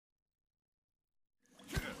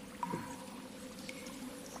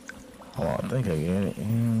Oh, I think I get it.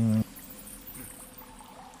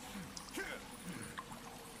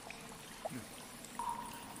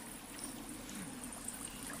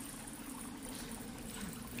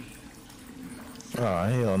 Oh,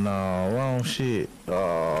 hell no. Wrong shit.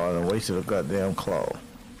 Oh, I wasted a goddamn claw.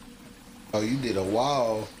 Oh, you did a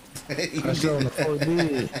wall. I sure the fuck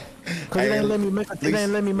did. Cause it Hey, ain't let me make a, at it ain't least,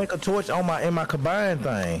 let me make a torch on my in my combined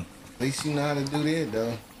thing. at least you know how to do that,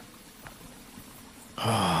 though.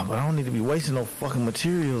 Ah, but I don't need to be wasting no fucking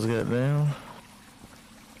materials, goddamn.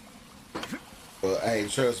 Well, hey,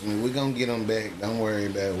 trust me, we're gonna get them back. Don't worry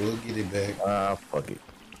about it. We'll get it back. Ah, fuck it.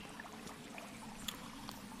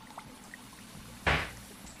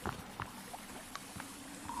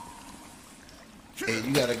 Hey,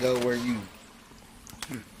 you gotta go where you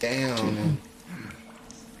down and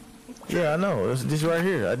Yeah, I know. This right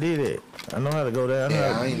here. I did it. I know how to go down.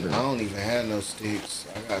 yeah, I don't even have no sticks.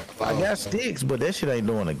 I got claws. I got sticks, but that shit ain't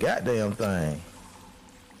doing a goddamn thing.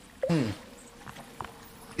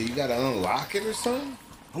 You gotta unlock it or something?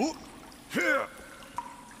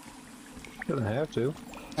 Gonna have to.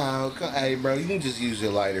 Oh, hey, bro, you can just use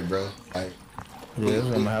your lighter, bro. Like, Yeah, that's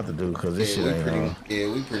what I'm gonna have to do because this shit ain't on.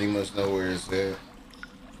 yeah, we pretty much know where it's at.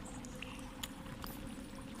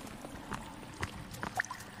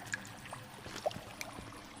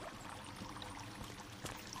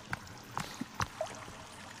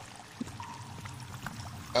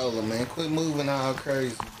 Oh, man, quit moving all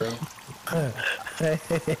crazy, bro.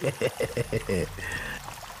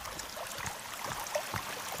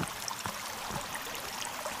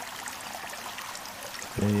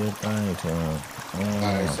 Do your thing, Tom.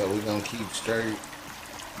 Alright, so we're gonna keep straight.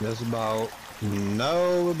 That's about.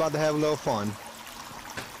 No, we're about to have a little fun.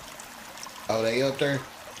 Oh, they up there?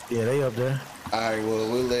 Yeah, they up there. Alright, well,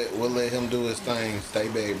 we'll let him do his thing. Stay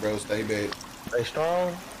back, bro. Stay back. They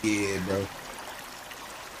strong? Yeah, bro.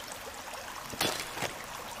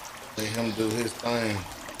 Let him do his thing.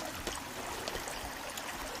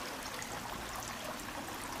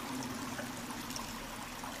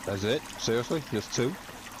 That's it? Seriously? Just two?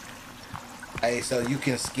 Hey, so you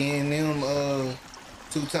can scan them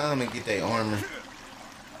 2 times and get their armor.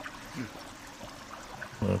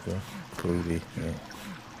 Okay. Cool. Yeah.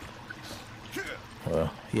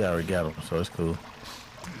 Well, he already got them, so it's cool.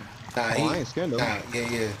 Nah, I ain't scared of them. Nah,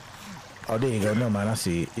 yeah. Oh, there you go. Never mind. I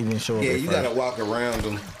see it. He didn't show up. Yeah, at you first. gotta walk around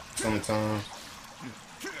them sometimes.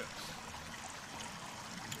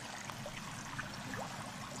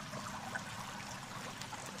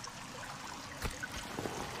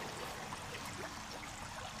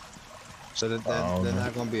 So they're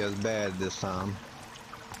not gonna be as bad this time.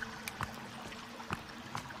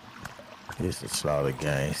 It's a slaughter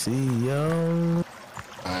gang. See yo.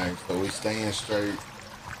 Alright, so we staying straight.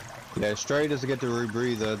 Yeah, straight is to get the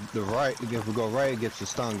rebreather. The right, if we go right, it gets the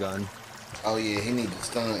stun gun. Oh yeah, he needs to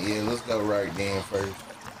stun. Yeah, let's go right then first.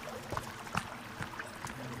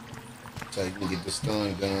 So you can get the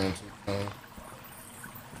stun gun too.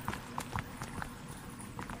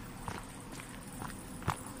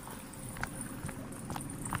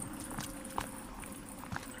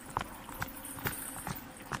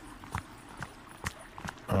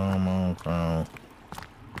 On.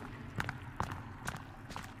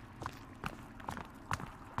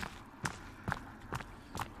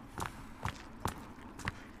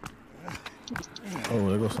 Oh,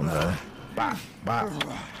 there goes somebody. Bop, bop.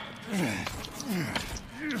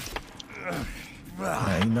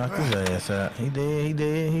 Man, he knocked his ass out. He did.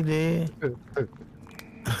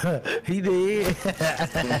 He did.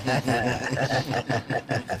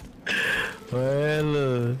 Well,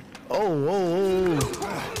 look. Oh.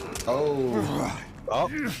 Oh,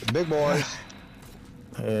 big boys.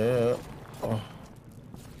 Yeah.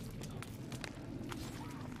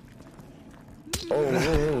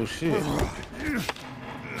 Oh, shit.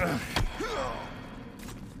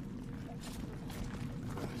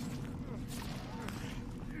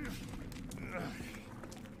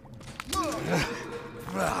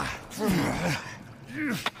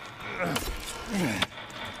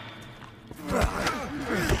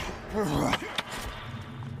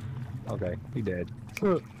 Okay, he dead.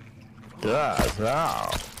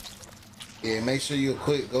 Yeah, make sure you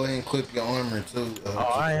go ahead and equip your armor too.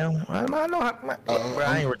 I am. I know how. Bro,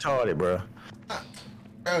 I ain't retarded, bro.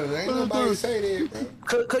 Bro, ain't nobody say that,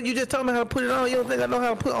 bro. Cause you just told me how to put it on. You don't think I know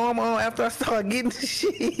how to put armor on after I start getting the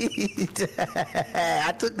shit?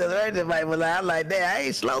 I took the learning Bible. I'm like, that I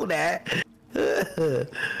ain't slow that.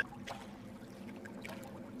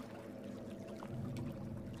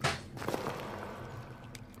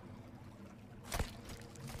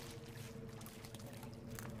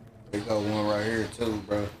 They got one right here too,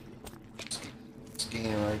 bro.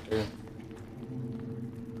 Skin right there.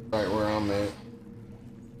 Right where I'm at.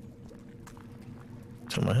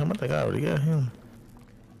 Talking about him, I think I already got him.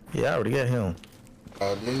 Yeah, I already got him.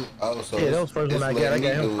 I do. Oh, so Yeah, that was the first one I got. I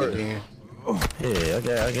got him first. Then.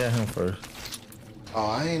 Yeah, I got him first. Oh,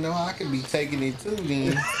 I ain't know I could be taking it too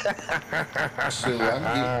then. Shoot, I can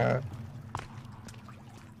get.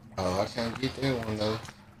 Oh, I can't get that one though.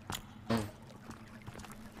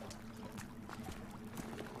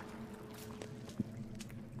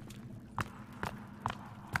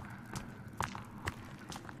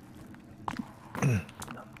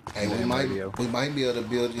 Hey, we might be able to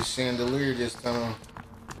build this chandelier this time.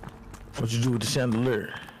 What you do with the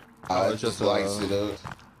chandelier? It just lights it up.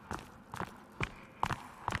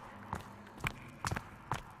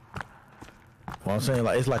 Well, I'm saying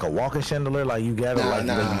like it's like a walking chandelier, like you got it.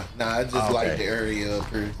 Nah. I just like the area up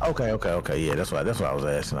here. Okay. Yeah, that's what I was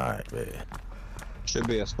asking. All right, man. Should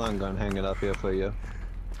be a stun gun hanging up here for you.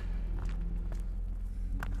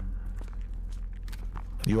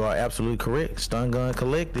 You are absolutely correct. Stun gun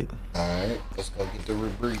collected. All right, let's go get the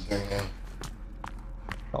rebrether now.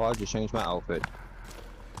 Oh, I just changed my outfit.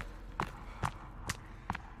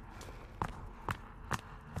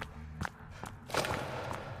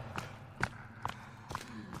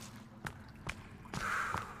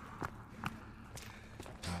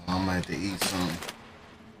 I'm gonna have to eat something.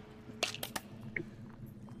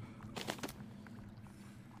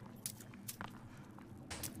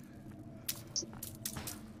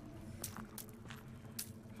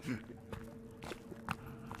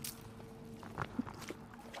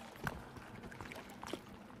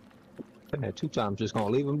 Been there 2 times, just gonna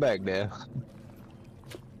leave him back there.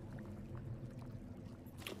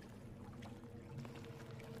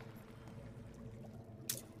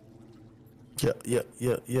 Yep.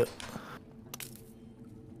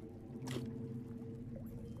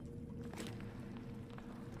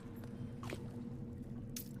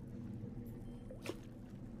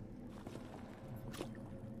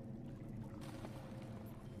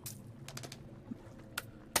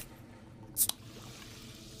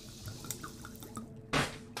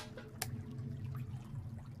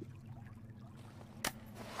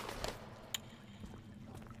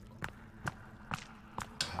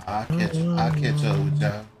 I'll catch up with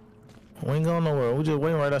y'all. We ain't going nowhere. We just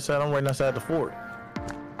waiting right outside. I'm waiting outside the fort.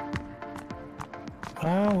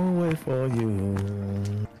 I will wait for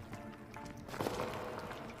you.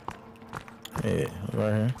 Yeah,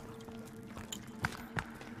 right here.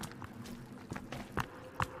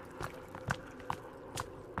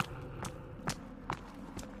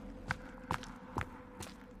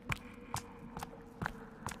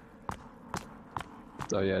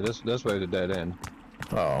 So yeah, this way to dead end.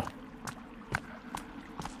 Oh.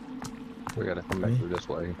 We gotta come back through this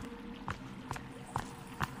way.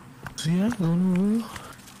 See, I'm gonna...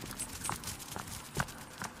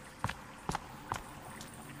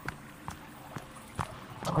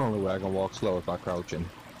 Only way I can walk slow if I crouching.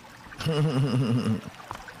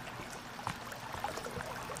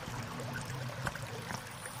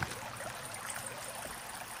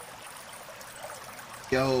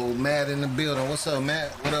 Yo, Matt in the building. What's up,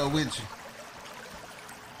 Matt? What up with you?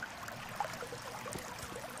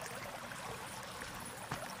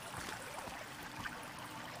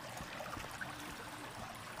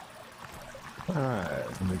 Alright,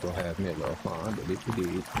 let me go have me a little fun. We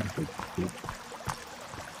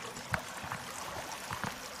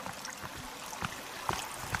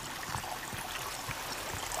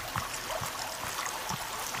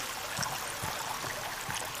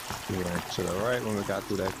went to the right when we got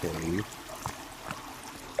through that cave.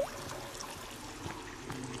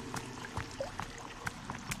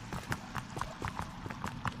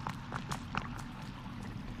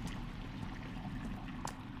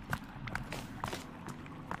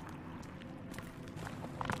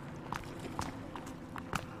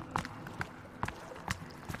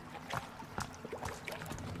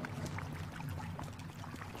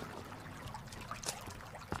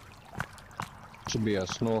 Should be a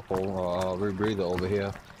snorkel rebreather over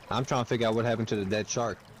here. I'm trying to figure out what happened to the dead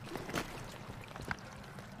shark.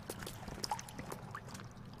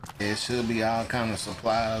 It should be all kind of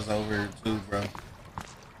supplies over here too, bro.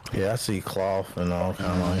 Yeah, I see cloth and all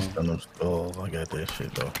kind of stuff in them skulls. I got that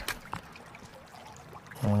shit though.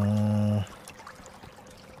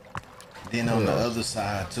 Then on the other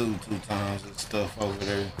side too, 2 times of stuff over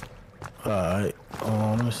there. Alright,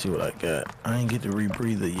 let me see what I got. I ain't get the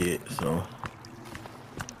rebreather yet, so.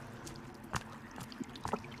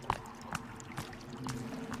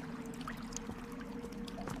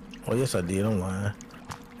 Oh, yes, I did. I'm lying.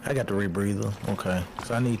 I got the rebreather. Okay.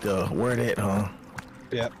 So I need to wear that, huh?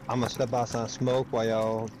 Yep, I'm gonna step outside and smoke while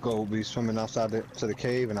y'all go be swimming outside to the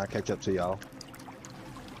cave, and I'll catch up to y'all.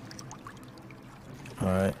 All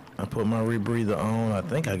right, I put my rebreather on. I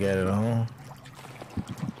think I got it on.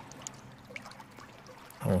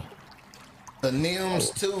 Oh, The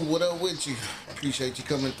Nims too, what up with you? Appreciate you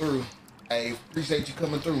coming through. Hey, appreciate you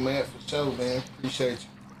coming through, man, for sure, man. Appreciate you.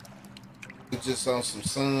 We just on some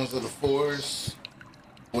Sons of the Forest.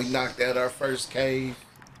 We knocked out our first cave.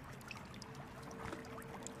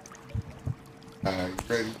 Alright,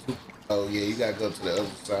 you ready to? Oh yeah, you gotta go to the other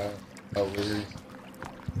side. Over here.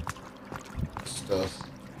 Stuff.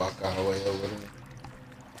 Walk all the way over there.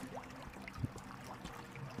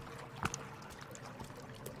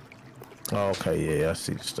 okay, yeah, I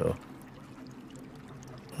see the stuff.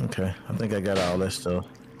 Okay, I think I got all that stuff.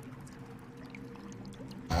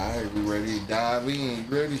 Alright, we ready to dive in? You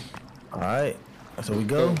ready? All right, so we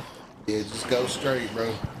go. Yeah, just go straight,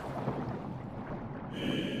 bro.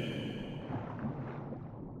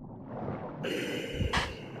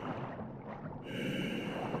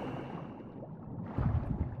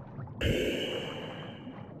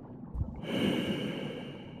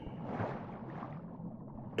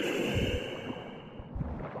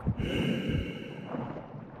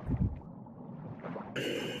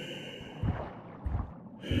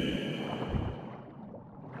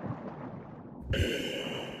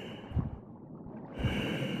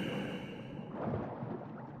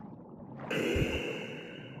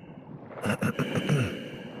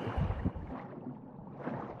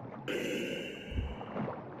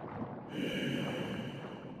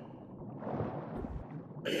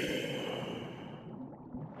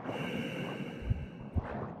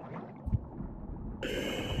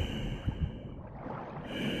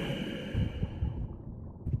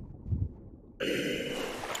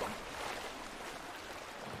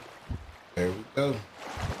 There we go.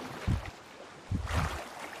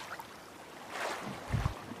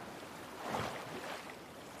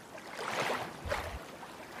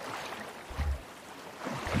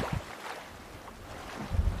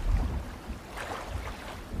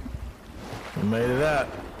 We made it out.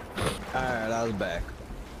 All right, I was back.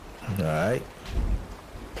 All right.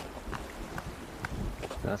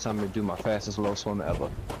 Now it's time to do my fastest low swim ever.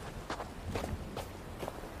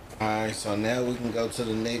 Alright, so now we can go to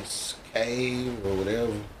the next cave or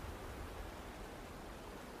whatever.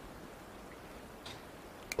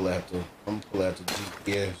 I'm gonna pull out the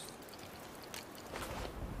GPS.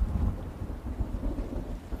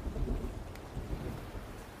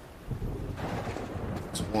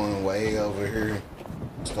 It's one way over here.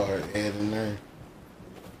 Start heading there.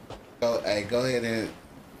 Hey, go ahead and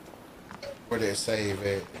where that save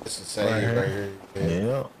at? It's a save right here.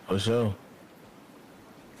 Yeah, for sure.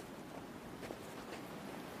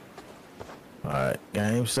 All right,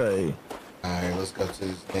 game saved. Alright, let's go to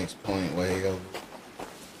this next point way over.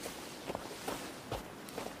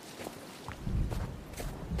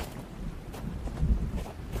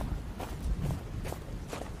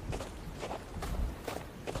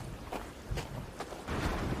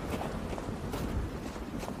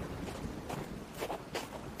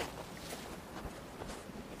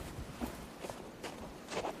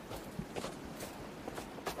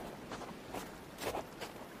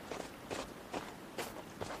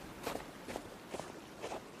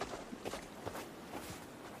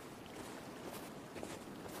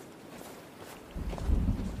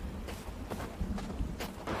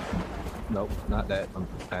 Nope, not that. I'm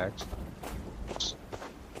axe.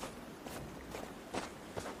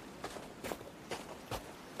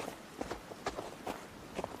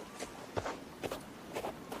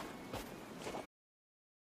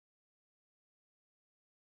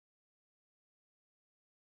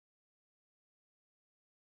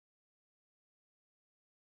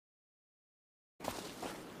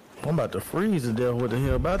 I'm about to freeze to death. What the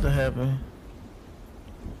hell about to happen?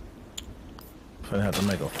 Finna have to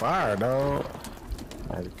make a fire, dog.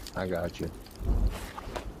 I got you.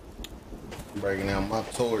 Breaking out my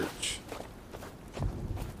torch.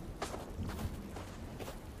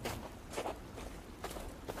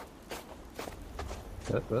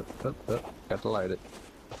 Up. Got to light it.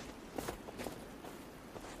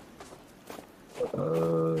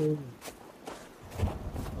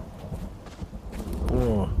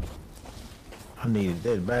 Boy, I needed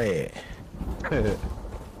that bad.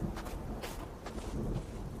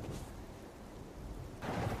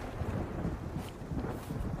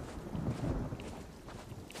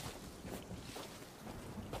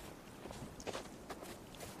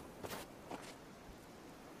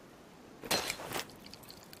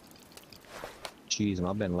 Jeez,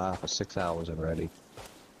 I've been live for 6 hours already.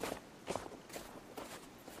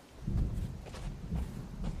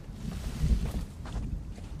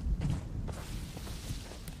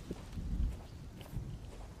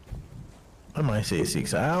 I might say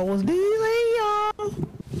 6 hours. Damn.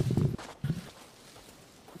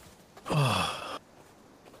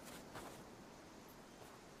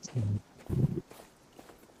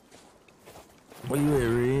 Where you at,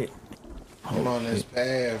 Red? I'm on this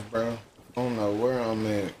path, bro. I don't know where I'm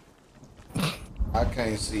at. I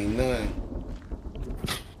can't see nothing.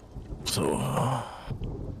 So,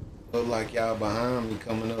 Look like y'all behind me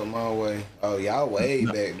coming up my way. Oh, y'all way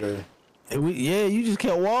back there. yeah, you just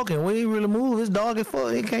kept walking. We ain't really move. It's dark as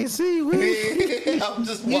fuck. It can't see. I'm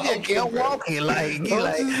just You walking. just kept walking. Like, I'm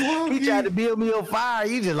just walking. he tried to build me a fire.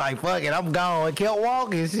 You just like, fuck it, I'm gone. Kept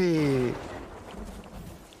walking, shit.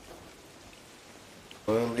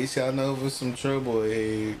 Well, at least y'all know there's some trouble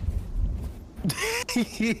ahead.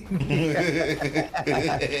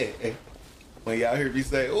 When y'all hear me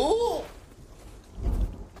say, ooh.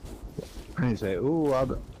 He say, ooh, I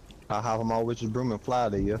hop on my witch's broom and fly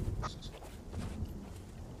to you.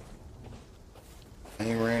 I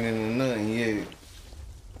ain't ran into nothing yet.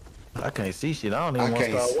 I can't see shit. I don't even want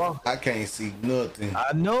to start walking. I can't see nothing.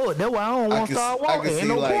 I know it. That's why I don't want to start walking. Ain't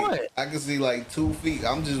no point. I can see like 2 feet.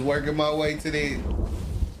 I'm just working my way to that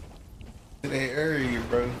area,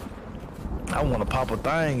 bro. I want to pop a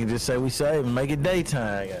thing and just say we save and make it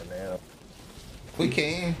daytime. Goddamn. We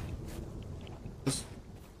can.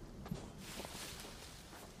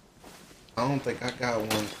 I don't think I got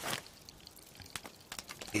one.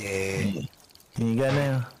 Yeah. You ain't got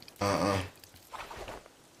now?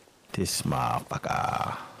 This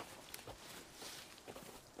motherfucker.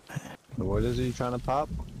 What is he trying to pop?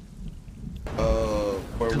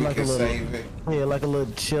 Where we like can a little, save it. Yeah, like a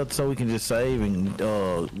little shelter so we can just save and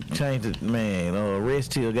change it, man.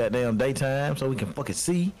 Rest till goddamn daytime so we can fucking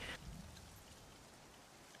see.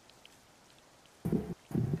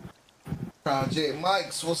 Project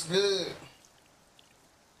Mike's, what's good?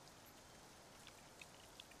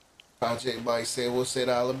 Project Mike said, what's it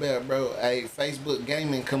all about, bro? Hey, Facebook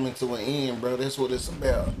gaming coming to an end, bro. That's what it's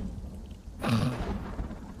about. Yeah,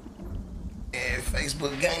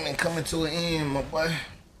 Facebook gaming coming to an end, my boy.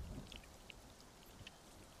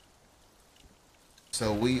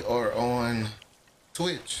 So we are on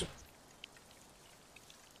Twitch.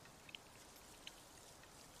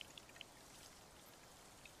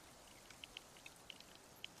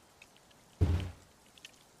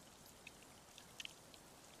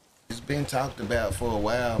 It's been talked about for a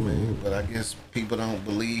while, man, but I guess people don't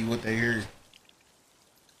believe what they hear.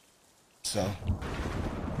 So.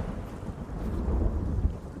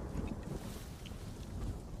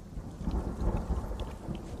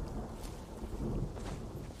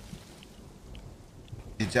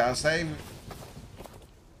 Did y'all save it?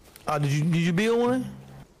 Did you build one?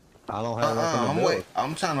 I don't have nothing to build.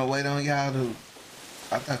 I'm trying to wait on y'all to.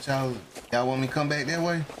 I thought y'all want me to come back that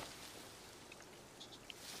way.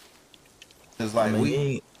 Cause like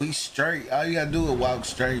we straight. All you gotta do is walk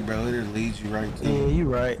straight, bro. It'll lead you right to. Yeah, you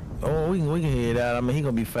right. Oh, we can head out. I mean, he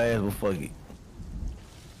gonna be fast, but fuck it.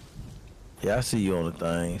 Yeah, I see you on the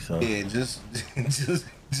thing. So yeah, just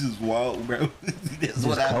walk, bro. That's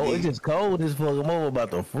what I need. It's just cold. This fuck. I'm over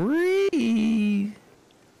about to freeze.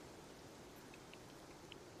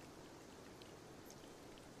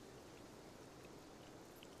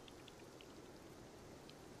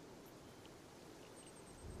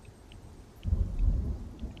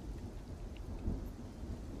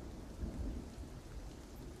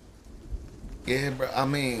 Yeah, bro. I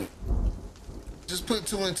mean, just put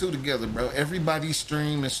 2 and 2 together, bro. Everybody's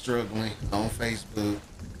stream is struggling on Facebook.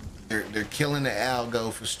 They're killing the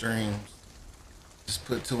algo for streams. Just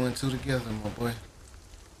put 2 and 2 together, my boy.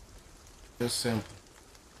 Just simple.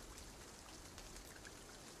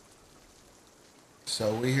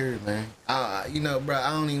 So we here, man. You know, bro,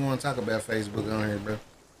 I don't even want to talk about Facebook on here, bro.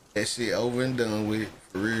 That shit over and done with,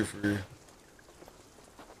 for real, for real.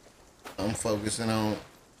 I'm focusing on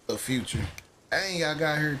the future. Dang, y'all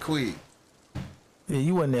got here quick. Yeah,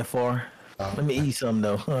 you wasn't that far. Let me eat something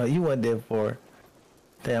though. You wasn't that far.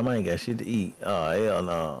 Damn, I ain't got shit to eat. Oh hell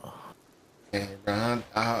no. Yeah, bro,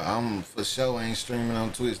 I'm for sure ain't streaming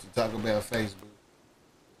on Twitch to talk about Facebook.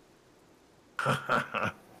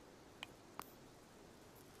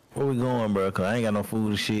 Where we going, bro? Cause I ain't got no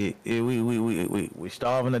food or shit. Yeah, we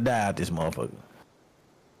starving to die out this motherfucker.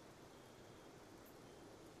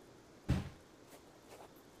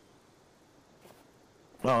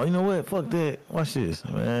 Oh, you know what? Fuck that. Watch this,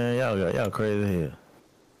 man. Y'all crazy as hell.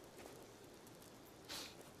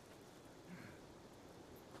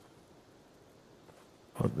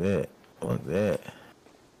 Fuck that. Fuck that.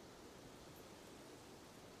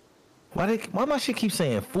 Why my shit keep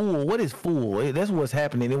saying fool? What is fool? That's what's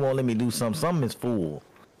happening. They won't let me do something. Something is fool.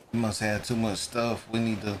 You must have too much stuff. We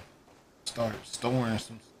need to start storing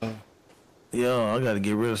some stuff. Yeah, I gotta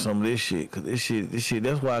get rid of some of this shit, cause this shit.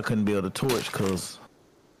 That's why I couldn't build a torch, cause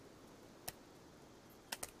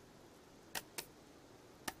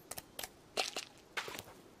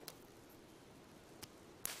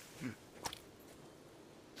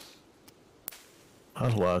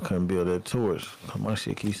that's why I couldn't build that torch. Cause my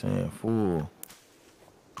shit keeps saying full.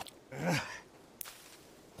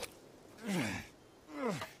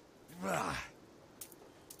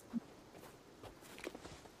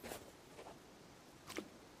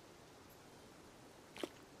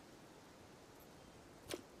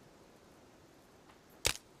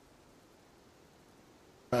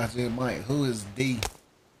 Project Mike, who is D?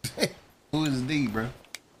 Who is D, bro?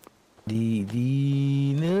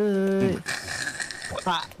 D nut.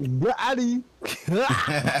 Daddy.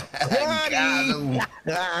 Got him.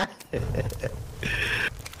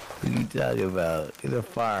 What you talking about? Get a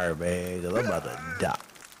fire, man. Cause I'm about to die.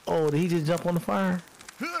 Oh, did he just jump on the fire?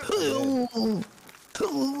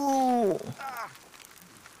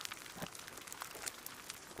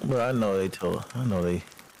 But I know they told. I know they.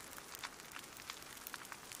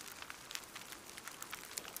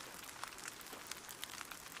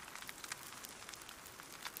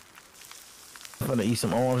 I'm finna eat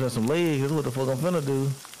some arms and some legs. That's what the fuck I'm finna do.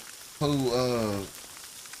 Who,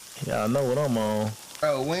 Y'all know what I'm on.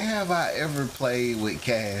 bro, when have I ever played with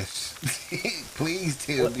Cash? Please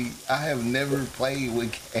tell me. I have never played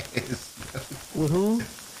with Cash. With who?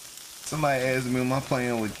 Somebody asked me, am I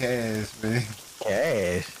playing with Cash, man?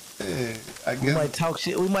 Cash. Yeah, I We guess. might talk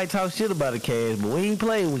shit. We might talk shit about the Cash, but we ain't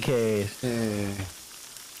playing with Cash. Yeah.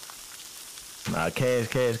 Nah,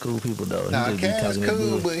 Cash, cool people though. Nah, He just be Cash talking that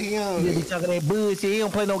cool, bullshit. but he He just be don't. talking that bullshit. He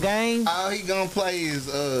don't play no games. All he gonna play is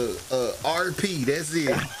RP. That's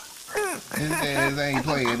it. His ass ain't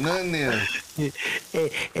playing nothing else.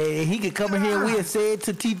 And he could come in here and we'll say it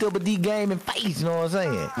to TWD game and face. You know what I'm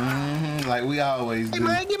saying? Mm-hmm. Like we always Hey do.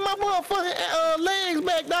 man, get my motherfucking legs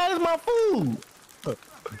back, dog. That's my food.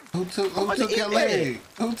 Who took about to your eat leg?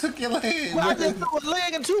 Who took your leg? Well, I bro? just threw a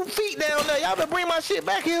leg and 2 feet down there. Y'all better bring my shit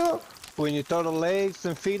back here. When you throw the legs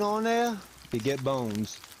and feet on there, you get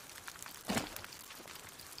bones.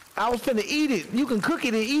 I was finna eat it. You can cook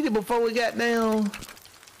it and eat it before we got down.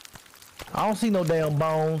 I don't see no damn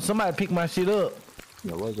bones. Somebody pick my shit up.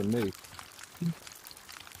 It wasn't me.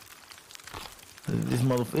 It's this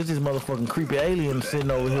motherfucking creepy alien sitting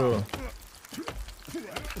over here.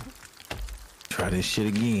 Try this shit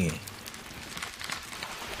again.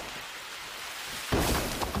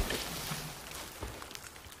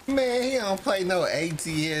 Man, he don't play no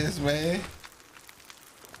ATS, man.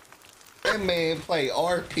 That man play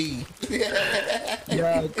RP.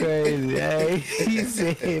 Y'all crazy, hey? He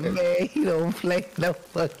said, man, he don't play no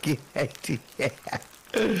fucking ATS.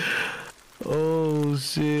 Oh,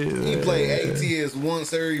 shit, He man. play ATS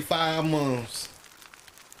once every 5 months.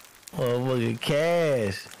 Motherfucking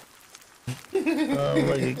Cash.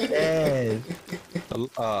 Motherfucking Cash.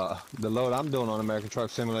 The load I'm doing on American Truck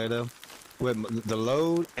Simulator, with the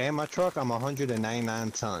load and my truck, I'm 199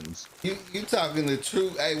 tons. You talking the true?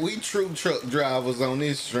 Hey, we true truck drivers on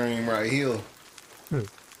this stream right here. I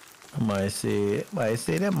might say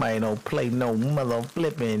that might don't play no mother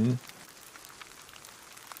flipping.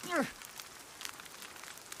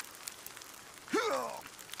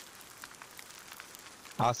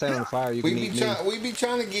 I'll say on the fire, you can eat me. We be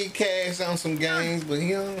trying to get Cash on some games, but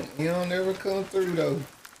he don't never come through though.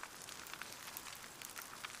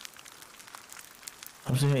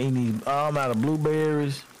 I'm saying eating. I'm out of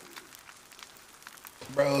blueberries.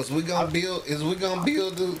 Bro, is we gonna build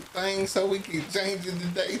the thing so we can change it to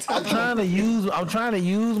daytime? I'm trying to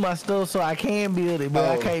use my stuff so I can build it, but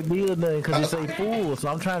I can't build nothing because it's full. So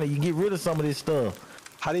I'm trying to get rid of some of this stuff.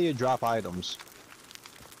 How do you drop items?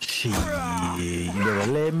 Shit, you better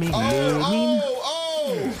let me. Let me.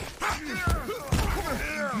 Oh!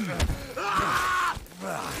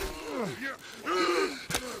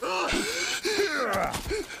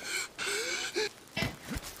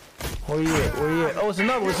 Where you at? Where you at? Oh, it's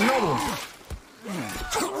another one. It's another one.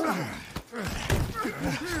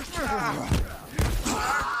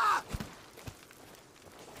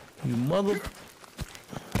 You mother.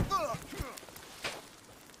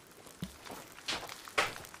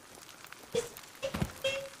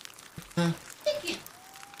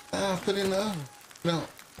 Put it in the oven. No,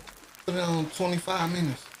 put it on 25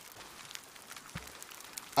 minutes.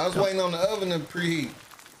 I was waiting on the oven to preheat.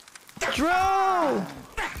 Drew!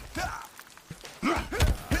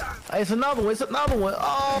 Hey, it's another one. It's another one.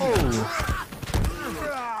 Oh!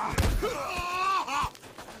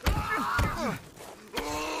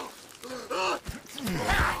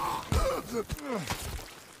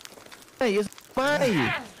 It's behind you.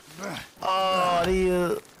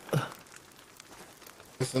 Oh,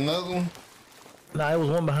 It's another one. nah, it was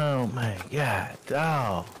one behind, man. God,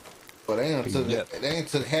 dog. But they ain't took Yep. they ain't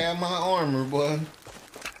took half my armor, boy.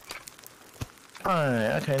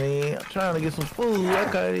 I can't even. I'm trying to get some food. I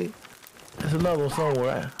can't even. There's another one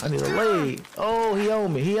somewhere. I need a leg. Oh, he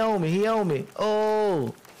on me. He on me. He on me.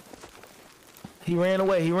 Oh. He ran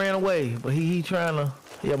away. He ran away. But he trying to.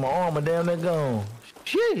 Yeah, my armor down there gone.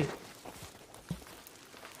 Shit.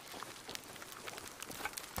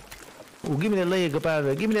 Oh, give me that leg up out of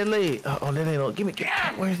there. Give me that leg. Oh, that ain't no. Give me.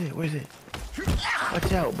 Where is it? Where is it?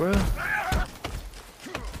 Watch out, bro.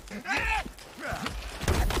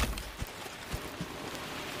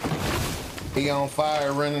 He on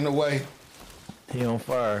fire, running away. He on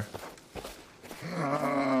fire.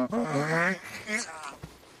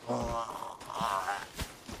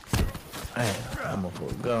 Man, I'm gonna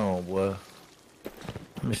put gone, boy.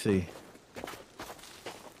 Let me see.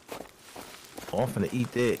 Oh, I'm finna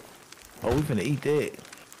eat that. Oh, we finna eat that.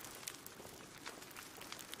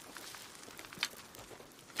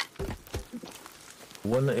 It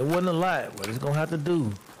wasn't a lot, but it's gonna have to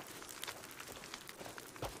do.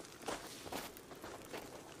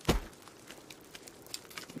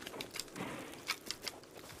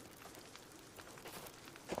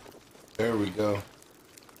 There we go.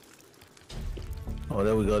 Oh,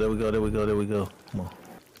 there we go, there we go, there we go, there we go. Come on.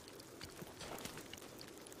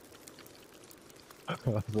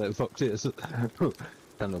 Like, fuck this.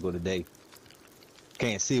 Time to go today.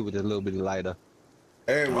 Can't see with a little bit lighter.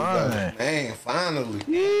 There we go. Alright. Man, finally.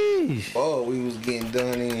 Yeesh. Oh, we was getting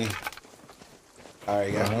done in.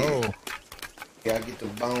 Alright, Oh, gotta get the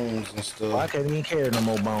bones and stuff. I can't even carry no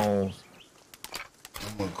more bones.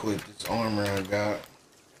 I'm gonna quit this armor I got.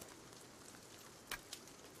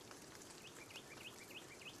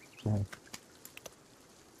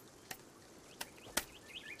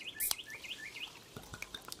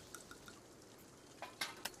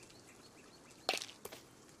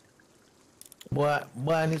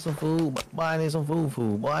 Boy, I need some food. Boy, I need some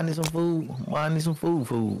food. Boy, I need some food. Boy, I need some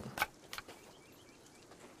food.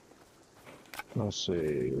 Let's see.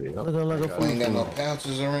 Looking like a We ain't food. got no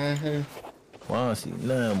pouches around here. Well, I don't see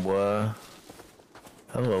none, boy.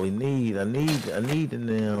 That's what we need. I need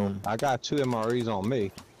them. I got 2 MREs on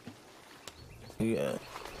me, Yeah.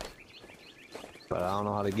 but I don't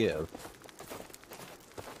know how to give.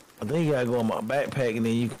 I think you gotta go in my backpack and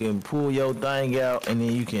then you can pull your thing out and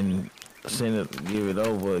then you can send it, give it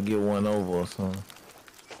over, get one over or something.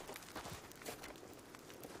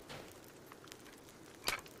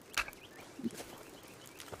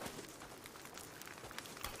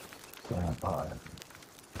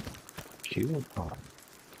 Cute.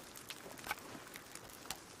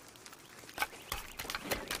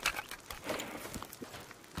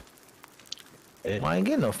 Well, I ain't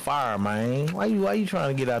getting no fire, man. Why you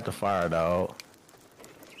trying to get out the fire, dog?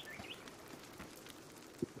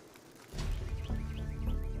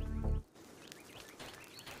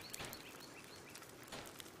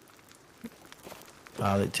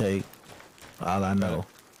 All it take, all I know.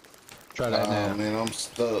 Try that Oh now. man, I'm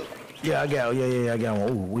stuck. Yeah, I got one.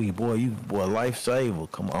 Oh, boy,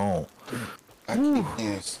 lifesaver. Come on. I keep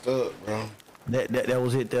getting stuck, bro. That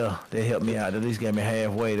was it there. That helped me out. At least got me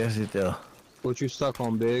halfway. That's it there. What you stuck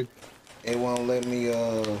on, Big? It won't let me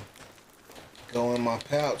go in my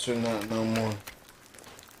pouch or nothing no more.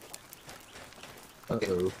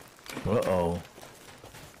 Uh-oh. Uh-oh.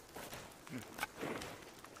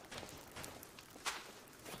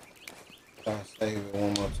 I'll save it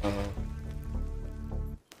one more time.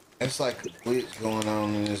 It's like a glitch going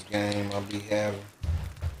on in this game I'll be having.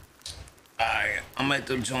 Alright, I'm at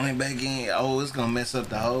the join back in. Oh, it's gonna mess up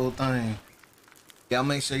the whole thing. Y'all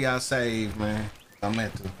make sure y'all save, man. I'm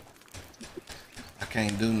at the... I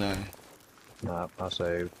can't do nothing. Nah, I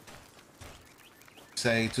saved.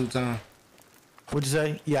 Save 2 times? What'd you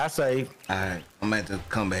say? Yeah, I saved. Alright, I'm at to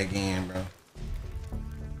come back in, bro.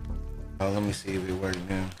 Oh, let me see if it works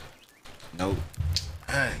now. Nope.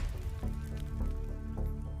 Alright.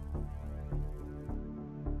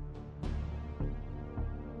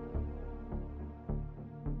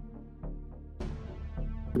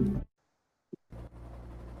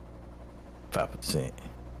 %.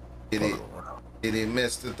 Did it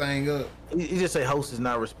mess the thing up? You just say host is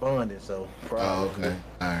not responding, so Oh, probably. okay.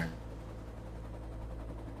 Alright.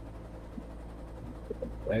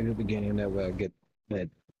 Back to the game, that way I get that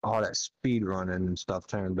all that speed running and stuff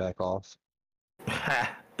turned back off.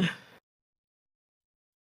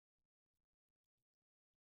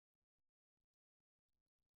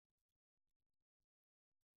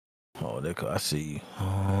 Oh, I see you.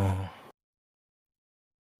 Oh.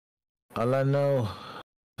 All I know,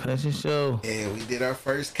 fashion show. Yeah, we did our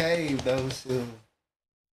first cave though. So.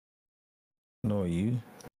 No, you.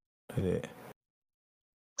 Look at that.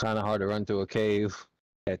 Kind of hard to run through a cave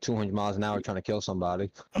at 200 miles an hour trying to kill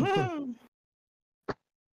somebody.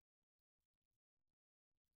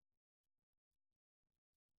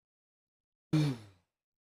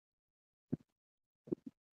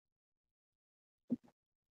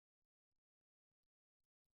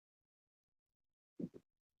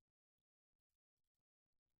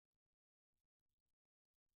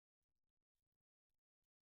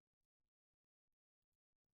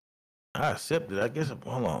 I accepted. I guess.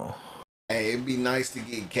 Hold on. Hey, it'd be nice to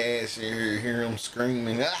get cash in here, hear him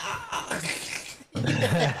screaming.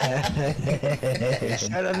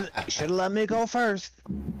 Should have let me go first.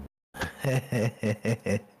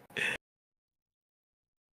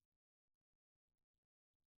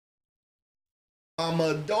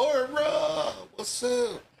 Mama Dora, what's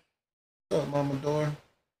up? What's up, Mama Dora?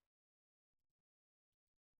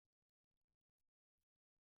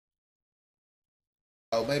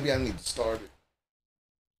 Oh, maybe I need to start it.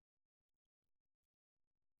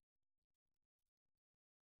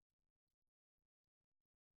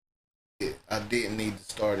 Yeah, I didn't need to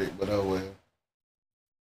start it, but oh well.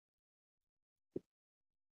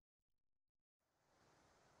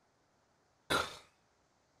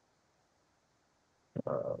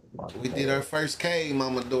 We did our first cave,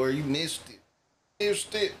 Mama Dora. You missed it.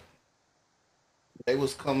 Missed it. They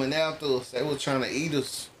was coming after us. They was trying to eat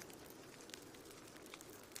us.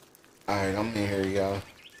 Alright, I'm in here, y'all.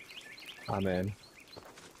 I'm in.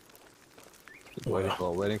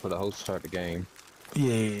 Waiting for the host to start the game.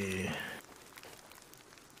 Yeah.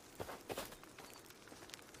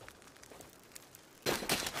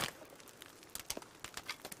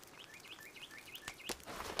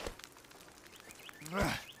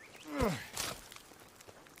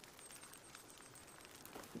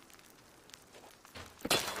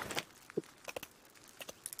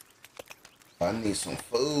 I need some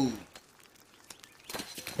food.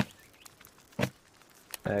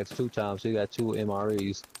 I asked 2 times. He got 2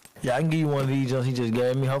 MREs. Yeah, I can give you one of these jumps he just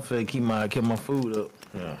gave me. Hopefully, keep my food up.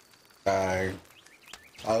 Yeah. Alright.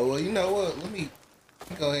 Oh well, you know what? Let me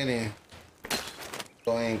go ahead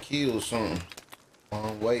and kill something.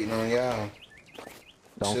 I'm waiting on y'all.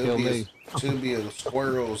 Don't kill me. Should be a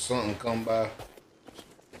squirrel or something come by.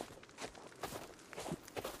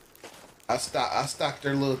 I stocked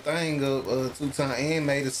their little thing up 2 times and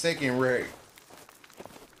made a second rack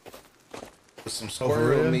with some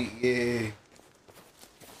squirrel meat. Yeah,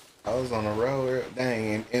 I was on the road.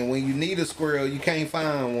 Dang, and when you need a squirrel, you can't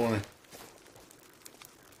find one.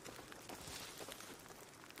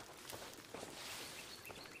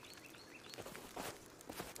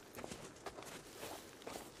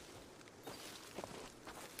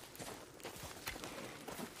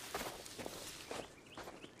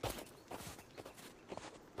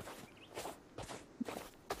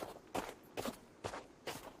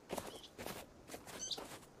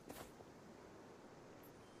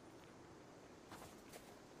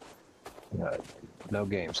 No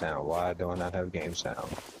game sound. Why do I not have game sound?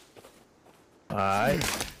 Alright.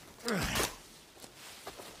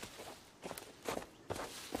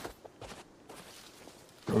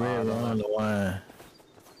 Red on the wine.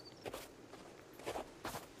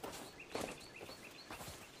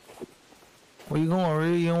 Where you going, Red?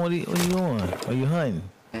 Where you going? Are you hunting?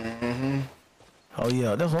 Mm-hmm. Oh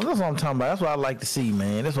yeah, that's what I'm talking about. That's what I like to see,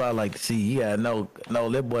 man. That's what I like to see. You gotta know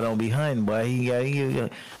that boy don't be hunting, boy. He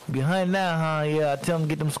be hunting now, huh? Yeah, I tell him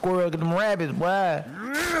get them squirrels, get them rabbits, boy.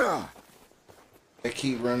 They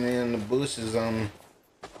keep running in the bushes on me.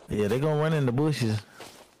 Yeah, they gonna run in the bushes.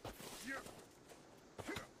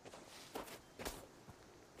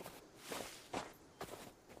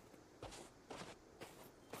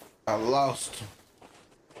 I lost.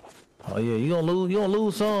 Oh yeah, you gonna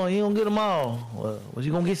lose some. You gonna get them all. Well, but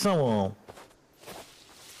you gonna get some of them.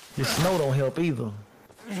 This snow don't help either.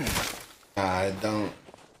 Nah, it don't.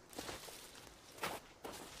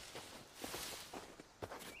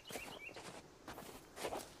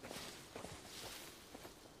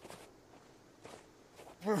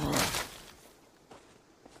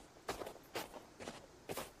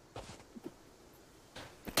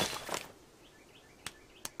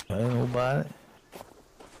 I ain't know about it.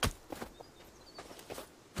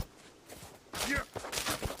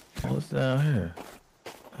 What's down here?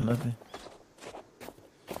 Nothing.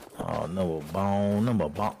 Oh, number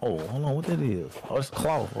bone. Oh, hold on, what that is? Oh, it's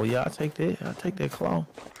cloth. Oh yeah, I take that. I take that cloth.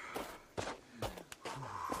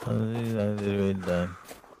 Done.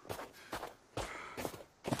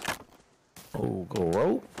 Oh, go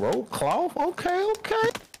rope, cloth. Okay.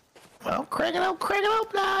 I'm cracking up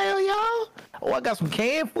now, y'all. Oh, I got some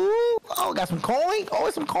canned food. Oh, I got some coins. Oh,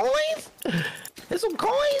 it's some coins. There's some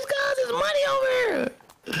coins, guys. There's money over here.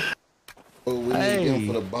 Oh, we need them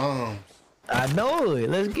for the bombs. I know it.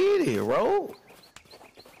 Let's get it, bro.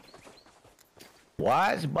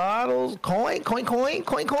 Watch bottles, coin.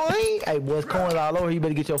 Hey, boys, coins all over. You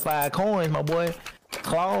better get your 5 coins, my boy.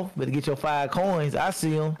 Cloth, better get your 5 coins. I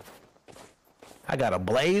see them. I got a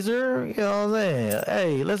blazer. You know what I'm saying?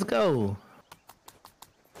 Hey, let's go.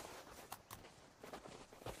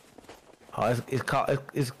 Oh,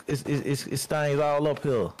 it's stains all up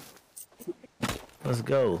here. Let's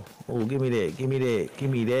go. Oh, give me that. Give me that. Give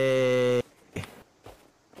me that.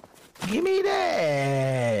 Give me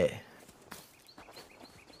that.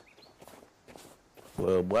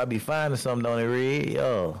 Well, boy, I be finding something on it, Red.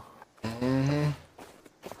 Yo.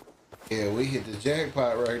 Yeah, we hit the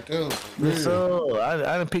jackpot right there. Yes, sir. I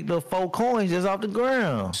done picked up 4 coins just off the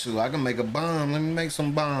ground. Shoot, I can make a bomb. Let me make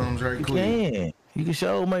some bombs right quick. You can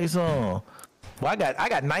sure make some. Well, I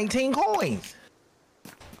got 19 coins.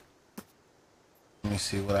 Let me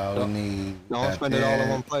see what I would need. Don't spend it all in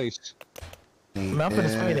one place. Man, I'm finna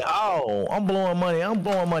spend it all. I'm blowing money. I'm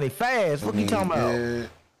blowing money fast. What you talking about?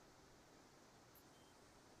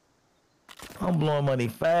 I'm blowing money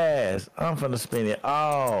fast. I'm finna spend it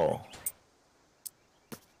all.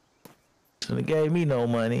 Should've gave me no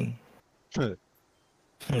money. Should've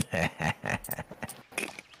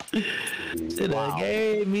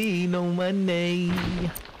gave me no money.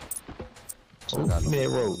 Oh, give me that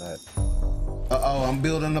rope. Uh-oh, I'm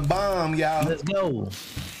building a bomb, y'all. Let's go.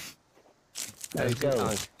 Let's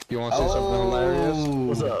go. You want to see something hilarious?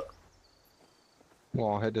 What's up? Come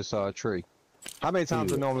on, hit this tree. How many times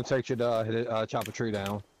does it normally take you to chop a tree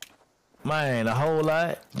down? Man, a whole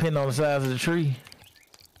lot, depending on the size of the tree.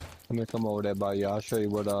 Let me come over there by you. I'll show you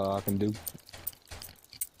what I can do.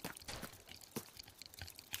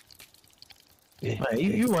 Man,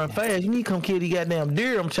 you run fast. You need to come kill the goddamn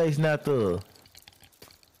deer I'm chasing out the.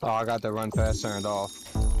 Oh, I got that run fast turned off.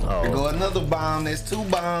 Here Oh, go another bomb. There's 2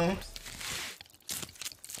 bombs.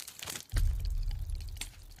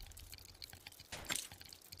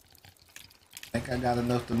 I think I got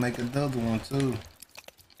enough to make another one too.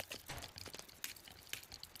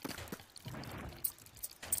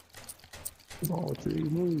 Come on, tree,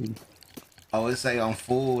 move. Oh, it say I'm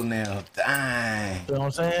full now. Dang. you know what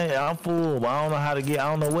I'm saying? I'm full, but I don't know how to get. I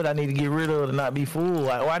don't know what I need to get rid of to not be full.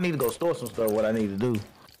 Like, I need to go store some stuff. What I need to do.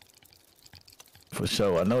 For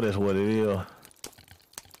sure, I know that's what it is.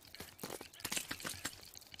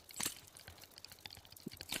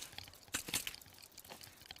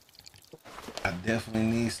 I definitely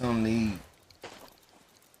need something to eat.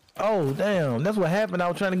 Oh damn, that's what happened. I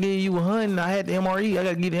was trying to give you a hunt. I had the MRE. I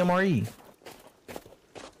gotta get the MRE.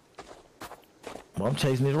 Well, I'm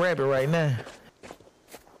chasing this rabbit right now.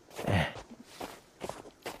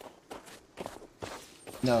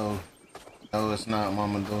 No, it's not.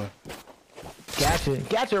 Mama doing.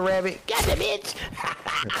 Gotcha, rabbit. Gotcha, bitch.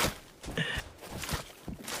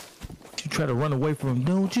 You try to run away from him.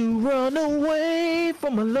 Don't you run away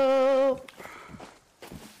from my love.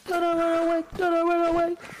 Gonna run away. Gonna run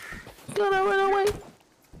away. Gonna run away.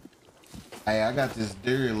 Hey, I got this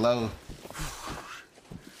deer low.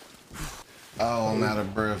 Oh, I'm out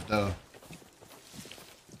of breath though.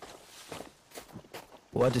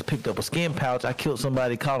 Well, I just picked up a skin pouch. I killed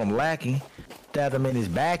somebody, called him Lackey. Stabbed him in his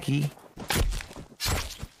backy.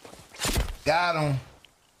 Got him.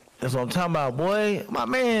 That's what I'm talking about, boy. My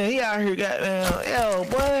man, he out here, goddamn. Yo,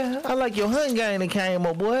 boy, I like your hunting game that came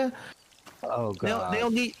up, boy. Oh god. They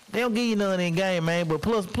don't give you none in game, man. But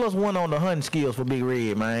plus 1 on the hunting skills for Big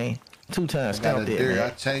Red, man. 2 times. Got a Count that, deer.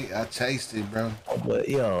 man. I chased it, bro. Oh, but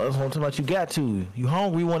yo, that's what I'm talking about. You got to. You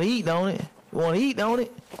hungry? You want to eat, don't it? You want to eat, don't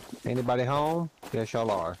it? Anybody home? Yes, y'all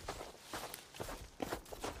are.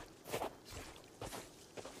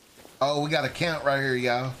 Oh, we got a camp right here,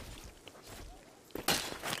 y'all.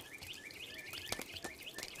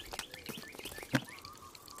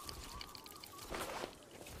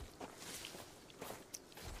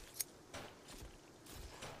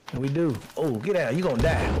 We do. Oh, get out. You gonna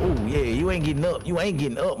die. Oh, yeah. You ain't getting up. You ain't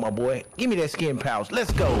getting up, my boy. Give me that skin pouch.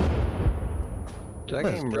 Let's go. That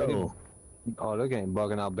Let's game go. really. Oh, that game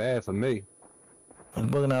bugging out bad for me.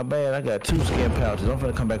 I'm bugging out bad. I got 2 skin pouches. I'm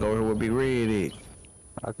finna come back over here with Big Red at.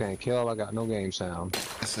 I can't kill. I got no game sound.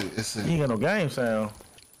 It's You ain't got no game sound.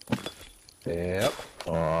 Yep.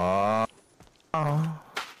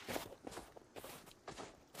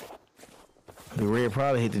 The Red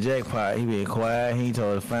probably hit the jackpot. He been quiet. He ain't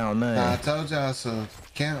told us found nothing. Nah, I told y'all it's a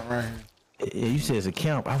camp right here. Yeah, you said it's a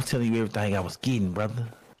camp. I was telling you everything I was getting, brother.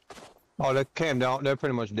 Oh, they came down. They're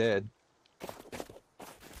pretty much dead.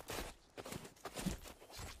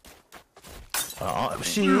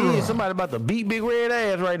 Shit, somebody about to beat Big Red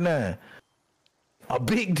ass right now. A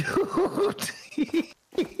big dude.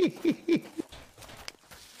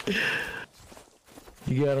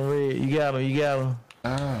 You got him, Red. You got him. You got him.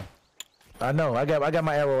 I know. I got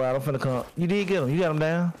my arrow out. I'm finna come. You did get him. You got him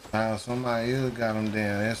down. Somebody else got him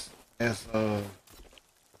down. That's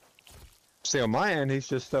See, on my end, he's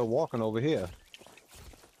just still walking over here.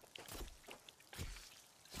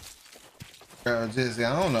 Bro, Jesse,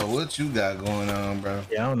 I don't know what you got going on, bro.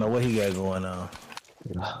 Yeah, I don't know what he got going on.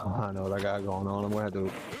 I know what I got going on. I'm gonna have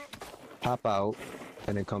to pop out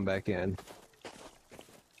and then come back in.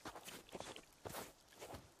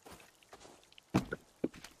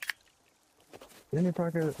 Any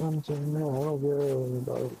pocket? No, I don't get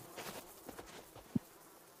it.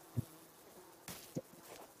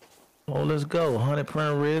 Oh, let's go. 100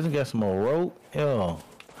 print ribs. Got some more rope.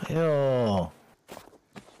 Yo.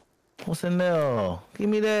 What's in there? Give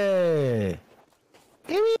me that.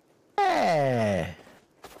 Give me that.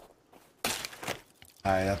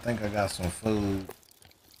 Alright, I think I got some food.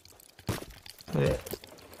 Yeah.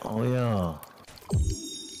 Oh, yeah.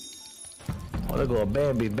 Oh, there go a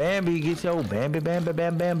Bambi. Bambi, get your Bambi, Bambi,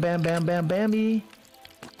 Bam, Bam, Bam, Bam, Bam, Bambi.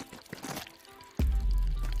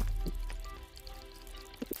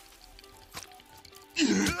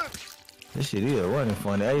 This shit is running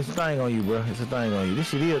funny. Hey, it's a thing on you, bro. It's a thing on you. This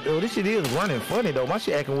shit is running funny though. My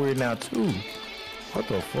shit acting weird now too. What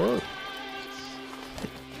the fuck?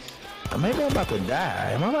 Maybe I'm about to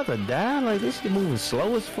die. Am I about to die? Like this shit moving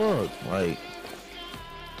slow as fuck. Like,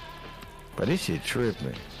 but this shit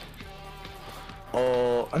tripping.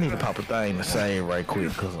 Oh, I need to pop a thing to save right quick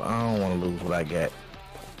because I don't want to lose what I got.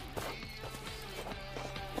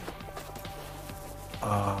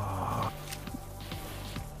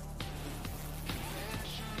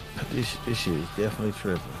 This shit is definitely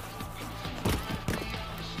tripping.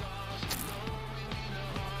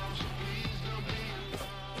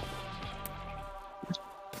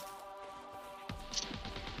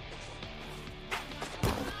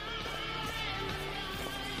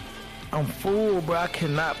 I'm full, bro. I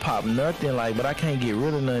cannot pop nothing, like, but I can't get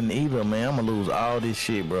rid of nothing either, man. I'm gonna lose all this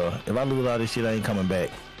shit, bro. If I lose all this shit, I ain't coming back.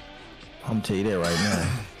 I'm gonna tell you that right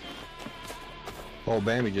now. Oh,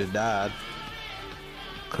 Bambi just died.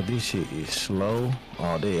 Cause this shit is slow.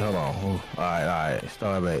 Oh, dude, hold on. All right.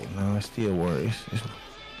 Start back. No, it still works.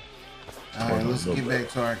 All right, let's get back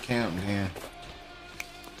to our camp then.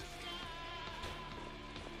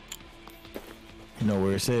 You know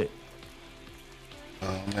where it's at?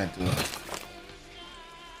 I'm at the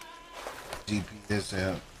GPS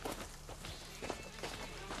app.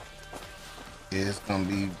 Yeah, it's gonna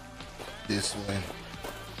be this way.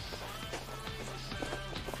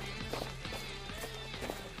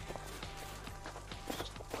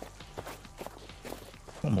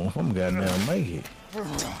 Come on, I'm goddamn make it.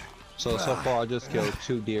 So far I just killed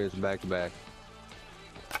 2 deers back to back.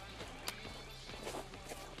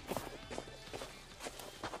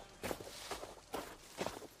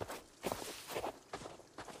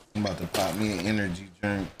 I'm about to pop me an energy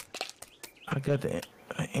drink. I got the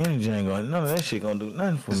energy ain't going. None of that shit gonna do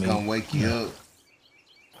nothing for me. It's gonna wake you up.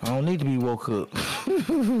 I don't need to be woke up.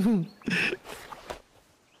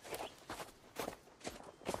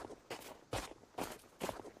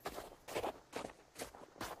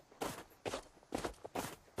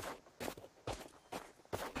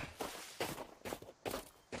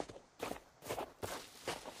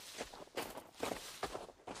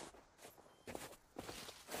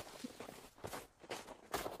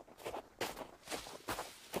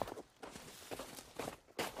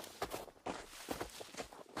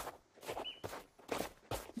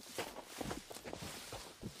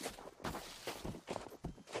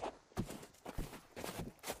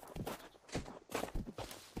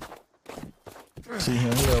 See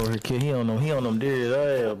him, he over here, kid. He on them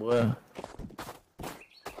dead ass, boy.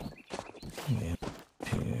 Yeah.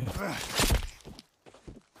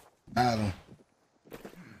 Got him.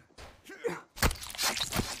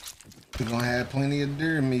 We're gonna have plenty of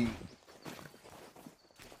deer meat.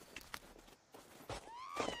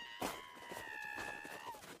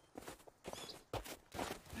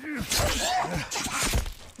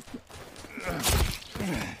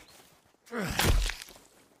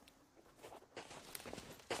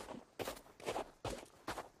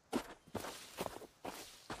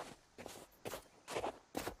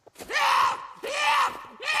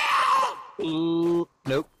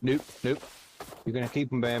 Nope. You're gonna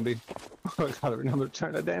keep him, Bambi. I gotta remember to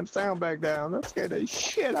turn the damn sound back down. That scared the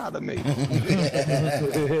shit out of me.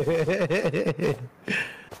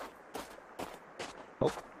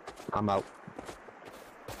 I'm out.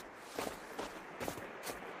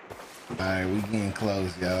 Alright, we getting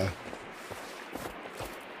close, y'all.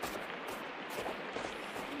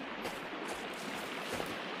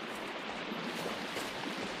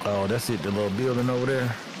 Oh, that's it, the little building over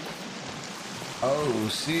there. Oh,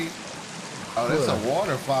 shit. Oh, that's What? a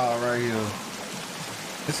waterfall right here.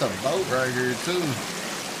 It's a boat right here, too.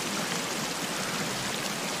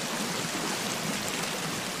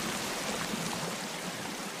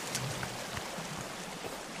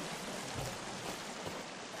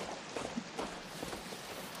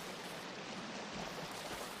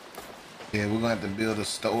 Yeah, we're gonna have to build a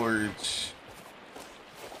storage.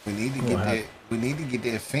 We need to get that. We need to get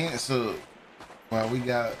that fence up. While we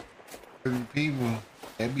got 3 people,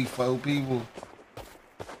 that'd be 4 people.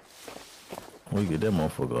 We get that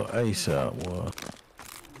motherfucker ASAP, boy.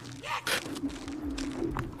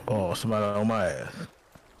 Oh, somebody on my ass.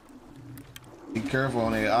 Be careful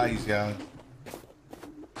on that ice, y'all.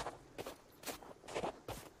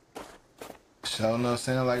 Sure enough,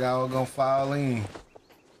 sound like I was gonna fall in.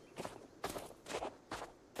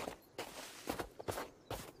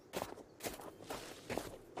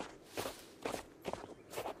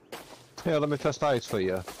 Yeah, let me test ice for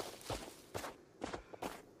you.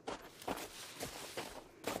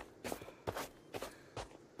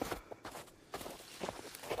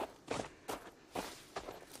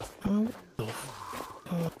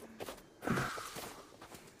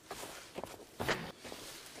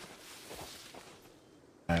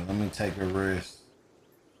 Alright, let me take a rest.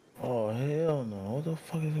 Oh, hell no. What the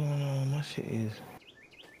fuck is going on? My shit is...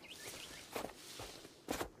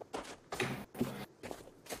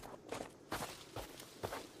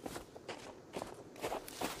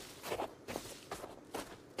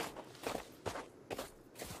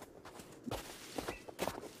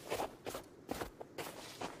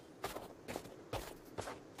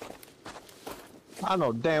 I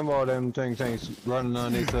know damn well them things ain't running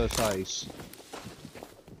underneath this ice.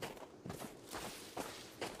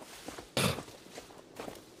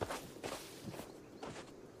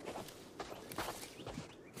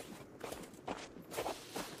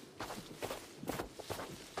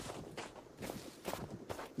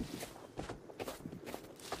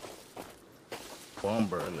 Well, I'm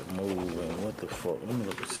barely moving. What the fuck? Let me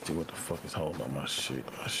look and see what the fuck is holding on my shit.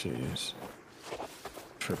 My shit is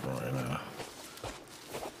tripping right now.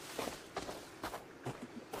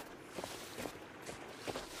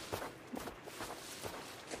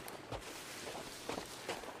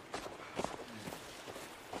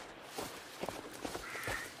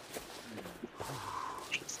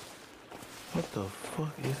 What the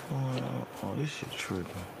fuck is going on? Oh, this shit tripping.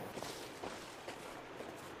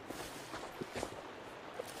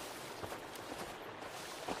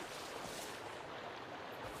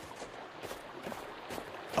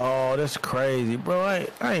 Oh, that's crazy, bro.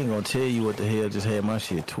 I ain't gonna tell you what the hell just had my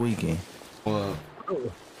shit tweaking. Well,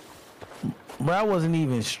 Bro, I wasn't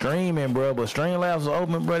even streaming, bro, but Streamlabs was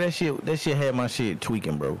open, bro. That shit had my shit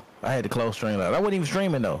tweaking, bro. I had to close Streamlabs. I wasn't even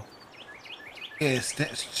streaming though. yeah,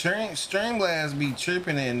 Streamlabs be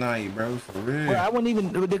tripping at night, bro. For real. Bro, I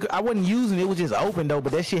wasn't using it. It was just open though.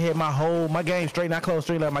 But that shit had my game straight. And I closed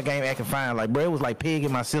Streamlabs, my game acting fine. Like, bro, it was like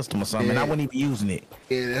pigging my system or something. Yeah. And I wasn't even using it.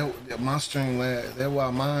 Yeah, my Streamlabs. That's why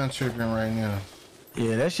mine tripping right now.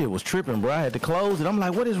 Yeah, that shit was tripping, bro. I had to close it. I'm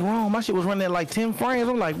like, what is wrong? My shit was running at like 10 frames.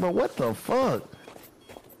 I'm like, bro, what the fuck?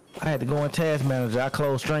 I had to go in Task Manager. I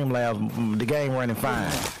closed Streamlabs. The game running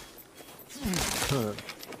fine.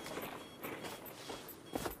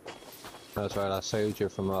 That's right, I saved you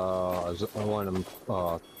from one of them,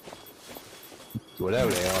 whatever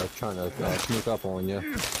they are, trying to sneak up on you.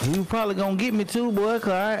 You probably gonna get me too, boy,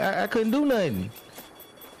 cause I couldn't do nothing.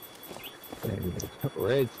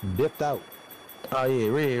 Red's dipped out. Oh yeah,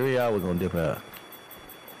 Red always gonna dip out.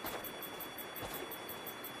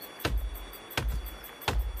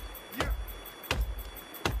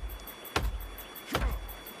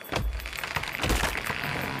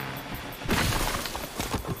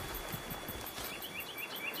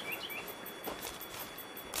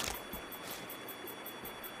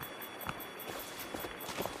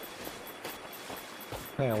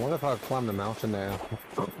 Hey, I wonder if I could climb the mountain now.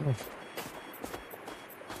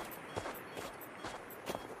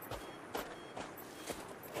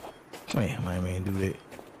 Man, my man do that.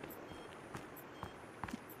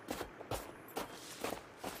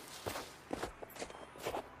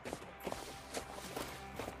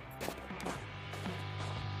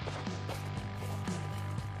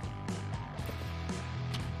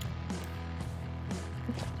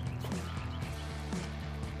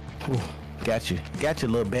 Ooh, got you,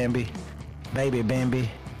 little Bambi, baby Bambi.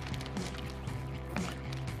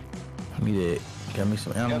 Give me that. Got me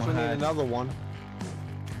some animal Definitely need hide. another one.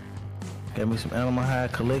 Got me some animal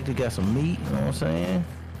hide collected. Got some meat. You know what I'm saying?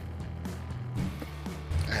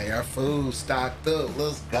 Hey, our food stocked up.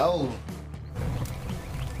 Let's go.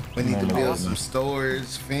 We need to build some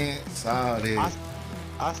storage, fence, all that.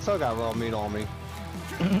 I still got raw meat on me.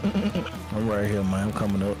 I'm right here, man. I'm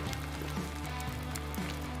coming up.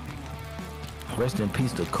 Rest in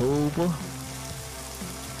peace to Cooper.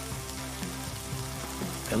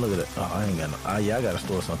 Hey, look at that. Oh, I ain't got no. Yeah, I gotta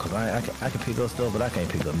store something because I can pick up stuff, but I can't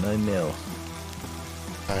pick up nothing else.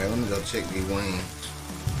 All right, let me go check these wings.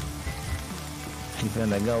 He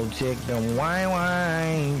finna go check them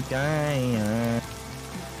wine. Let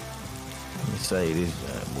me say this,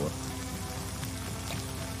 boy.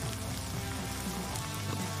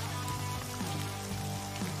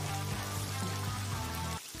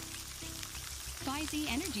 5Z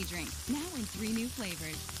energy drink, now in 3 new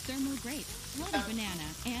flavors. Thermal grape, slutty banana,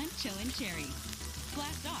 and chillin' cherry.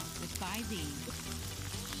 Blast off with 5Z.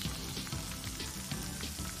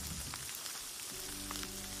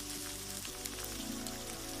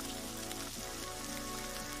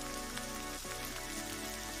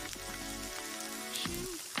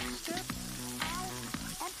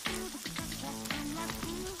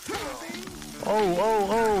 Oh.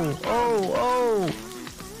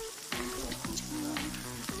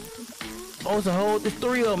 Oh, it's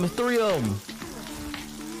 3 of them. It's 3 of them.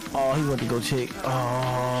 Oh, he went to go check.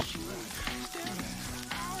 Oh.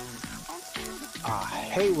 I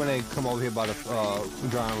hate when they come over here by the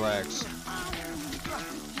drying racks.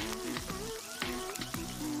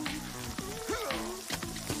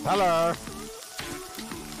 Hello.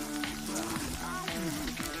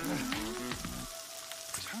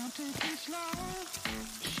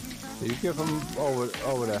 You give them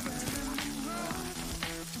over there.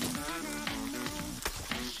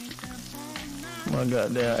 My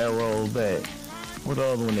goddamn arrow back. What the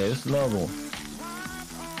other one there? It's another one.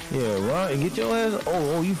 Yeah, right. Get your ass.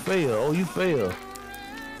 Oh, you fail. Oh, you fail.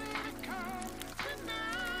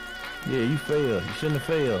 Yeah, you failed. You shouldn't have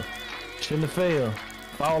failed. Shouldn't have failed.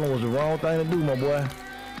 Falling was the wrong thing to do, my boy.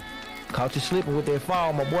 Caught you slipping with that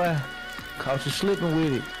fall, my boy. Caught you slipping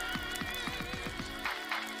with it.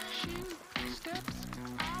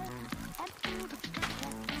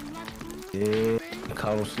 Yeah,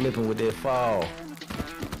 caught him slipping with that fall.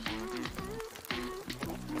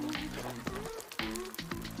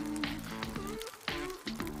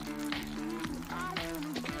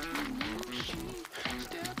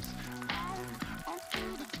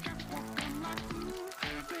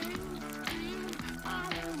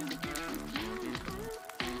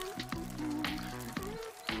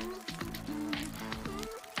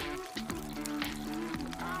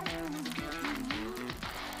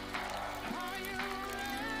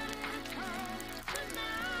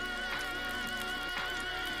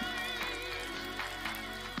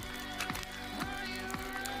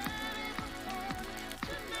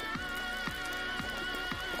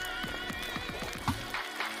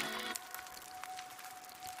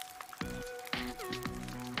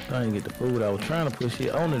 I didn't get the food. I was trying to push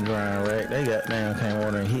it on the drying rack. They got down, came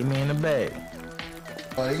over and hit me in the back.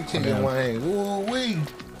 Oh, they chicken wing. Woo wee.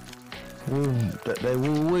 Woo, they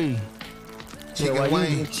woo wee. Chicken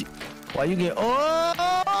wing. Why you get?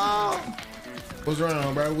 Oh! What's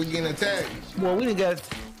wrong, bro? We getting attacked. Well, we done got.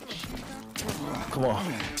 Come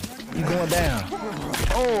on. You going down?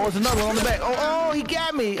 Oh, there's another one on the back. Oh, he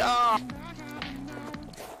got me. Oh.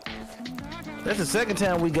 That's the second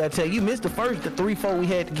time we got attacked. You missed the 3-4 we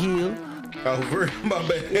had to kill. Oh, my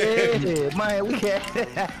bad. Yeah, man, we got.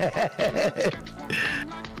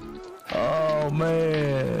 Oh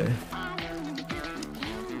man.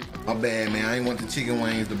 My bad, man. I ain't want the chicken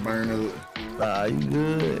wings to burn up. Nah, you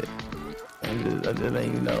good. I just let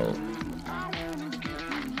you know.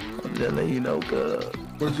 I'm just letting you know, cuz.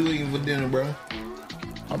 What you eating for dinner, bro?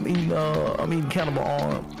 I'm eating cannibal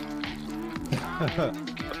arm.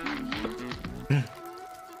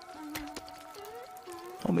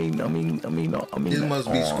 I mean. This must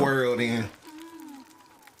be squirrel then.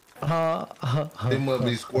 This must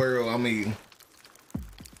be squirrel I'm eating.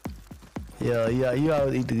 Yeah, you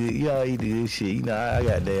always eat the good shit. You know, I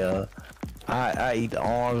got that. I eat the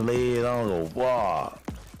arms, legs. I don't go, wow.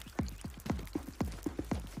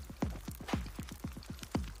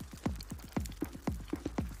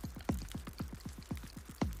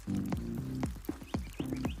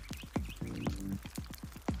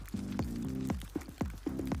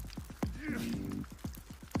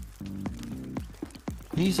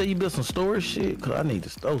 You say you built some storage shit? Cause I need to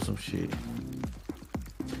store some shit.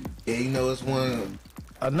 Yeah, you know it's one.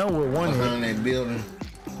 I know where one behind that building.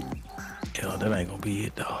 Yo, that ain't gonna be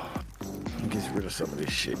it though. get rid of some of this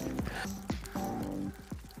shit.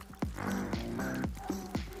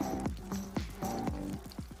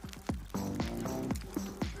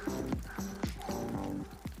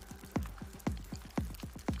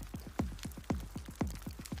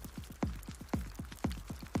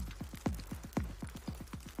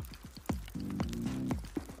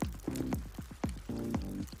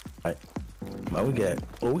 Right. Well, we got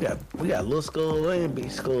little skull and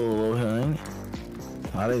big skull over here, ain't it?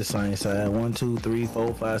 Oh, they the same size. 1, 2, 3,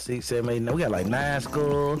 4, 5, 6, 7, 8, 9. We got like 9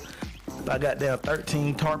 skulls. I got down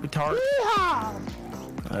 13 tarpy tarp.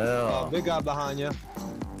 Yeah. Big guy behind you.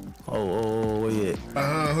 Oh, yeah.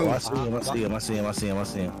 Who? I see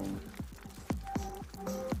him.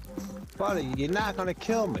 Buddy, you're not gonna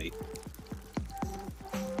kill me.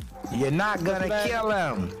 You're not gonna kill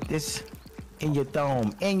him. This in your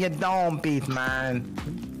dome, beef man.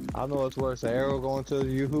 I know it's worse, an arrow going to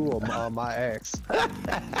you or my ex.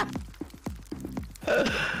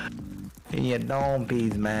 In your dome,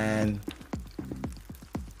 beef man.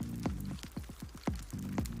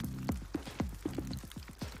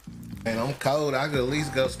 Man, I'm cold. I could at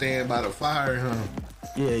least go stand by the fire, huh?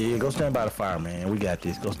 Yeah, go stand by the fire, man. We got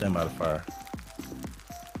this. Go stand by the fire.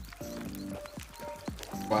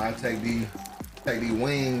 While I take these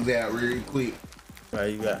wings out real quick.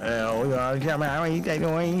 Right, you got, you take the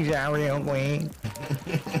wings out real quick.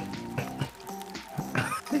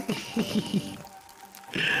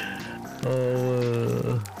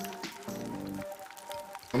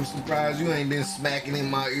 I'm surprised you ain't been smacking in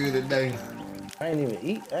my ear today. I ain't even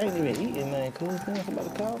eating nothing cool. Somebody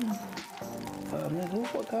called me. Man, who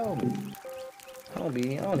fuck called me? I don't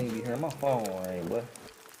even be hearing my phone ring, boy.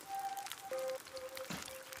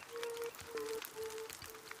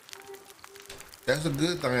 That's a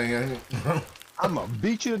good thing, ain't it? I'm gonna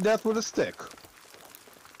beat you to death with a stick.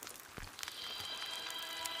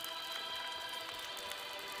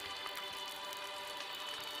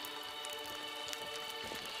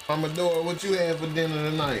 Commodore, what you had for dinner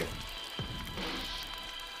tonight?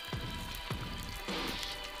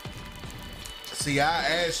 See, I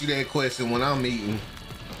ask you that question when I'm eating.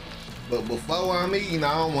 But before I'm eating,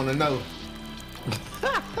 I don't want to know.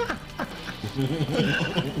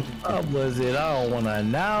 What was it? I don't wanna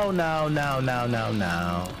now.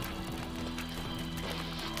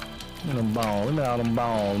 Give me them bones. Give me all them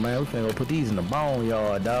bones, man. We finna go put these in the bone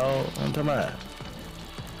yard, dog. What I'm talking about.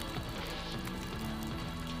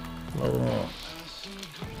 Hold on.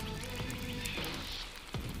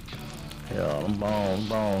 Yeah, them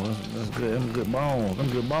bones. That's good. Them good bones. Them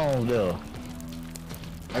good bones, though.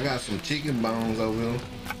 I got some chicken bones over here.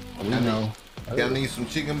 We know. Y'all need some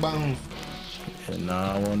chicken bones? Yeah,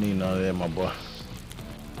 nah, I won't need none of that, my boy.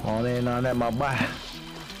 I don't need none of that, my boy.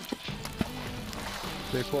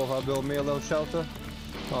 Big 4 if I build me a little shelter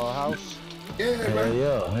or a house. Yeah, bro.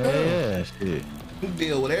 Yeah, shit. You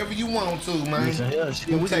build whatever you want to, man. Listen, yeah, shit.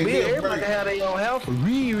 We can take build. me a Everybody break. can have their own house.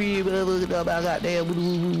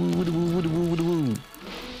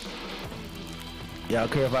 Y'all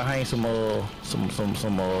care if I hang some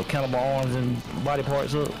cannibal arms and body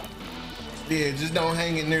parts up? Yeah, just don't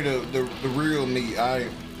hang it near the real meat, alright?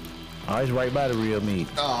 Oh, it's right by the real meat.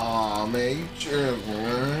 Aw, man, you tripping,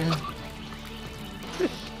 man.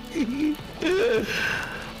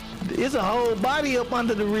 It's a whole body up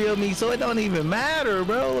under the real meat, so it don't even matter,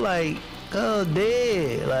 bro. Like, oh,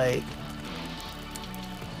 dead. Like,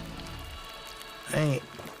 ain't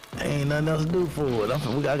nothing else to do for it.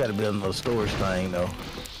 I gotta build another storage thing though,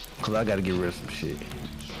 cause I gotta get rid of some shit.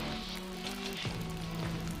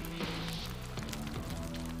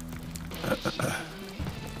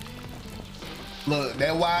 Look,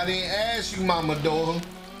 that's why I didn't ask you, Mama Daughter.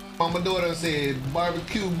 Mama Daughter said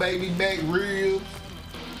barbecue baby back ribs,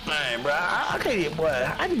 Man, bro, I can't eat, boy.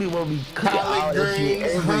 I just be want to be cooking all collard that shit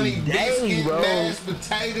greens, every honey day, biscuit, bro. mashed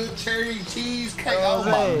potato, cherry cheesecake. Oh, Oh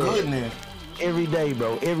my man. goodness. Every day,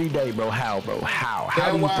 bro. Every day, bro. How, bro? How? How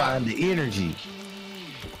do you why- find the energy?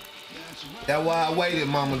 That's why I waited,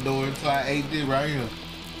 Mama Daughter, until I ate this right here.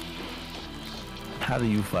 How do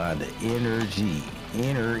you find the energy?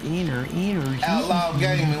 Energy. Outlaw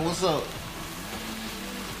Gaming, what's up?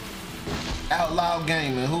 Outlaw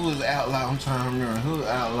Gaming, who is Outlaw? I'm trying to remember. Who's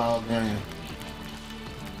Outlaw Gaming?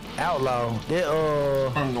 Outlaw. That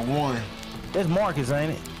From the one. that's Marcus,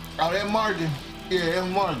 ain't it? Oh, that Marcus. Yeah, that's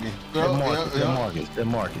Marcus. That Yep, Marcus. yep, yep. That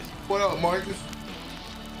Marcus. What up, Marcus?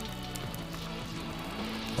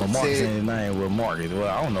 Well, Marcus Said- ain't his name. Well, Marcus. Well,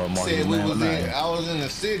 I don't know what Marcus' Said we name was was. in. I was in the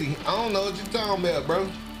city. I don't know what you're talking about, bro.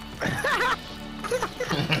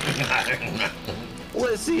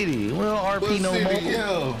 What city? Well, RP What no city? more.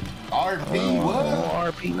 Yo, RP, Oh,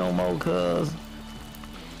 what? RP no more, cuz.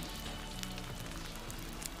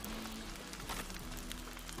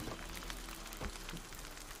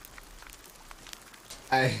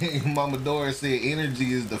 Hey, Mama Dora said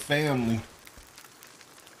energy is the family.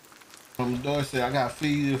 Mama Dora said I gotta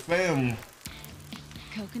feed the family.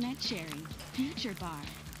 Coconut cherry, future bar.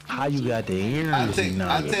 How you got the energy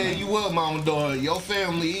now? I tell you what, Mama Dora, your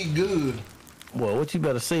family eat good. Well, what you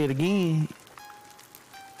better say it again?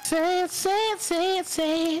 Say it, say it, say it,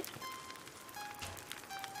 say it.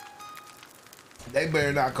 They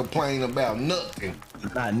better not complain about nothing.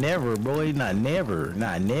 Not never, boy. Not never.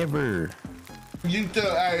 Not never. You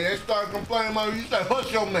tell, hey, they start complaining about you, say,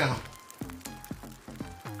 hush your mouth.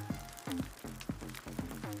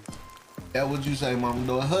 That what you say, Mama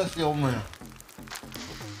Dora, hush your mouth.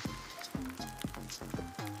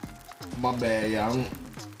 My bad, y'all.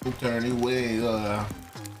 I'm turning way,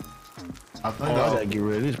 I think I gotta get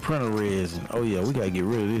rid of this printer resin. Oh yeah, we gotta get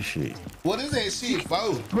rid of this shit. What is that shit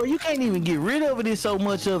for? Bro, you can't even get rid of it. There's so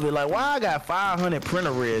much of it. Like, why I got 500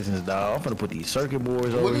 printer resins, dog? I'm gonna put these circuit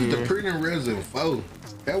boards over here. What is the printer resin for?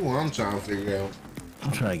 That's what I'm trying to figure out.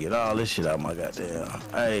 I'm trying to get all this shit out my goddamn.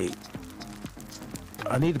 Hey,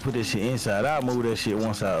 I need to put this shit inside. I'll move that shit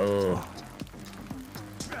once I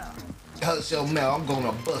Hush your mouth. I'm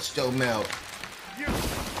gonna bust your mouth.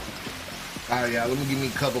 Alright, y'all. Let me give me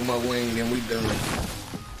a couple more wings and we done.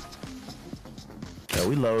 Yeah,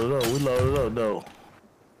 we loaded up. We loaded up though.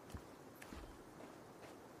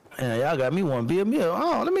 Yeah, y'all got me one build me a.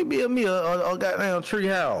 Oh, let me build me a goddamn tree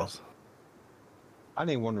house. I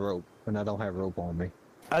need one rope, and I don't have rope on me.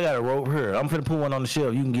 I got a rope here. I'm finna put one on the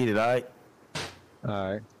shelf. You can get it, all right?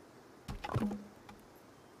 All right.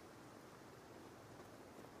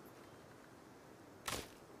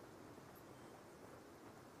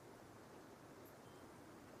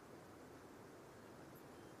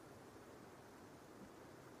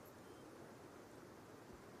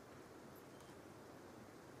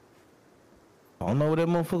 I don't know where that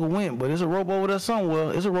motherfucker went, but there's a rope over there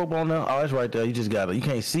somewhere. There's a rope on there. Oh, it's right there. You just got it. You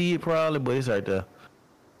can't see it probably, but it's right there.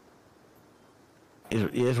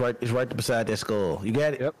 It's right. It's right beside that skull. You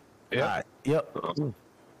got it? Yep. Yep. All right. Yep.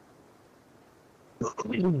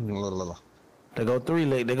 They go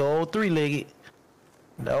three-legged. They go old three-legged.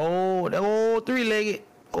 That old three-legged.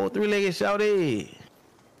 Old three-legged shouty.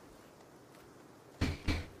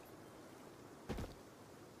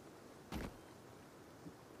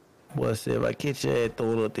 Boy said, if I catch your ass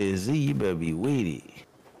throwing up that Z, you better be with it.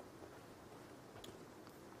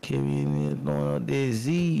 Kevin throwing up that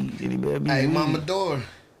Z, then he better be Hey, with Mama it. Dora,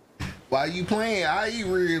 while you playing, I eat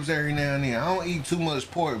ribs every now and then. I don't eat too much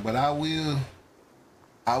pork, but I will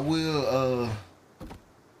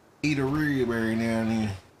eat a rib every now and then.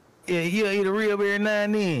 Yeah, you eat a rib every now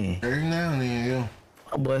and then. Every now and then, yeah.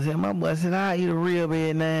 My boy said, I eat a rib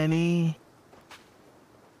every now and then.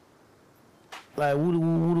 Like, woo woo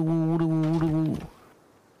woo woo woo woo woo.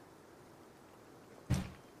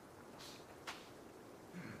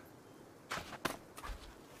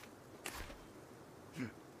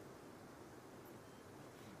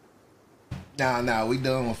 Nah, we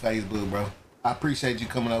done with Facebook, bro. I appreciate you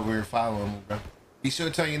coming over here and following me, bro. Be sure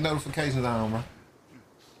to turn your notifications on, bro.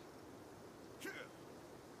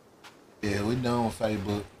 Yeah, we done with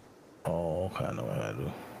Facebook. Oh, okay, I know what I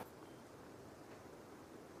do.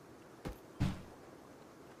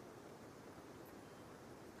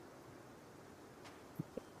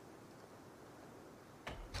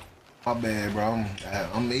 My bad, bro.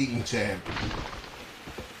 I'm eating, Chad.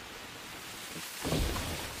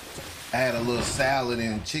 I had a little salad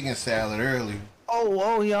and chicken salad earlier.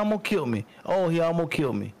 Oh, he almost killed me. Oh, he almost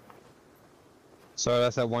killed me. So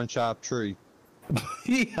that's that one chop tree.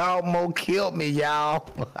 He almost killed me, y'all.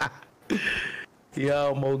 He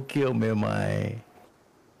almost killed me, man.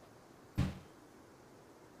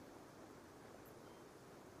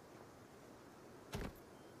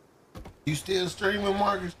 You still streaming,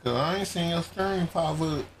 Marcus? Cause I ain't seen your stream pop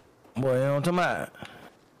up. Boy, you know what I'm talking about?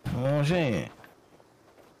 You know what I'm saying?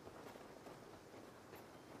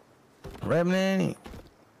 Rapping ain't it?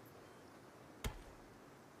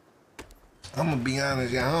 I'm gonna be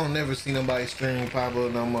honest, y'all. I don't never see nobody stream pop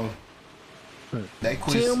up no more. They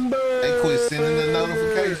quit. Timber! They quit sending the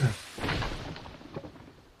notifications.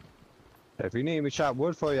 If you need me to chop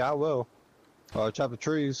wood for you, I will. Or chop the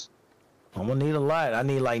trees. I'm gonna need a lot. I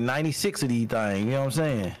need like 96 of these things. You know what I'm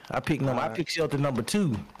saying? I picked shelter number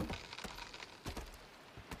 2.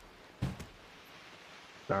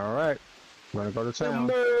 All right. I'm gonna go to town.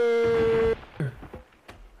 Timber!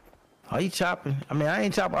 Are you chopping? I mean, I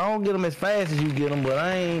ain't chopping. I don't get them as fast as you get them, but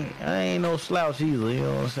I ain't no slouch either. You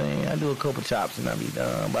know what I'm saying? I do a couple chops and I be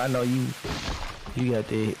done. But I know you got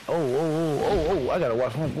the. Oh! I gotta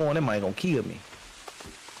watch where I'm going. That might gonna kill me.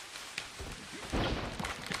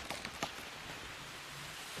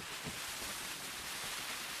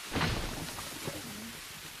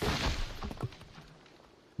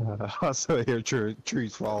 I still hear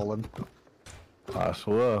trees falling. I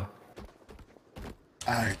swear.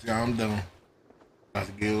 Alright, y'all, I'm done. About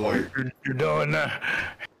to get work. You're done now.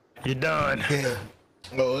 You're done. Yeah.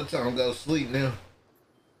 Oh, it's time to go sleep now.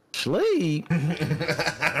 Sleep?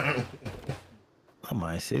 I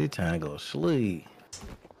might say it's time to go sleep.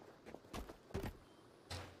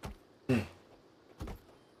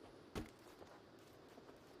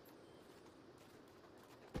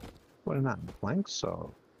 What did not think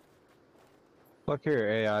so? Look here,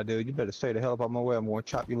 AI dude, you better stay the hell up on my way. I'm gonna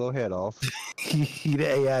chop your little head off. That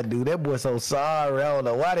AI dude, that boy so sorry. I don't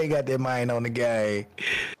know why they got that mind on the game.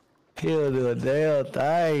 He'll do a damn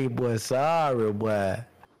thing, boy. Sorry, boy.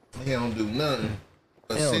 He don't do nothing.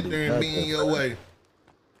 But He don't sit do there and be in nothing, your bro. way.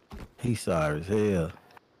 He sorry as hell.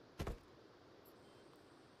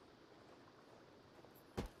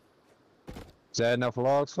 Is that enough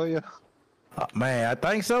logs for you? Man, I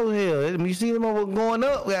think so. Hell, you see them over going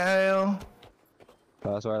up, goddamn.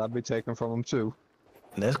 That's right, I'll be taking from them too.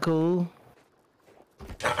 That's cool.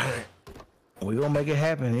 We gonna make it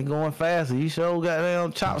happen. It going faster. You sure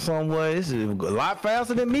goddamn chop somewhere. This is a lot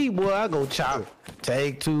faster than me, boy. I go chop,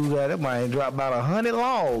 take two. God, that might drop about 100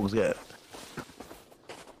 logs. Yeah.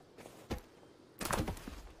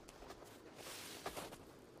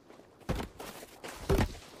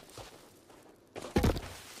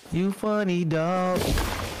 You funny dog.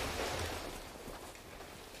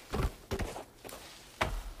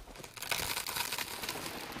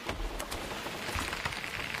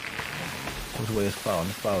 Which way it's falling?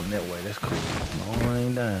 It's falling that way. That's cool. No, I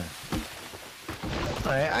ain't done.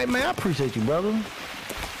 Hey, man, I appreciate you, brother.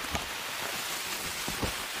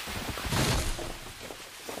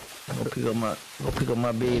 Go pick up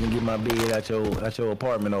my bed and get my bed out your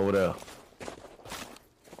apartment over there.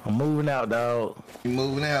 I'm moving out, dog. You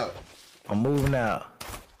moving out. I'm moving out.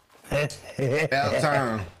 About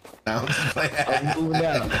time. I'm just playing. I'm moving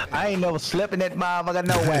out. I ain't never slept in that motherfucker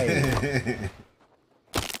no way.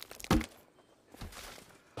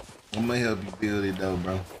 I'm gonna help you build it though,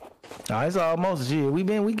 bro. Nah, it's almost shit. We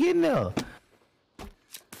getting there.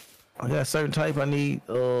 I got a certain type I need.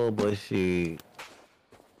 Oh, but shit.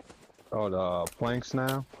 Oh, the planks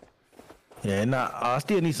now? Yeah, nah, I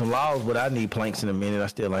still need some logs, but I need planks in a minute.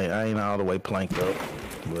 I ain't all the way planked up.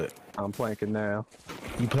 But I'm planking now.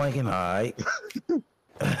 you planking? Alright.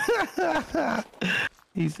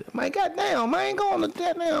 He said, man, goddamn, I ain't going to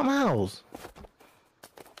that damn house.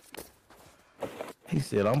 He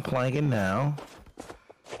said, I'm planking now.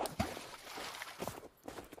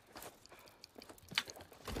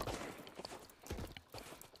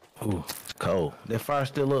 Ooh, it's cold. That fire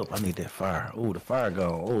still up. I need that fire. Ooh, the fire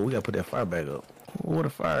gone. Ooh, we gotta put that fire back up. Ooh, where the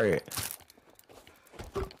fire at?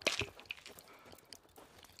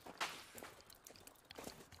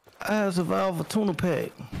 I survived a tuna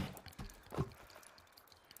pack.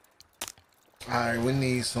 Alright, we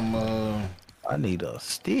need some I need a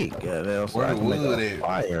stick, goddamn, so Where I the can make wood a at?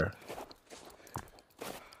 fire.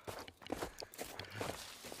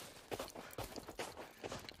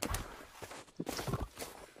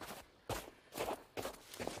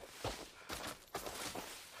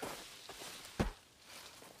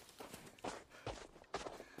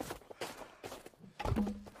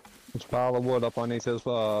 There's a pile of wood up underneath his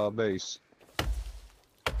base.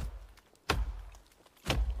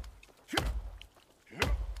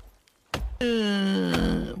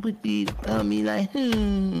 Put these on me like,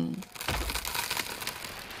 Hey,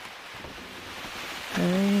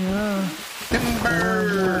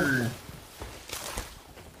 timber.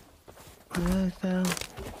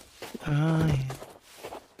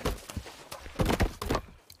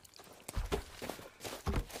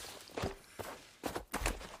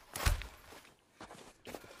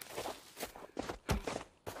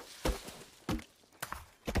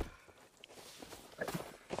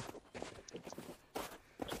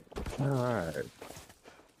 Alright.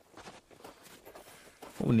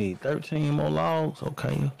 We need 13 more logs,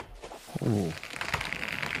 okay. Ooh.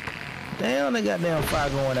 Damn, they got damn fire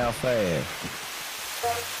going out fast.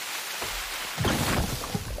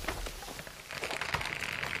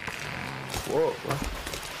 Whoa.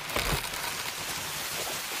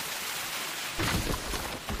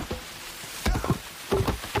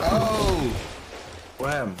 Oh,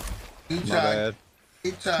 What happened? he My tried bad.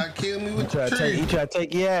 he tried to kill me He with the tried to take, tree. he tried to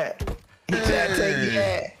take you out. He tried to take you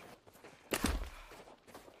out.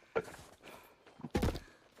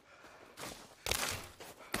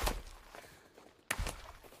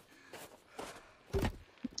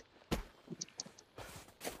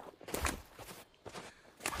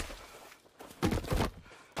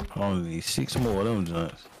 I only need 6 more of them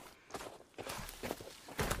joints.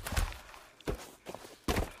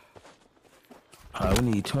 We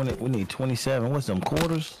need 20. We need 27. What's them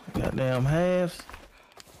quarters? Goddamn halves.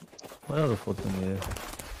 What other fuck them is?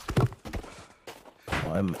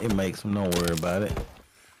 Oh, it makes them. Don't worry about it.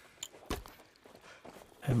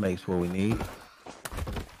 It makes what we need.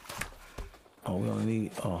 Oh, we only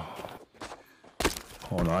need. Oh.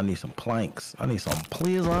 Oh no, I need some planks. I need some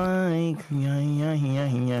please planks. Nah,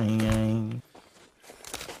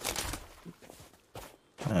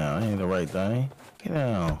 that ain't the right thing. Get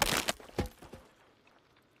down.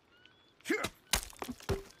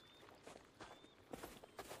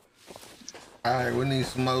 Alright, we need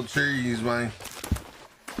some more trees, man.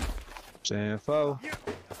 Info.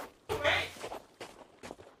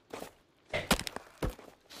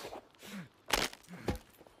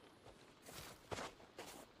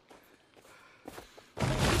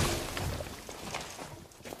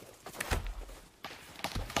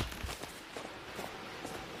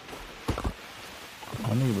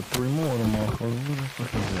 I need 3 more of them motherfuckers. What the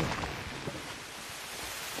fuck is that?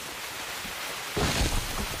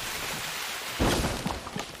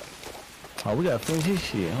 Oh, we gotta finish this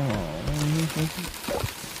shit. Hold on.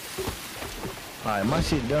 Alright, my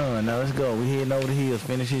shit done. Now let's go. We heading over the hills.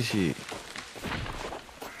 Finish this shit.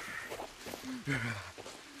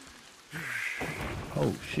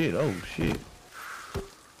 Oh shit. Oh shit.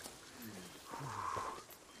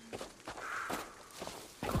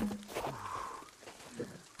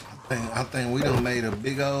 I think we done made a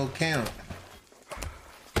big old camp.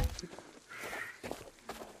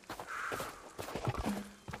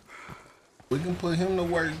 We can put him to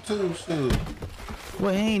work too, shoot.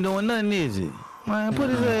 Well, he ain't doing nothing, is it? Man, put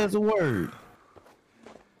his ass to work.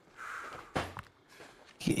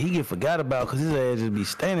 He get forgot about because his ass just be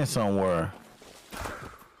standing somewhere.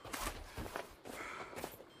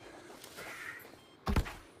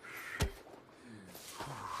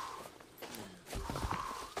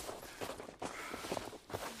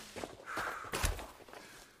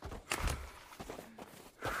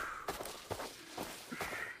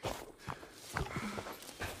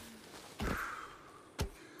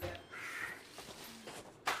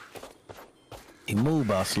 He move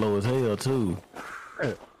by slow as hell too.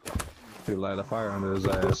 He light a fire under his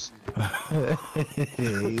ass.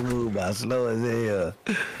 He move by slow as hell.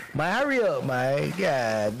 Man, hurry up, man.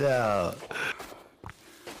 God dog.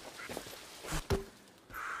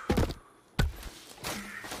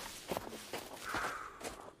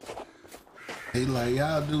 He like,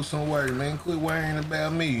 y'all do some work, man. Quit worrying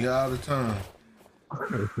about me all the time.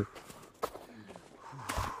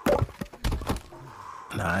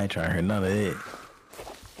 Nah, I ain't trying to hear none of it.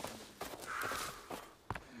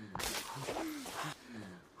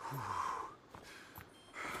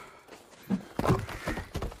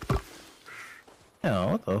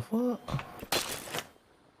 Yeah, what the fuck?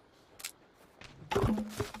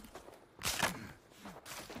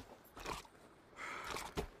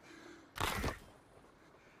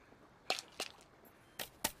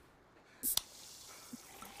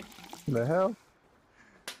 The hell?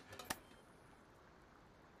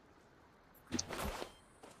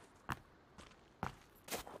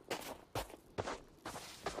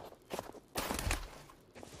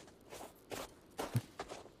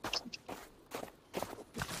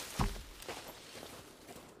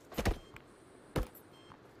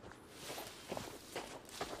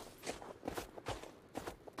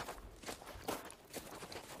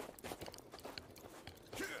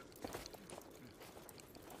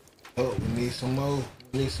 Oh, we need some more.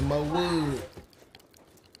 We need some more wood.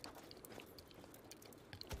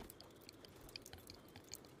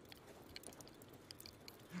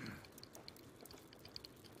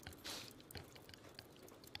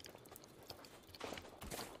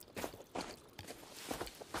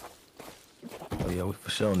 Oh yeah, we for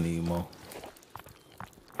sure need more.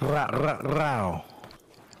 Row.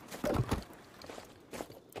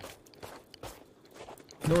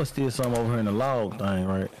 You know it's still something over here in the log thing,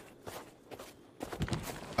 right?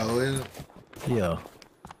 Oh, is it? Yeah.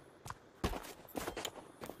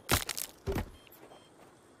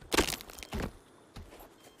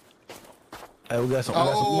 Hey, we got some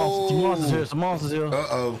monsters, some monsters here.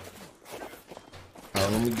 Uh-oh. Oh,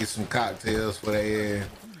 let me get some cocktails for that.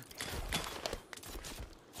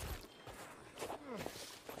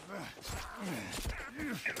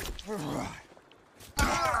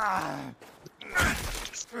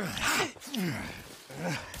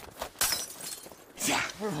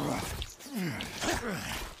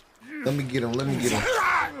 Let me get him. Let me get him.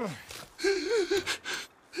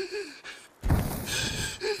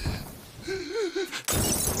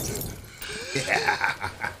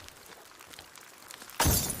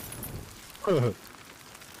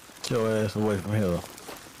 Get your ass away from here.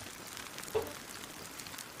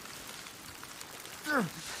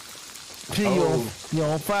 see Oh. you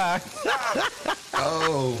on fire.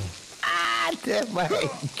 Oh. Ah, that man.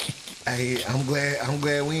 Hey, I'm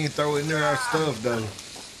glad we ain't throwing near our stuff though.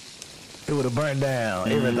 It would have burnt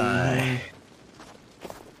down everything.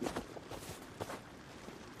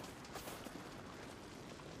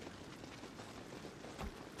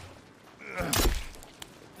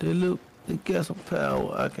 They look, they got some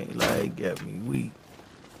power. I can't lie, it got me weak.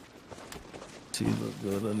 She look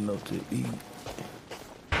good enough to eat.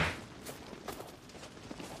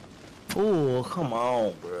 Oh, come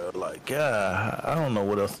on, bro. Like, God, I don't know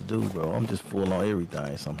what else to do, bro. I'm just full on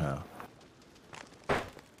everything somehow.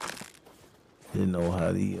 Didn't know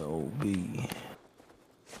how the old be.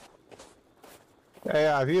 Hey,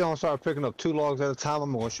 if you don't start picking up 2 logs at a time,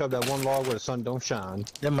 I'm gonna shove that 1 log where the sun don't shine.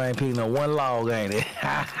 That man picking up 1 log, ain't it?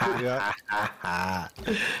 Yeah.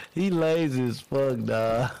 He lazy as fuck,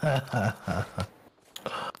 dog.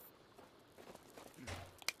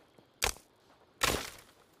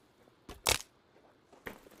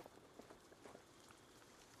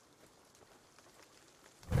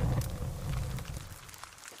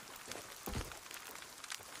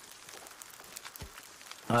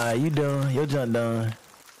 Alright, you done. Your junk done.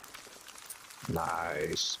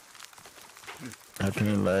 Nice. I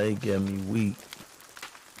can't lie, it got me weak.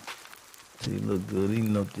 See, look good,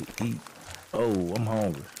 enough to eat. Oh, I'm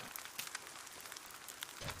hungry.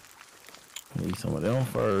 Need some of them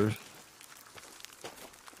first.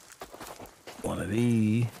 One of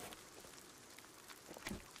these.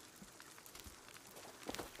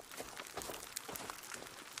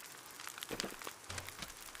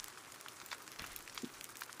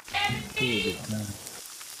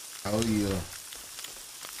 Oh yeah.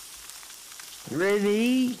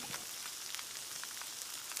 Ready?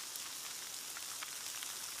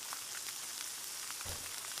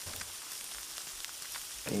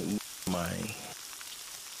 My.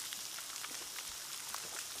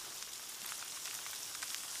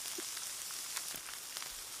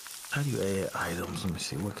 How do you add items? Let me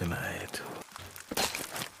see. What can I add to it?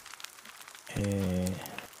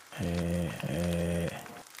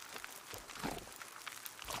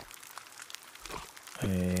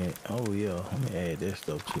 Oh yeah. Let me add that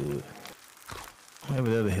stuff to it. Maybe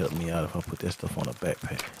that'll help me out if I put that stuff on a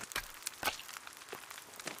backpack.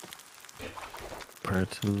 Per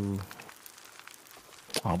two.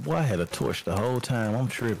 Oh boy, I had a torch the whole time. I'm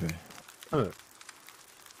tripping. Oh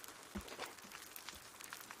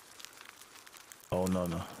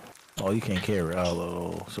no. Oh, you can't carry all of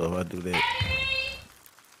those. So if I do that.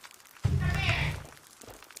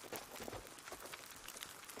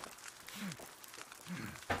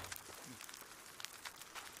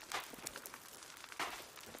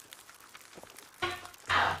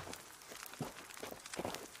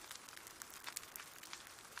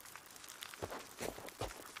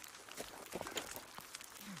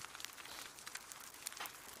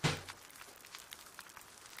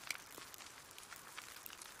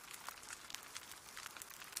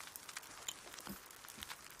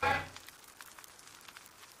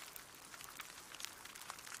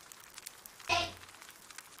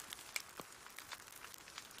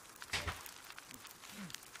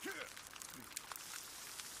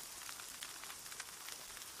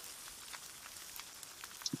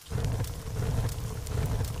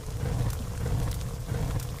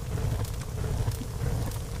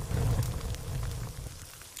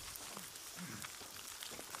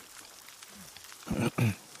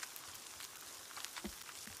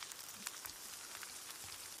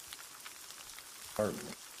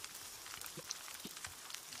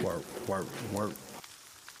 Work.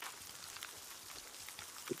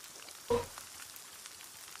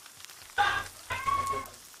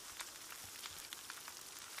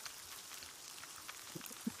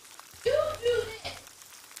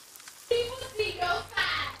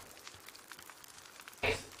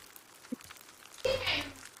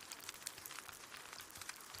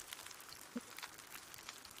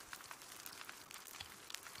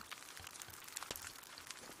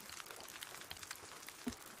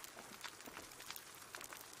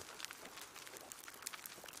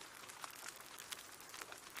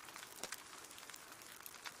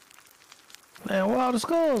 Man, where all the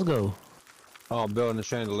skulls go? Oh, I'm building the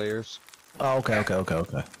chandeliers. Oh, okay.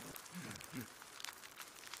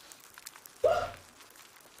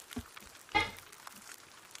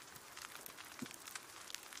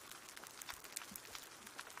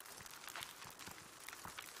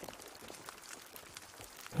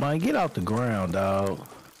 Man, get off the ground, dog.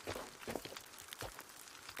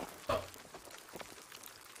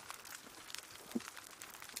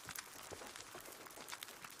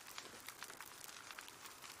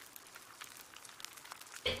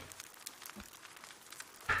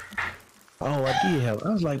 Oh, I did have. I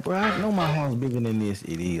was like, bro, I know my house bigger than this.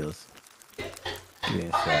 It is. Get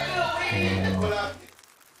inside.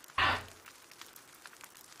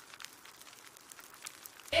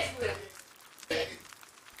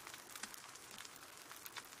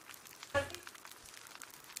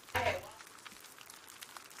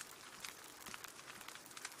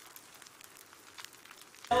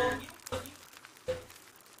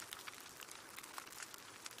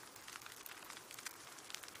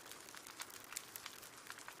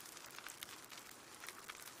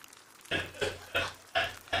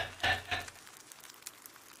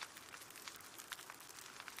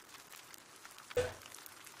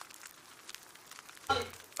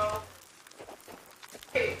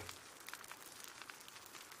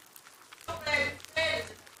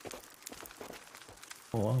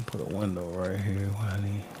 Oh, I'll put a window right here. What I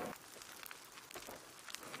need.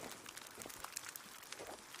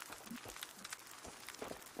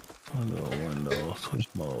 Window, switch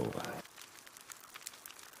mode.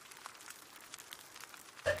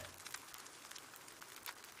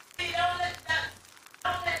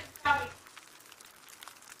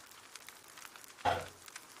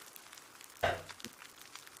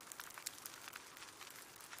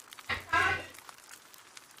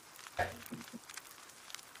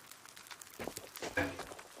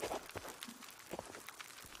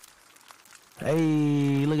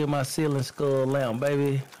 Hey, look at my ceiling skull lamp,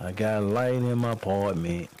 baby. I got a light in my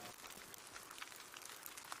apartment.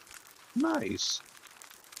 Nice.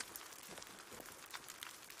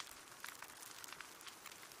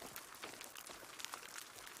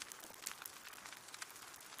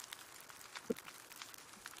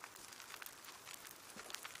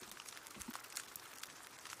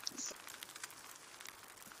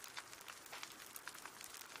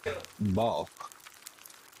 Ball.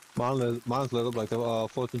 Mine's lit up like the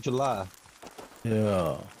 4th of July.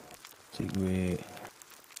 Yeah. Secret.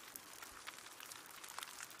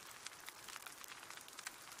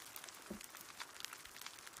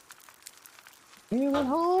 Anyone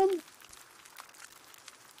home?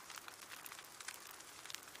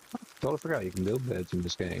 Totally forgot you can build beds in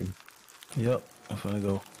this game. Yep. I'm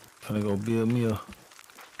finna go build me a.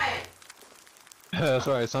 That's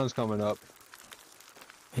right, sun's coming up.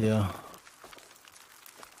 Yeah.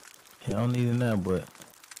 Yeah, I don't need it now, but.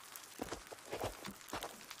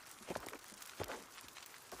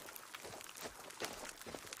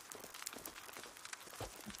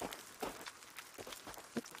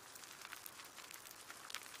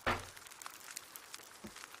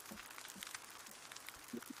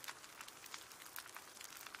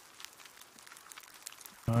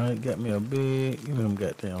 Alright, got me a big, give me them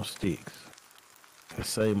goddamn sticks. Can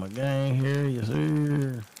save my game here, yes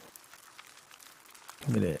sir.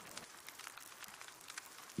 Give me that.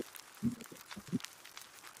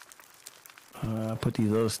 I put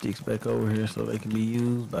these other sticks back over here so they can be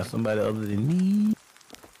used by somebody other than me.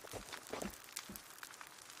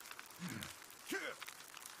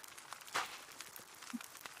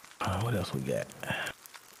 What else we got?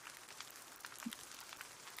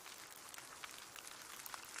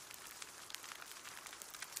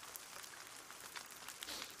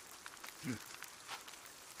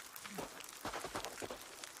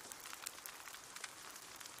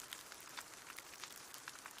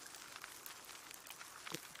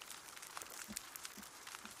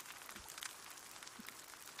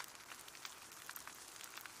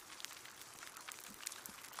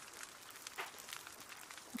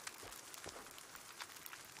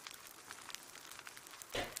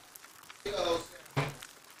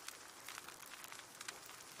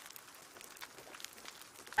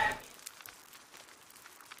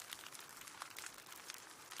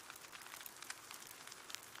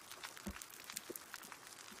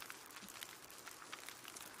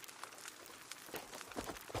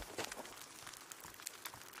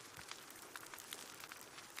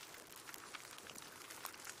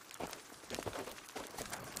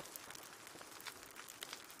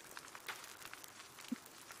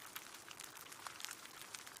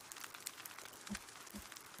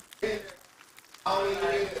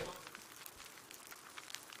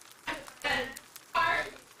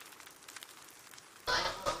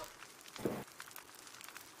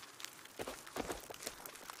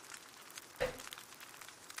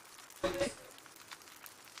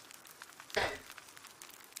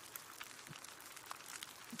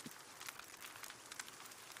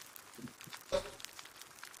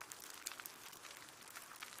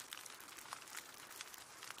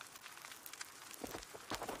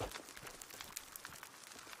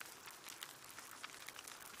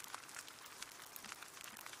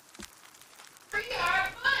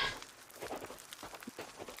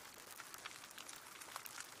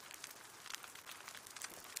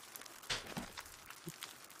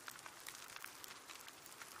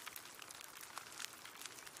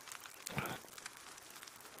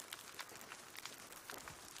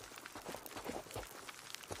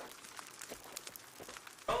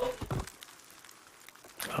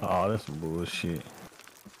 Oh, that's some bullshit.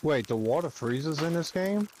 Wait, the water freezes in this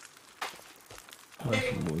game? That's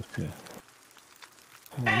some bullshit.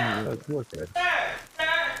 Let's look at it.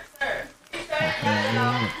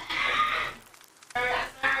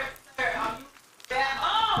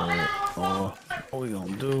 What we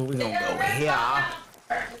gonna do? We gonna go here.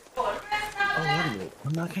 Oh, let me go.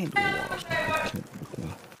 No, I can't do walls. I can't do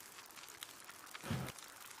that.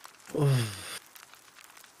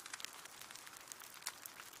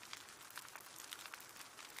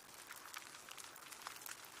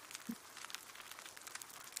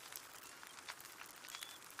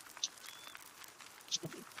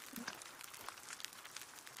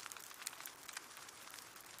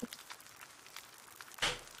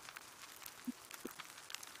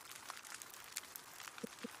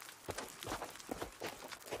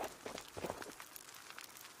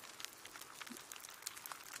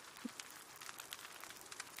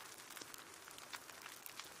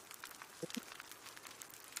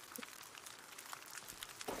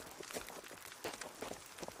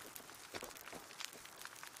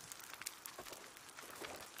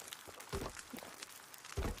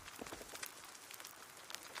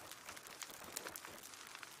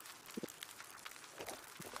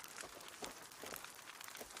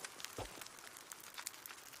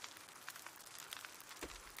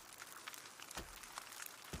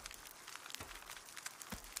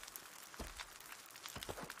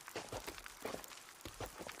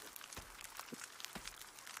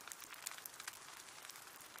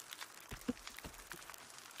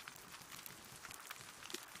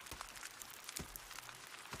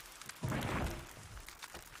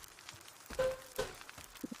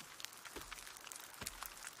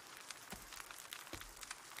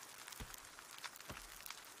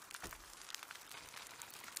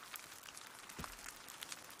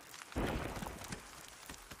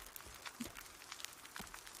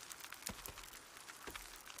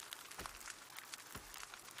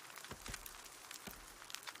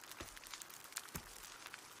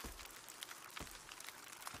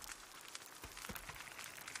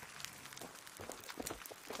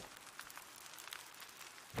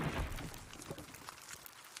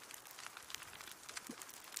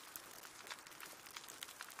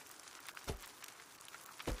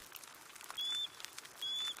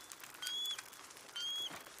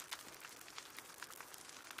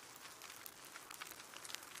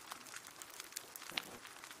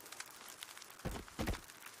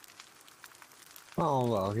 Oh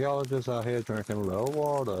well, y'all just out here drinking a little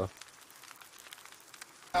water.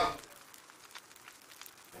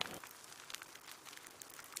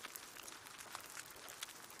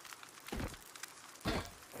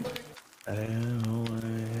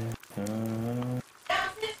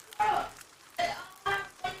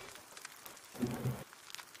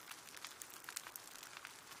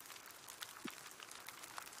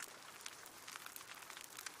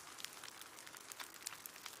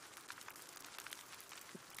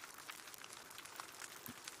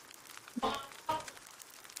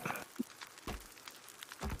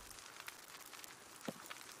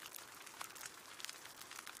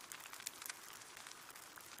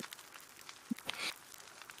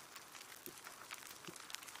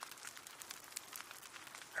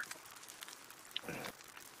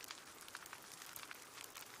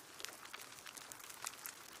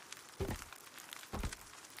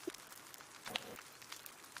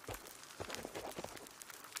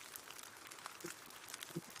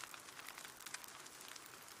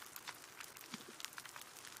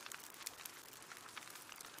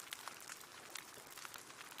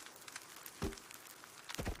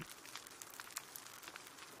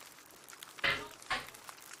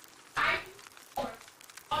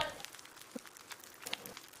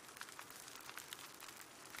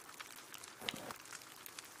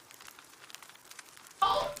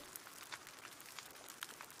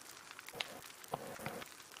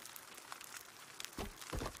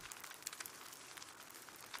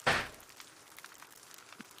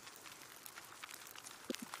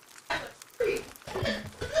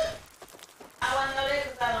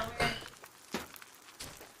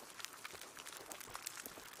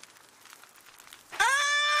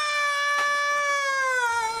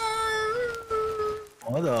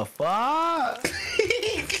 What the fuck?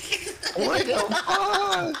 What the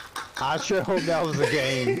fuck? I sure hope that was a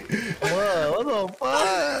game. What the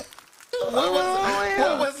fuck?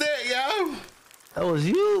 What was that, y'all? That was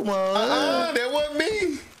you, man. That wasn't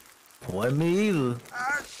me. Wasn't me either.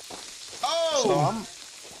 Oh.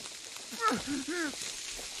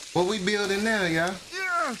 What we building now, y'all?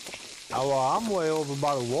 Oh, well, I'm way over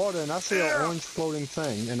by the water, and I see an orange floating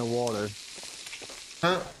thing in the water.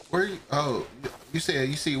 Huh? Where you? Oh, You said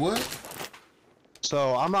you see what?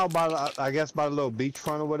 So I'm out by, I guess, by the little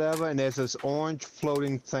beachfront or whatever, and there's this orange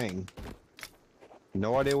floating thing.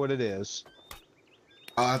 No idea what it is.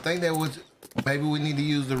 I think that was maybe we need to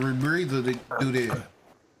use the rebreather to do that.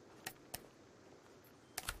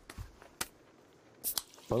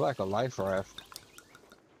 But like a life raft.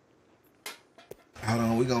 Hold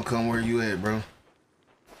on, we gonna come where you at, bro.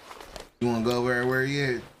 You wanna go over where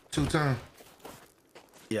you at? 2 times.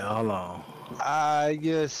 Yeah, hold on. I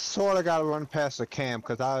just sort of got to run past the camp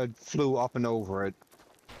because I flew up and over it.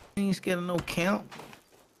 You ain't scared of no camp.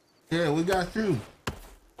 Yeah, we got through.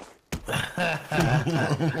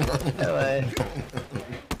 Anyway.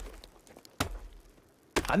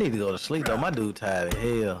 I need to go to sleep though. My dude tired as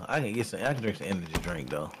hell. I can drink some energy drink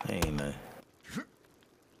though. Ain't nothing.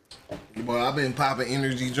 Boy, I've been popping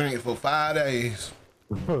energy drink for 5 days.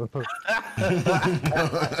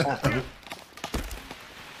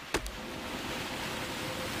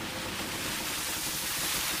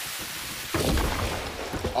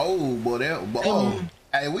 Oh, boy,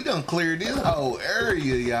 hey, we done cleared this whole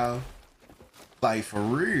area, y'all. Like, for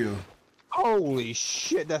real. Holy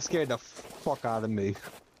shit, that scared the fuck out of me.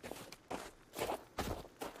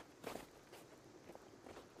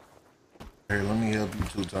 Here, let me help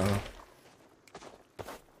you 2 times.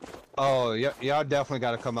 Oh, y'all definitely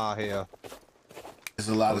got to come out here. There's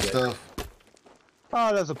a lot of stuff.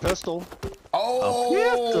 Oh, there's a pistol. Oh,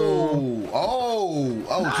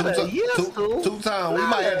 two times.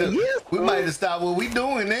 We might have to stop what we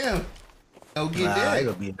doing now. Go get that.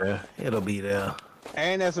 It'll be there. It'll be there.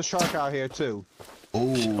 And there's a shark out here too. Oh,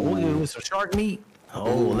 we'll give some shark meat.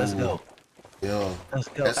 Oh, let's go. Yeah, let's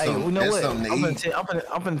go. Hey, you know what? I'm gonna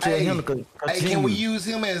tell him to Hey, can we use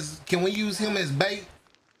him as bait?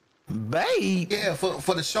 Bait? Yeah,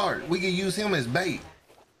 for the shark, we can use him as bait.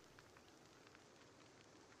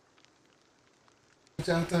 What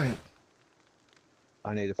y'all think?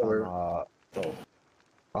 I need to find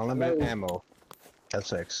unlimited ammo.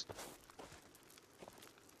 F6.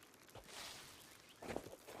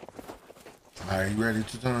 Alright, you ready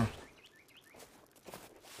to turn?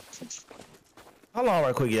 Hold on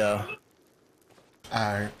right quick, y'all.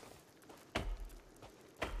 Alright.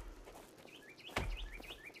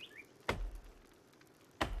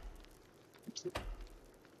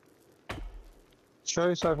 Show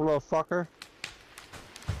yourself, a little fucker.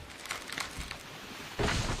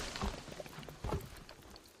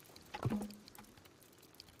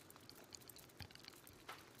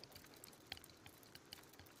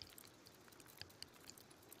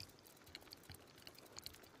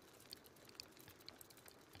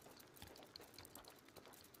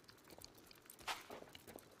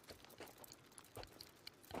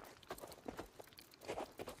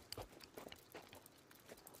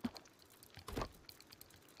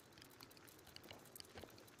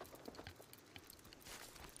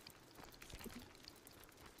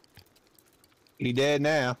 He dead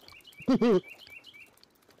now. I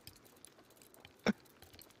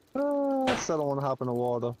still don't want to hop in the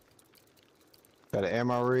water. Got an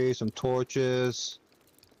MRE, some torches.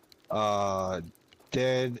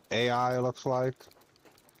 Dead AI looks like.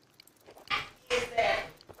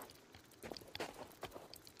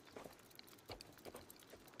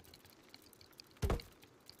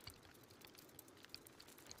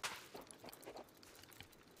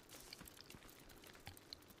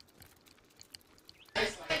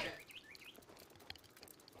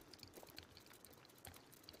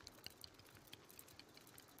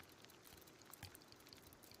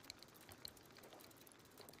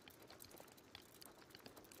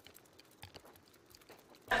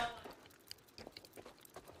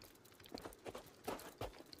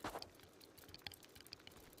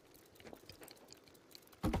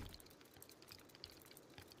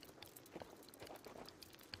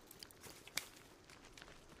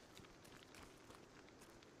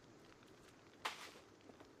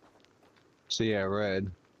 So yeah,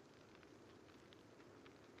 red.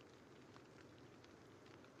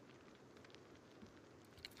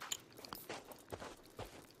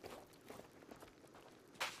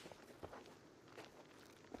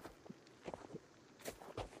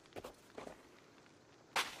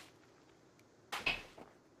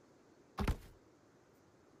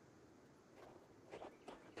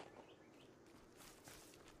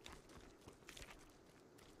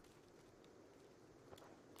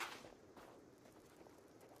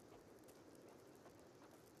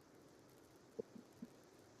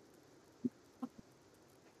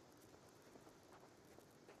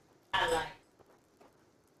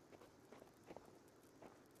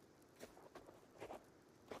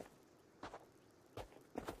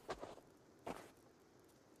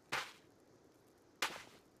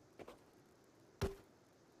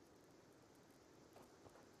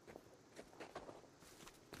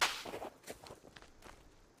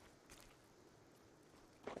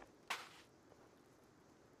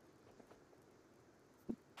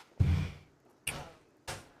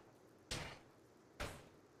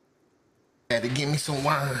 Had to give me some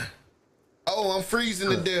wine. Oh, I'm freezing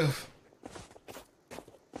to death.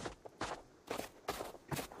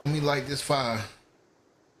 Let me light this fire.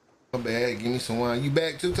 My bad. Give me some wine. You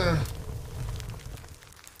back 2 times?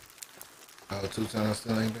 Oh, 2 times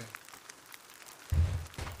still ain't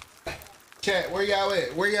back. Chat, where y'all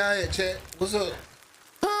at? Where y'all at, chat? What's up?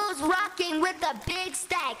 Who's rocking with the Big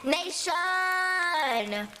Stack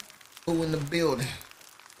Nation? Who in the building?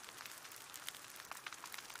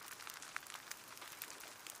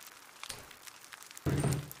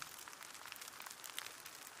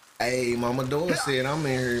 Hey, Mama Dora said I'm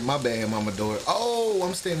in here. My bad, Mama Dora. Oh,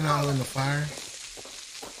 I'm standing out in the fire.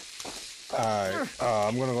 Alright,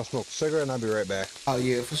 I'm gonna go smoke a cigarette and I'll be right back. Oh,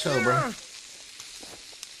 yeah, for sure, bro.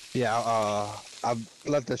 Yeah, I've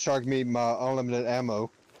let the shark meet my unlimited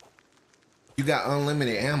ammo. You got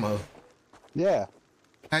unlimited ammo. Yeah,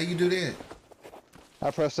 How you do that? I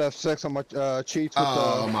pressed F6 on my cheats with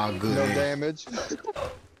Oh, my no goodness. damage.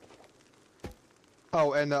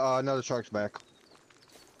 Oh, and another shark's back.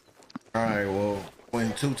 All right, well,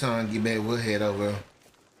 when 2 times get back, we'll head over.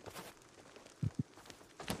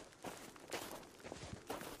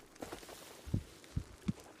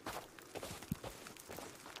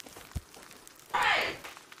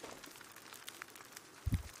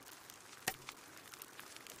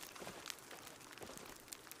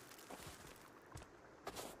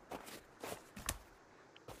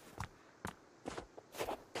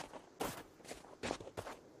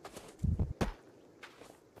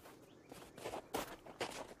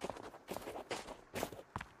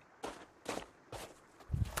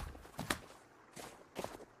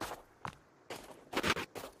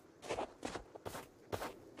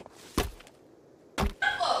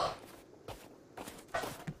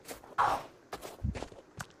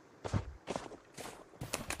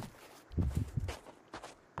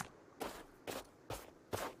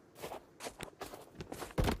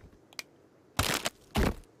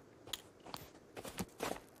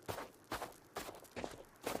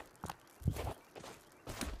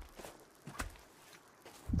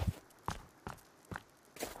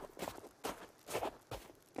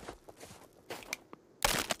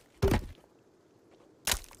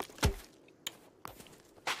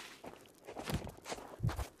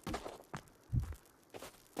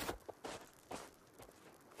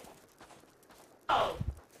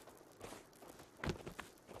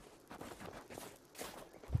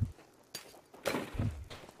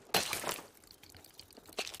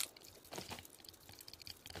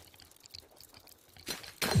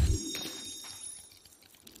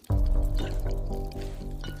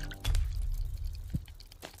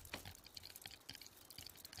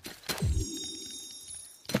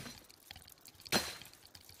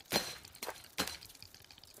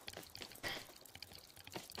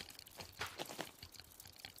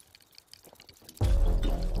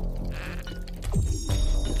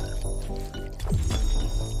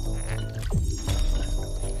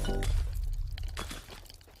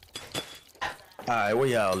 All right, where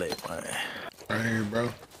y'all at, man? Right here, bro.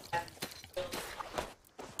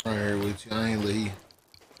 Right here with you. I ain't leave.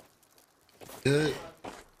 Good.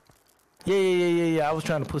 Yeah. I was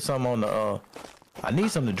trying to put some on the I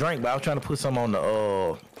need something to drink, but I was trying to put some on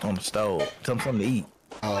the stove. Something to eat.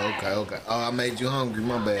 Oh, okay. Oh, I made you hungry.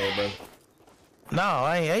 My bad, bro. No,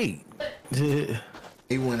 I ain't ate.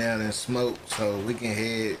 He went out and smoked, so we can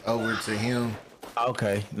head over to him.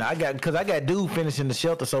 Okay. Now I got dude finishing the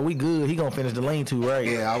shelter, so we good. He gonna finish the lean-to, right?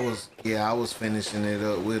 Yeah, I was finishing it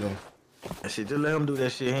up with him. That shit, just let him do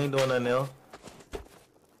that shit. He ain't doing nothing else.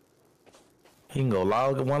 He can go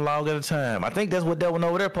one log at a time. I think that's what that one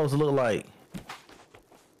over there supposed to look like.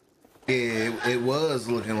 Yeah, it was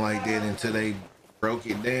looking like that until they broke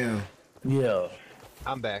it down. Yeah.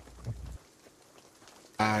 I'm back.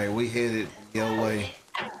 All right, we headed your way.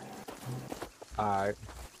 Alright.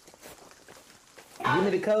 Give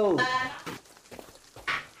me the code.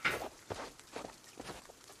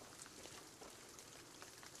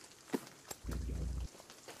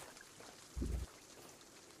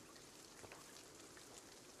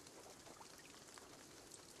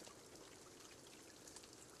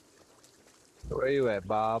 Where you at,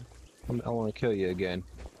 Bob? I want to kill you again.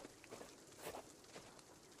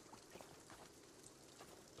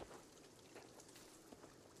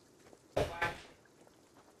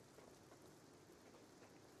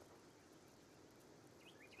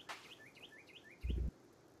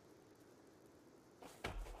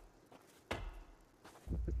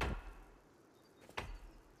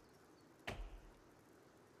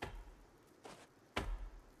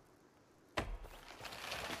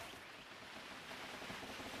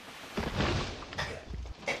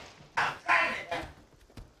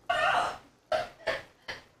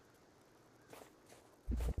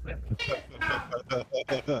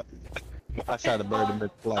 I shot a bird in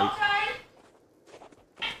mid-flight.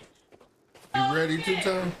 You ready,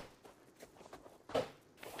 two-time?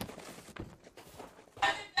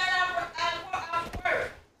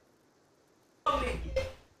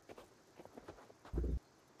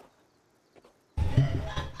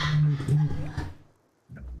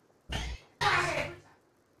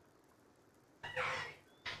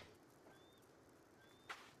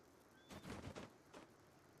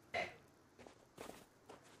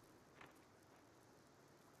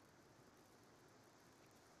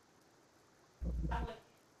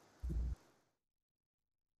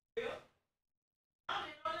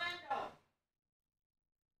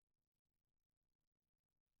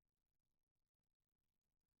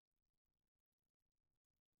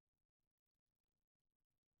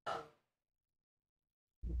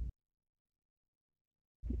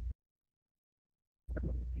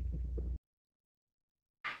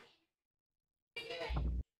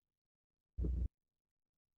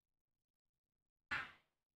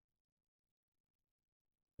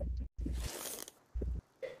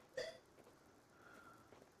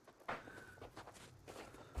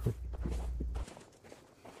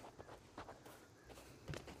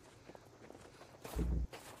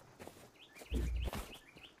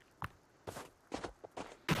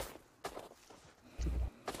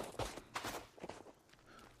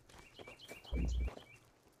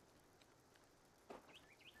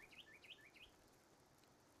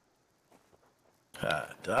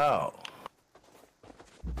 God, dog.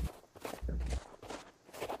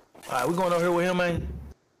 All right, we going over here with him, man.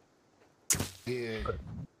 Yeah.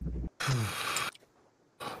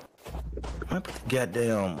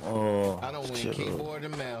 Goddamn. I don't win shit, keyboard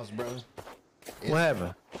and mouse, bro. What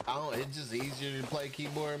happened? I don't. It's just easier to play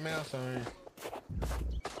keyboard and mouse on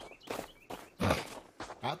here.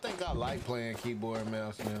 I think I like playing keyboard and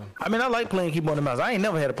mouse now. I mean, I like playing keyboard and mouse. I ain't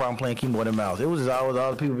never had a problem playing keyboard and mouse. It was just always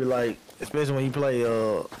all the people be like, especially when you play,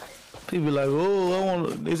 people be like, oh, I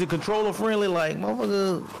want. Is it controller friendly? Like,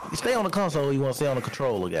 motherfucker, you stay on the console. You want to stay on the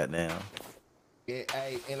controller, goddamn. Yeah,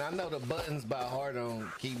 hey, and I know the buttons by heart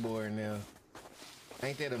on keyboard now.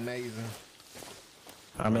 Ain't that amazing?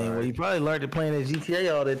 I mean, well, you probably learned it playing at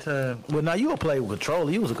GTA all that time. Well, now you were playing with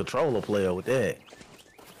controller. You was a controller player with that.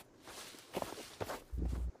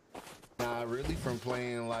 Nah, really from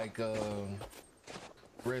playing like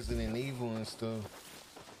Resident Evil and stuff.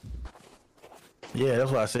 Yeah,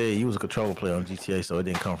 that's why I said you was a controller player on GTA, so it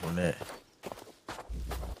didn't come from that.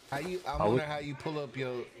 How you? I wonder how you pull up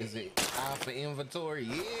your. Is it alpha inventory?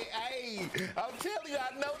 Yeah, hey, I'm telling you,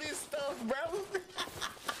 I know this stuff, bro.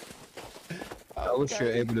 I wish you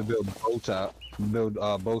were able to build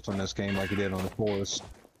boats on this game like you did on the forest.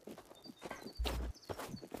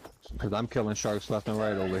 Cause I'm killing sharks left and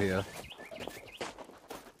right over here.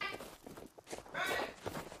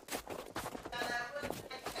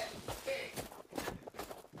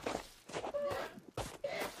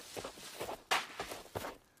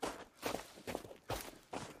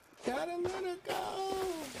 Gotta let her go.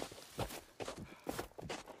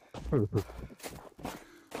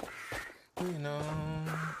 You know,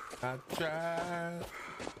 I tried.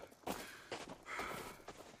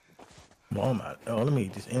 Let me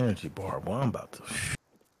eat this energy bar. Boy, I'm about to.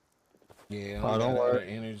 Yeah, Oh, don't worry.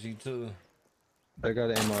 Energy too. I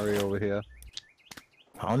got an MRE over here.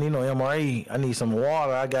 I don't need no MRE. I need some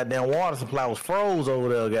water. I goddamn water supply was froze over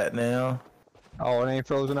there, goddamn. Oh, it ain't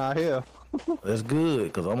frozen out here. That's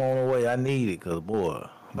good, cause I'm on the way. I need it, cause boy,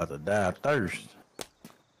 I'm about to die of thirst.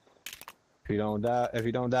 If you don't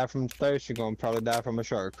die from thirst, you're gonna probably die from a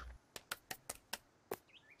shark.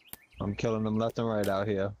 I'm killing them left and right out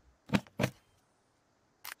here.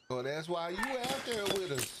 Well, that's why you out there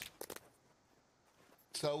with us.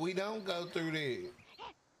 So we don't go through that.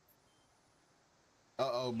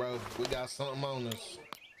 Uh-oh, bro. We got something on us.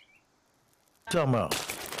 Talking about?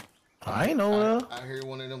 I ain't know that. I hear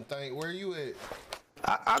one of them things. Where you at?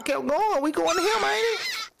 I kept going. We going to him, ain't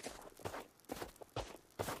it?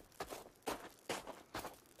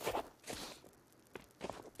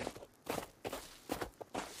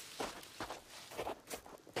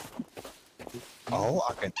 Oh,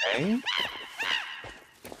 I can aim?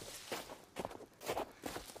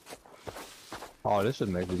 Oh, this would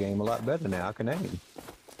make the game a lot better now. I can aim.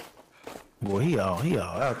 Boy, he all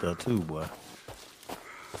out there too, boy.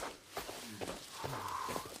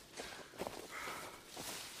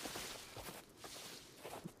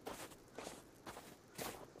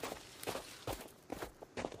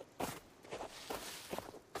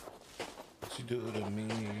 What you do to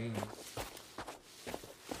me?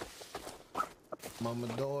 Mama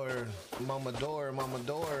door, mama door, mama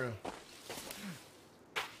door.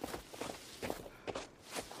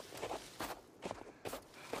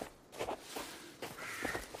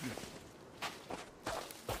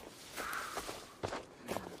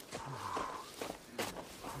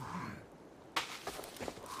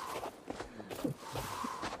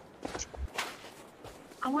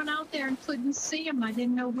 there and couldn't see him. I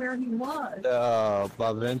didn't know where he was.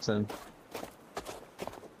 By Vincent.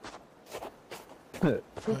 Ain't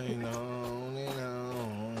on and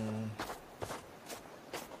on.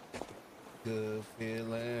 Good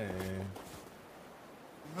feeling.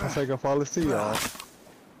 I think I fall asleep, y'all.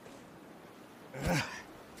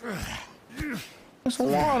 It's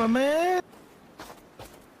some water, man.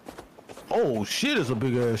 Oh shit, it's a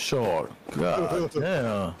big ass shark. God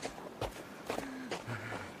damn.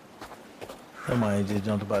 Somebody just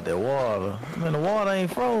jumped about that water. Man, the water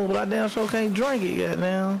ain't froze, but I damn sure can't drink it yet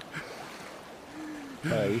now.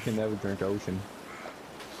 Hey, you can never drink ocean.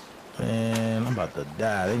 Man, I'm about to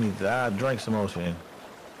die. They need to drink some ocean.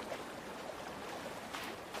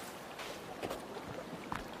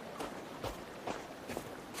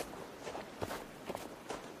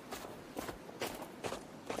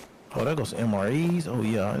 Oh, there goes some MREs. Oh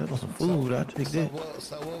yeah, there goes some food. I take that.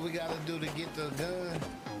 So what we gotta do to get the gun?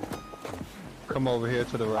 Come over here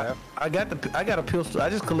to the raft. I got a pistol. I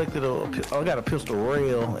just collected I got a pistol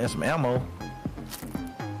rail and some ammo.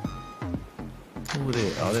 Who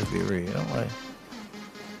that? Oh, that's Big Red. I'm like.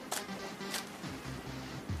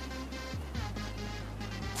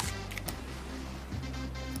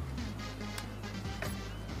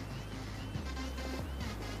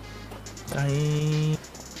 Dang.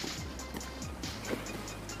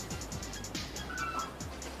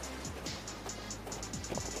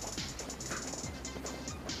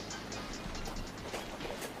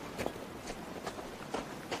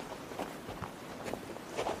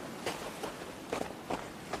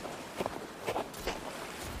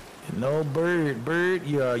 No, bird,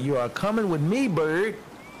 you are coming with me, bird.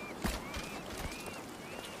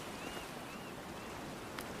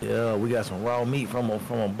 Yeah, we got some raw meat from a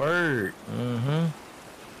bird.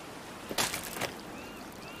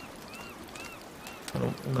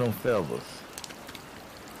 Look at them feathers.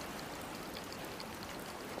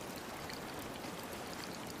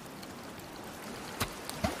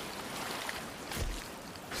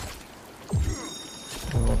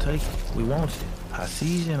 We're gonna take it. We want you. I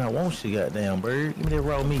see you and I want you, goddamn bird. Give me that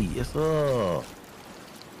raw meat. Yes, sir.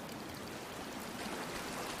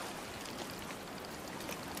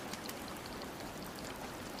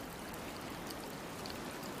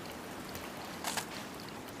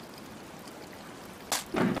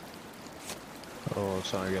 Oh, it's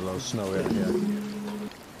starting to get a little snow out here.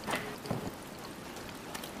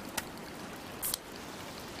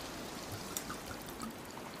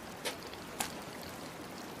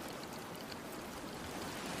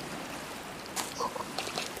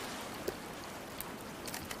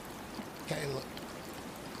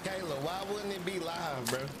 Kayla, why wouldn't it be live,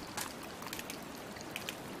 bro?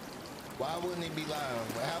 Why wouldn't it be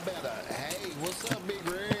live? How about a, hey, what's up, Big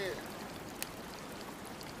Red?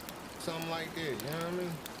 Something like that, you know what I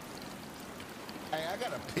mean? Hey, I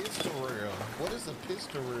got a pistol reel. What is a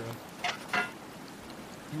pistol reel?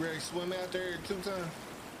 You ready to swim out there 2 times?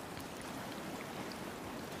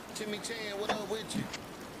 Jimmy Chan, what up with you?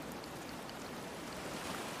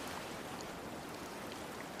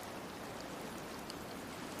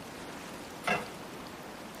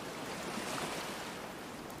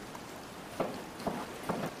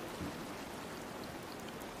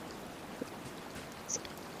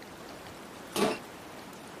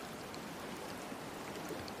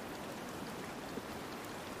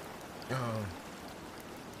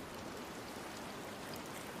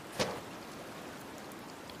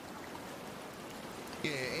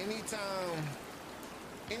 Yeah,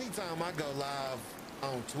 anytime I go live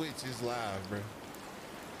on Twitch, it's live, bro.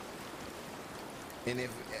 And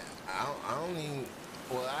if I don't even,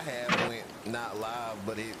 well, I have went not live,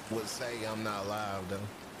 but it would say I'm not live though.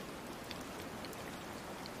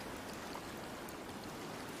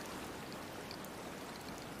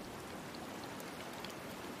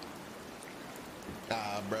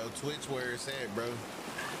 Bro, Twitch where it's at, bro.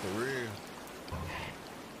 For real.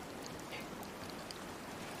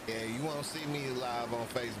 Yeah, you won't see me live on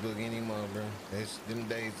Facebook anymore, bro. Them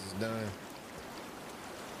days is done.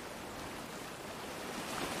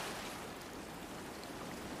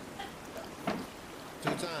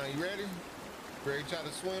 Two-time, you ready? Ready to try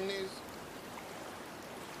to swim this?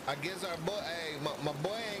 I guess our boy, hey, my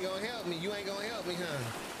boy ain't gonna help me. You ain't gonna help me,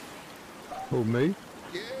 huh? Who, me?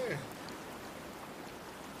 Yeah.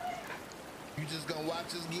 You just gonna watch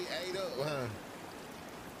us get ate up, huh?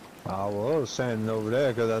 I was standing over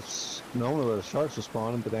there because that's normally where the sharks are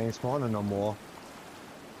spawning, but they ain't spawning no more.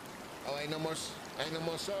 Oh, ain't no more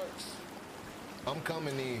sharks. I'm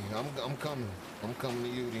coming in. I'm coming. I'm coming to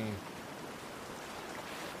you then.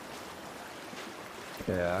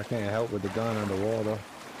 Yeah, I can't help with the gun underwater.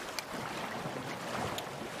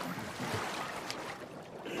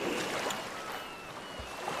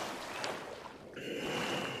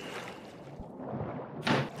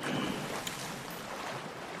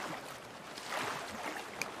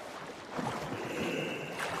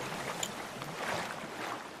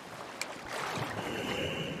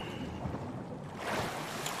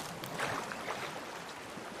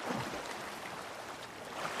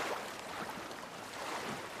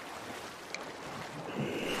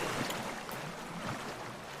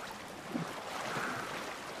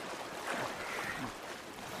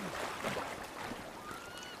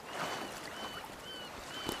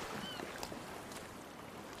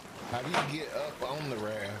 How do you get up on the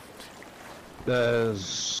raft?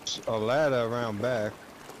 There's a ladder around back.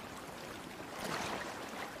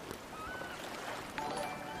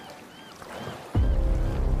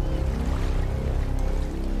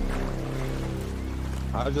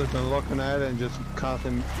 I've just been looking at it and just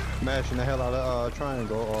constantly mashing the hell out of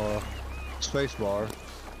triangle or space bar.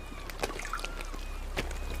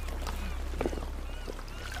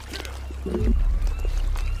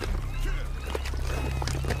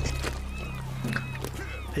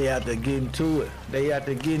 They out there getting to it. They out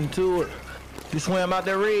there getting to it. You swam out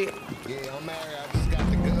there, Red? Yeah, I'm married. I just got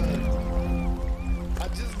the gun. I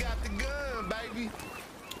just got the gun, baby.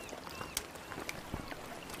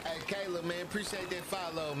 Hey, Kayla, man, appreciate that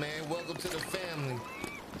follow, man. Welcome to the family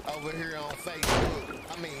over here on Facebook.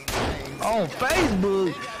 I mean, dang, On Facebook?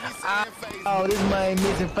 they got me saying Facebook. Oh, this man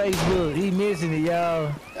missing Facebook. He missing it,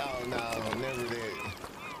 y'all. Oh, no, never that.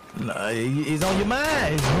 No, it's on your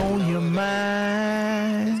mind. It's on your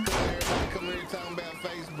mind. Everybody come here talking about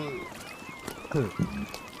Facebook.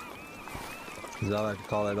 As I like to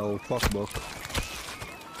call that old fuck book.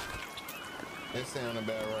 That sound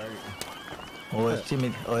about right. Or as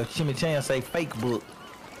Jimmy Chan say, fake book.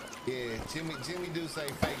 Yeah, Jimmy do say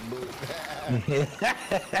fake book.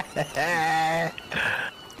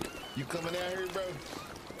 You coming out here, bro?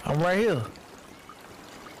 I'm right here.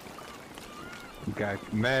 You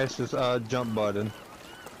got mash this jump button.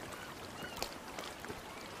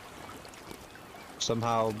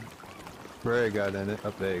 Somehow Bray got in it.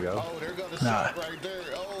 Up there you go. Oh, there go the shark right there.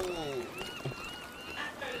 Oh.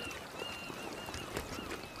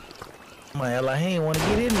 Man, like he ain't want to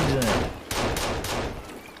get in the joint.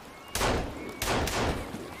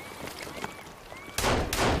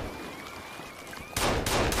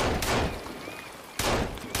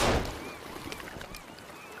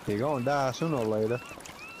 You're gonna die sooner or later.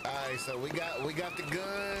 Alright, so we got the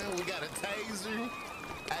gun, we got a taser.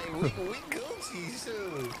 Hey, we Gucci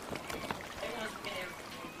too.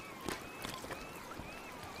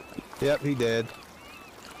 Yep, he dead.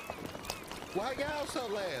 Why y'all so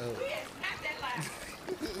loud?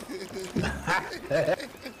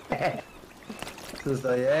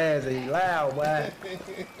 Sister, your ass ain't loud, boy.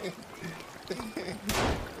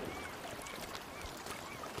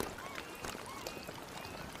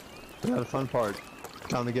 That's the fun part.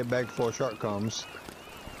 Time to get back before shark comes.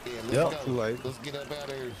 Yeah, let's Yep. go. Too late. Let's get up out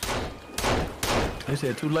of here. They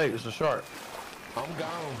said too late. It's a shark. I'm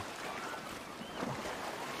gone.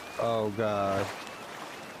 Oh god.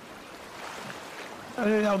 How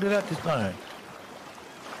did y'all do that this time?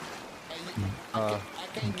 Hey, I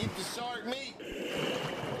can't get the shark meat.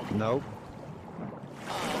 Nope.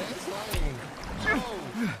 Oh, that's lame.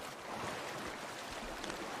 Oh.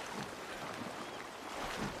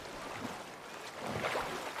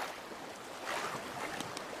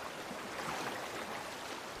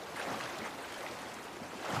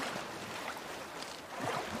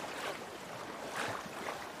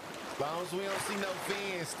 As long as we don't see no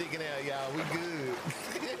fins sticking out, y'all, we good.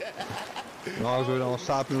 As long as we don't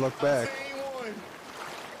stop and look I back. seen one.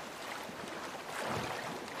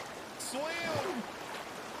 Swim.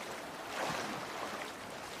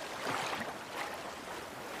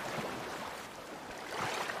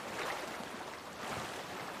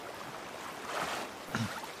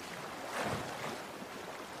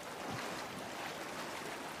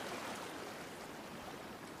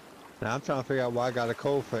 Now I'm trying to figure out why I got a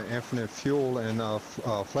code for infinite fuel and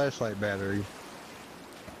flashlight battery.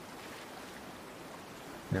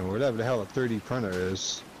 And whatever the hell a 3D printer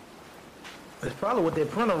is. It's probably what that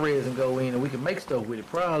printer resin go in, and we can make stuff with it.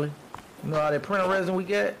 Probably. You know how that printer resin we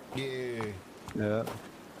got? Yeah. Yeah.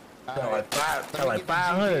 Got like five. Let Got me like get the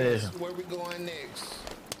 500 of GPS. them. Where we going next?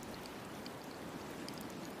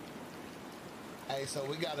 Hey, so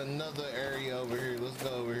we got another area over here. Let's go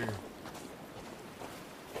over here.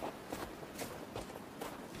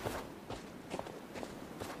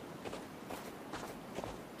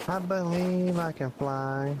 I believe I can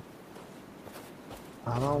fly.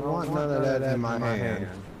 I don't want none of that in my hand.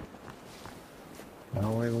 I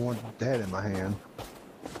don't even want that in my hand.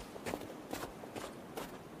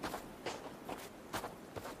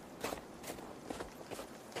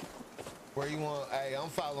 Where you want? Hey, I'm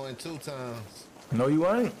following 2 times. No, you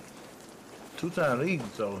ain't. 2 times easy,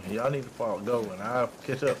 so y'all need to go, and I'll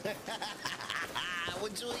catch up.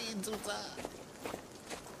 What you eating 2 times?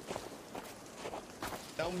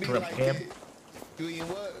 Don't be Shrimp like camp. that. You eating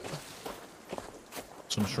what?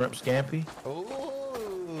 Some shrimp scampi.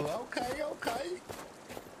 Ooh, okay, okay.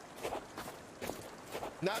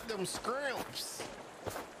 Not them scrimps.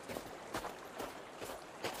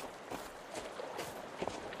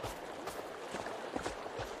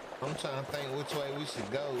 I'm I'm trying to think which way we should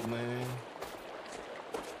go, man.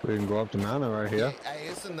 We can go up the mountain right here. Yeah, hey,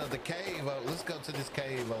 it's another cave. Let's go to this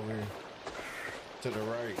cave over here. To the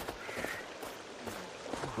right.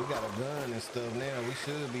 We got a gun and stuff now. We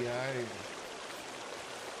should be alright.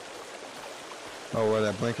 Oh, where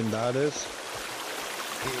that blinking dot is?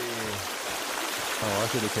 Yeah. Oh, I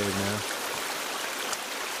see the cave now.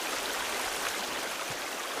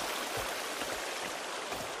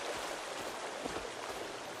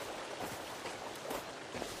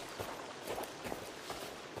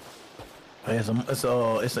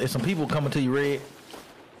 It's some people coming to you, Red.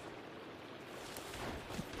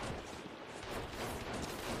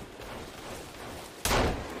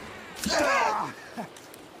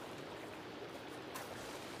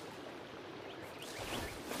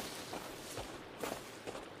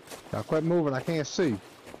 Y'all quit moving, I can't see.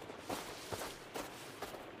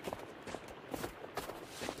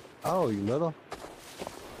 Oh, you little.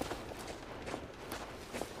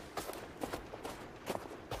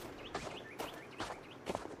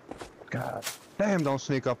 God damn, don't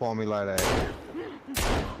sneak up on me like that.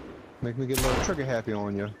 Make me get a little trigger happy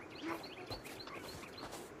on you.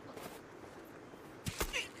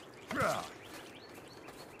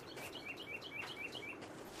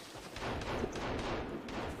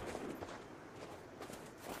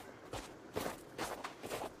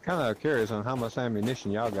 Kind of curious on how much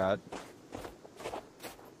ammunition y'all got.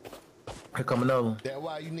 Here come another one. That's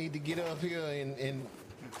why you need to get up here and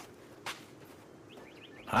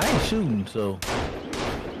I ain't shooting, so. yeah,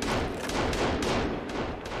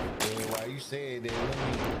 why you said that,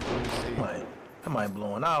 let me see. I might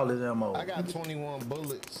blowing all this ammo. I got 21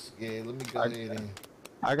 bullets. Yeah, let me go ahead and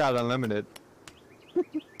I got unlimited.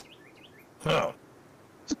 Huh.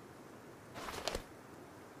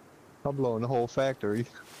 I'm blowing the whole factory.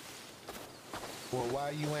 well,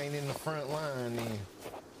 why you ain't in the front line then?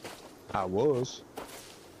 I was.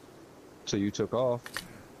 So you took off.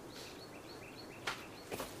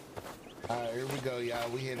 Alright, here we go, y'all.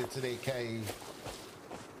 We headed to that cave.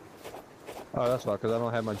 Oh, that's why, because I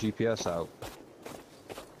don't have my GPS out.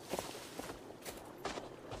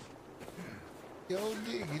 Yo,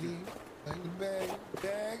 diggity. Bag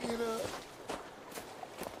it up.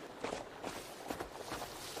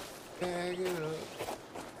 Bag it up.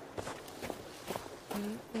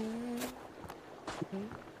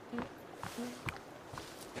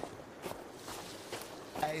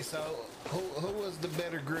 Hey, so who was the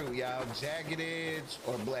better group, y'all? Jagged Edge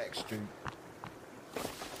or Blackstreet?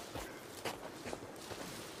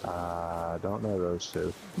 I don't know those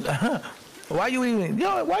two. Why you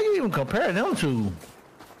even compare them two?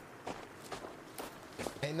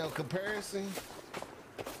 Ain't no comparison.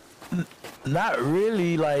 Not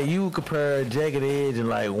really. Like you compare Jagged Edge and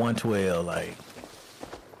like 112. Like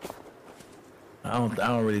I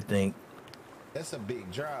don't really think. That's a big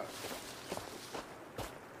drop.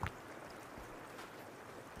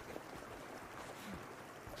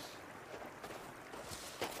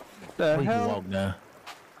 The We can hell? walk down.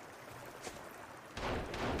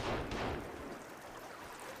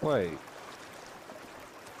 Wait.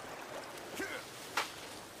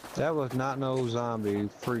 That was not no zombie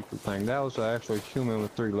freak thing. That was an actual human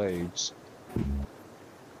with 3 legs.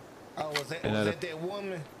 Oh, was And that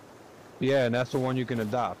woman? Yeah, and that's the one you can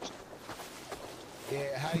adopt.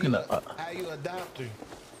 Yeah, how you adopt her?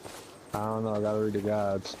 I don't know, I gotta read the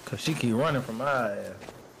guides. Cause she keep running from my ass.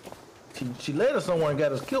 She led us somewhere and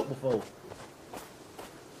got us killed before.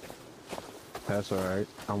 That's alright.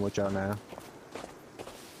 I'm with y'all now.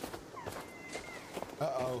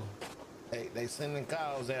 Uh-oh. They sending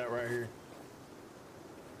calls out right here.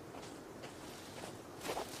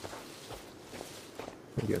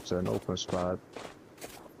 We get to an open spot.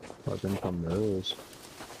 But then come to us.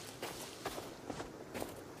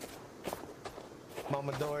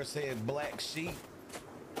 Mama Dora said black sheep.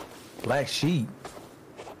 Black sheep.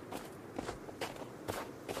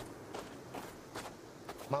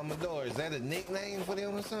 Mama Dora, is that a nickname for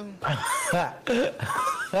them or something? Black sheep.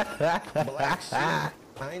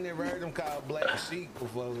 I ain't never heard them called black sheep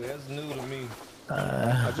before. That's new to me.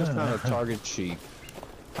 I just found a target sheet.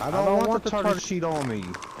 I don't want the target sheet on me.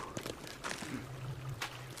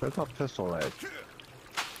 Where's my pistol at?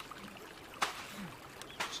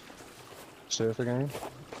 Seriously, game?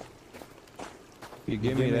 You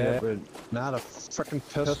give me that, but not a freaking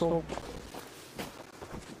pistol?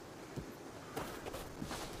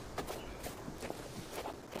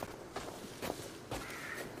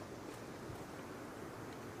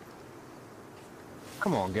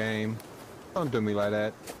 Come on, game. Don't do me like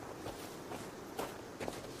that.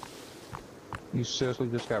 You seriously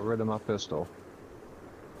just got rid of my pistol.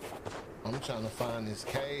 I'm trying to find this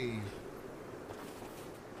cave.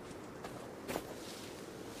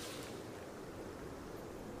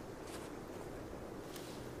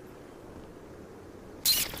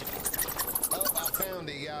 Oh, I found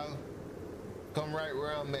it, y'all. Come right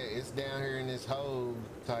where I'm at. It's down here in this hole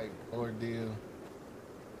type ordeal.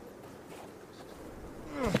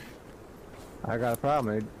 I got a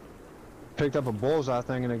problem. They picked up a bullseye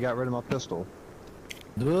thing and they got rid of my pistol.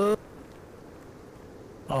 Good.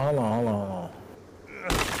 Oh, hold on.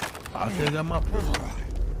 I still got my pistol.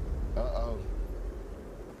 Uh-oh.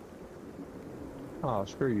 Oh,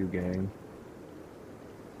 screw you, gang.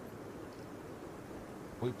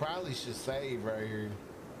 We probably should save right here.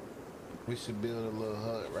 We should build a little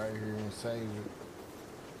hut right here and save it.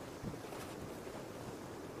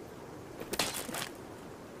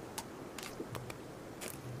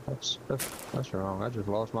 That's wrong. I just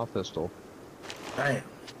lost my pistol. Damn.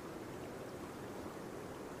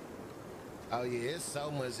 Oh yeah, it's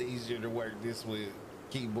so much easier to work this with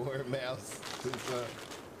keyboard, mouse.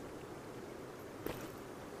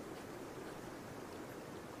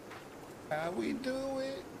 How we do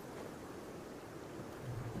it?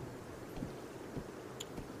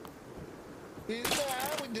 It's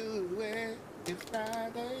how we do it. It's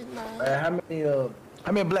Friday night.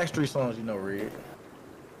 How many Blackstreet songs you know, Red?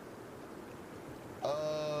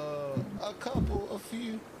 A couple, a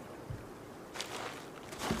few.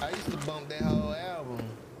 I used to bump that whole album.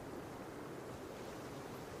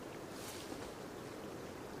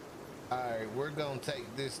 Alright, we're gonna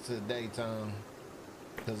take this to daytime.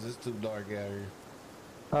 Cause it's too dark out here.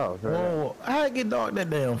 Oh, Whoa, how it get dark that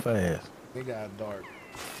damn fast? It got dark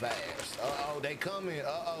fast. Uh-oh, they coming.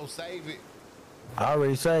 Uh-oh, save it. I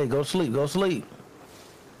already say, go sleep.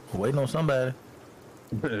 Waiting on somebody.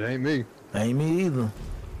 it ain't me. Ain't me either.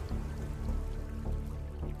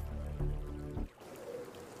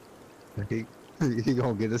 He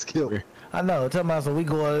gonna get us killed. I know. Tell me so we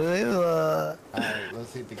going. Alright,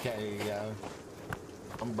 let's hit the cave, y'all.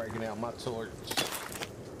 I'm breaking out my torch.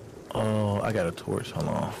 Oh, I got a torch. Hold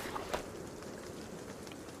on.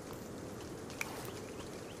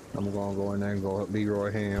 I'm gonna go in there and go help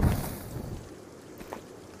Leroy Ham.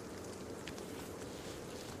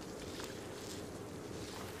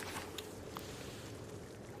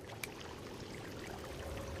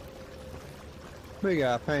 We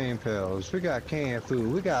got pain pills, we got canned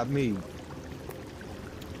food, we got meat.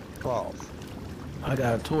 Cloth. I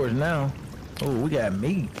got a torch now. Oh, we got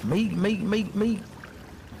meat. Meat.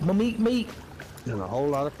 And a whole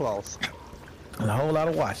lot of cloth. And a whole lot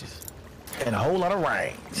of watches. And a whole lot of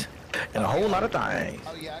rings. And a whole lot of things.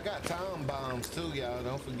 Oh yeah, I got time bombs too, y'all.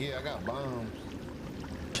 Don't forget, I got bombs.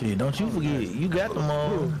 Shit, don't you forget. You got them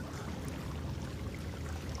all.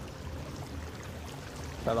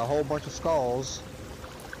 Got a whole bunch of skulls.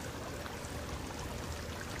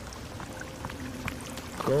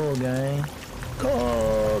 Go, gang.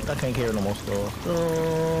 Go. I can't carry no more stuff.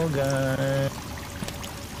 Go, gang.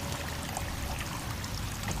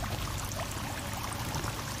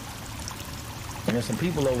 And there's some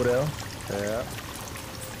people over there. Yeah.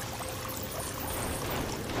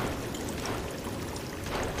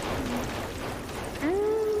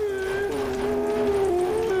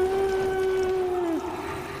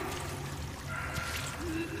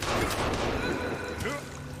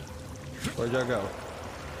 Where'd y'all go?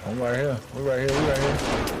 I'm right here. We right here. I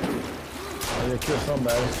gotta kill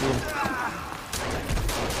somebody. See?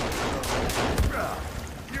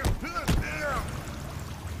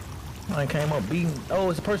 I came up beating. Oh,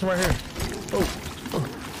 it's a person right here.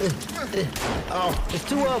 Oh, it's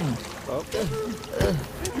two of them.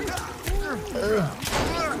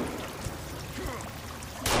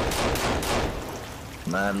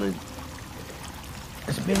 Madly.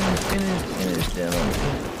 Spinning.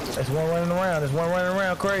 There's one running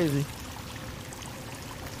around. Crazy.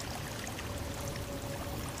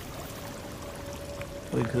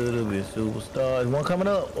 We could have been superstars. There's one coming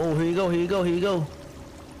up. Oh, here you go.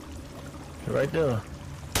 Right there.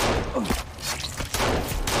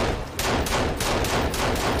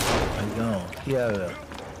 He's gone. He out of there.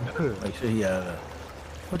 Make sure he out of there.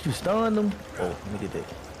 What, you stunned him? Oh, let me get that.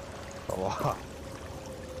 Oh,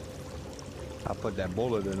 I put that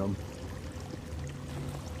bullet in him.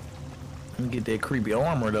 Let me get that creepy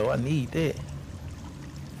armor though. I need that.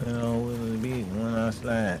 You know, when I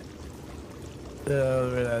slide.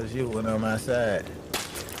 I shoot when I'm outside.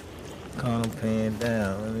 Calm pan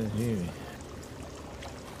down. Let me hear me.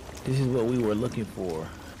 This is what we were looking for.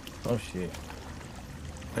 Oh shit.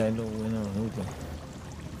 I know when I'm moving.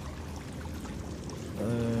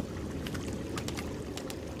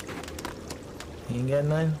 He ain't got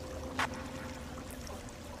nothing?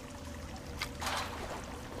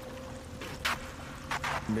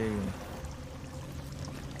 Big.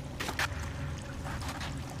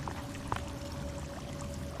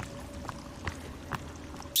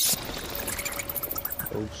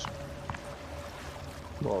 Oops.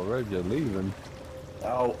 Well, Red, you're leaving.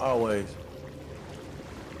 Always.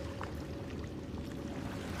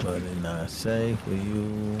 But it's not safe for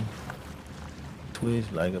you. Twitch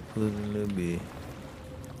like a pussy little bit.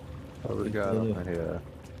 What we got over here?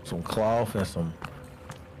 Some cloth and some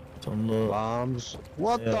little Bombs.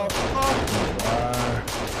 What yeah. the fuck?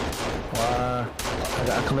 Why?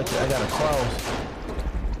 I collected. I got a cross.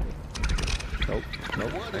 Nope.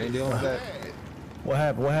 I ain't dealing with that. What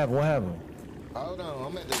happened? What happened? Hold on,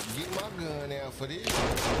 I'm at to get my gun out for this.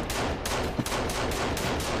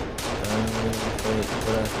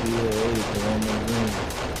 But I still ate the one green.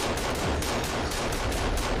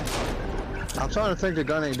 I'm starting to think the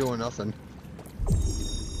gun ain't doing nothing.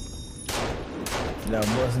 Now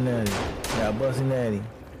busting at him. Now busting at him.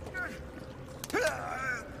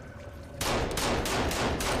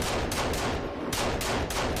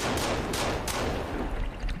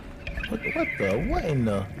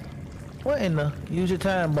 What in the? Use your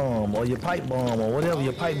time bomb or your pipe bomb or whatever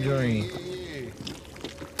your pipe dream.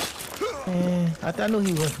 Man, I knew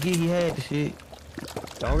he was gonna forget he had the shit.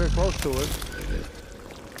 Don't get close to it.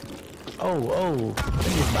 Oh,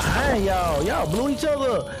 it's behind y'all. Y'all blew each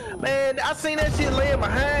other up. Man, I seen that shit laying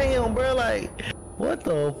behind him, bro. Like, what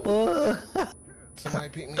the fuck? Somebody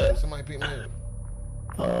pick me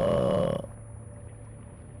up.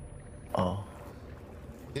 Oh.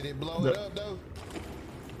 Did it blow it up though?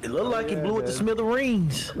 It looked like he blew it to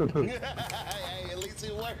smithereens. Hey, at least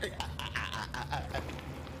it worked.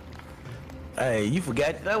 Hey, you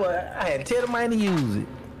forgot that? I had to tell the man to use it.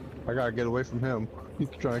 I gotta get away from him. He's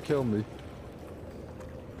trying to kill me.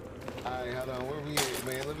 Alright, hold on. Where we at,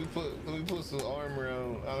 man? Let me put some armor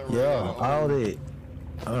on. Yeah, all that.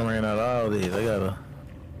 I done ran out of all this.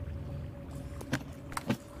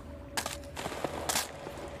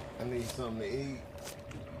 I need something to eat.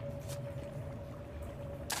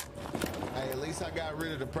 Hey, at least I got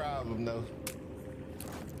rid of the problem, though.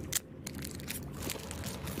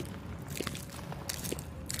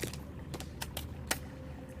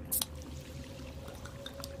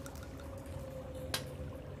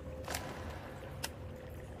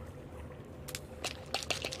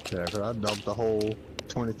 Yeah, cause I dumped the whole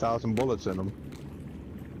 20,000 bullets in them.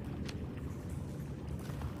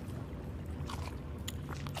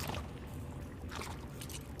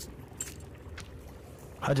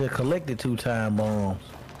 I just collected 2 time bombs.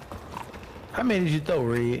 How many did you throw,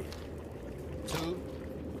 Red? 2.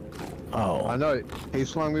 Oh. I know, he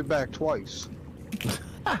swung me back twice.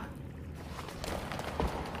 Alright,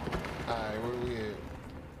 where we at?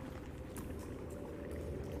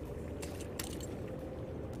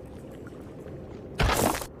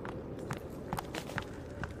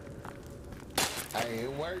 Hey,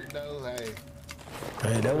 it worked though, hey.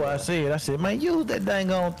 Hey, that's what I said. I said, man, use that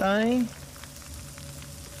dang on thing.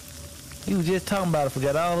 You was just talking about it,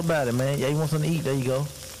 forgot all about it, man. Yeah, you want something to eat? There you go.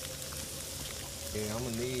 Yeah, I'm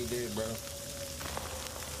gonna need that, bro.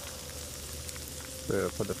 Yeah,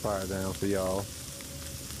 put the fire down for y'all.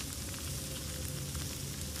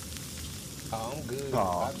 Oh, I'm good.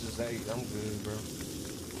 Aw. I just ate. I'm good, bro.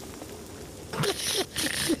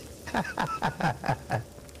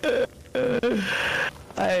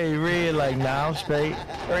 Hey, Red like, nah, I'm straight.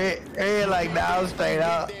 Red like, nah, I'm straight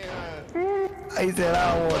out. He said,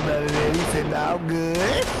 I don't want none of that. He said, nah, I'm good.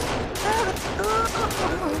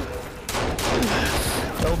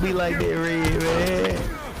 Don't be like that, Red, man.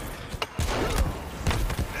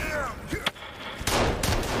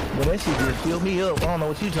 But that shit just filled me up. I don't know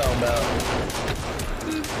what you talking about.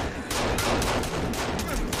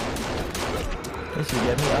 That shit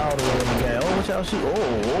got me all the way in the game. Oh, what y'all shoot? Oh.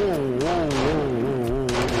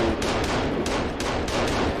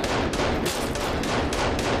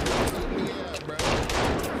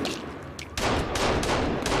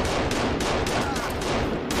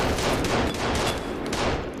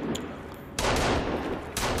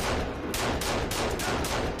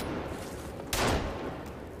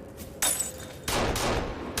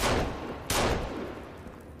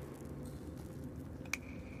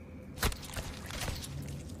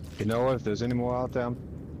 You know what? If there's any more out there,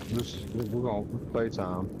 we're gonna play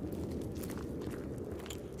time.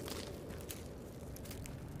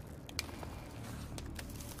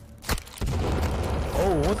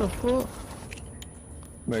 Oh, what the fuck?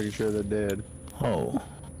 Making sure they're dead. Oh.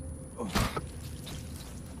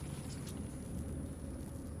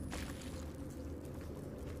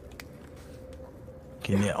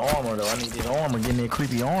 Getting that armor though. I need that armor. Getting that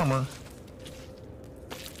creepy armor.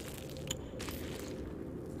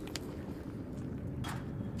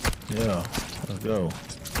 Yeah, let's go.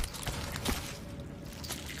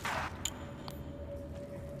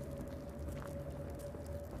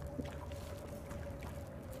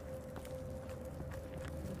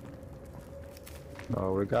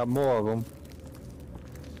 Oh, we got more of them.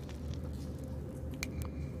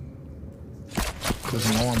 Put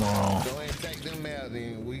some armor on. Go ahead and take them out,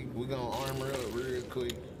 then we gonna armor up real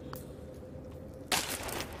quick.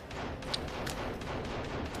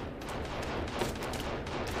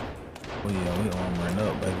 Oh yeah, we armoring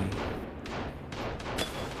up, baby.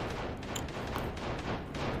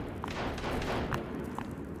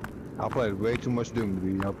 I played way too much Doom to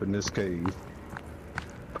be up in this cave.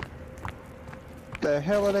 The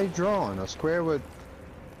hell are they drawing? A square with...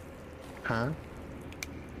 Huh?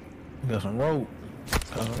 Got some rope.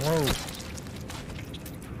 Got some rope.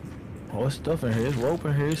 Oh, it's stuff in here. It's rope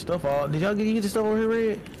in here. It's stuff all. Did y'all get the stuff over here,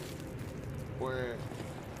 Red? Where?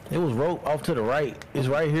 It was rope off to the right. It's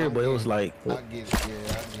right here, but it was like. I get it, yeah,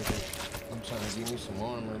 I get it. I'm trying to get me some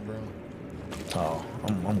armor, bro. Oh,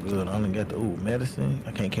 I'm good. I only got the medicine.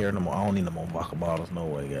 I can't carry no more. I don't need no more vodka bottles. No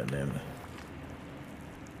way, goddamn it.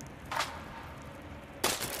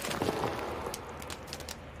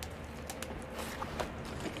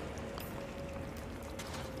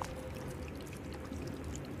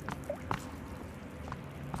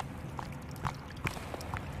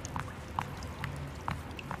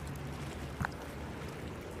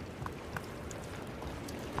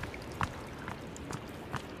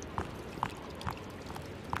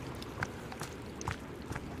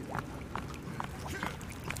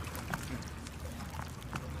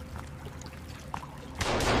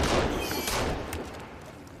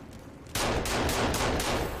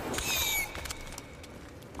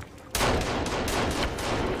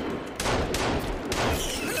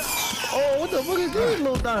 Oh, what the fuck is this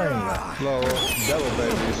little thing? Little devil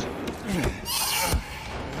babies.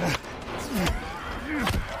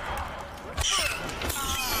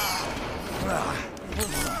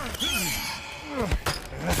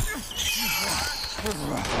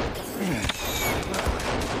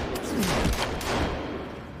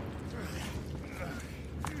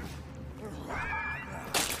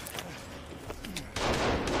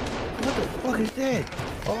 What the fuck is that?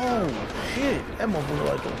 Oh, shit. That motherfucker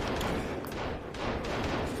like a...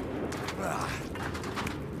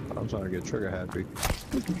 I'm trying to get trigger happy.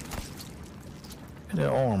 That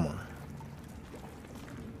armor.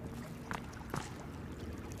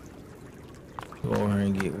 Go over here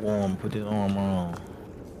and get warm. Put this armor on.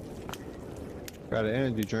 Got an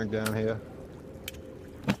energy drink down here.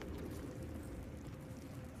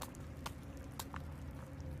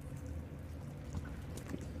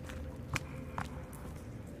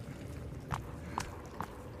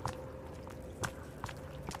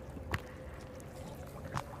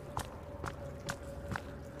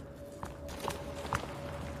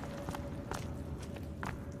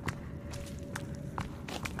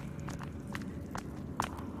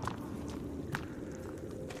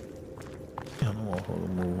 Damn, that motherfucker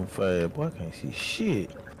moving fast. Boy, I can't see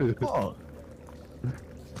shit. Fuck.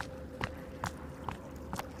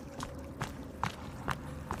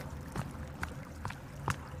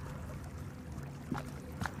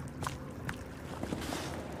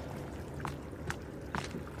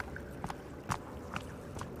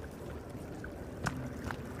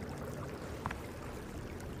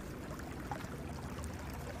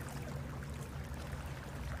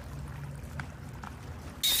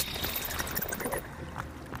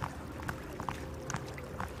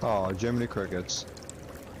 Oh, Jiminy Crickets.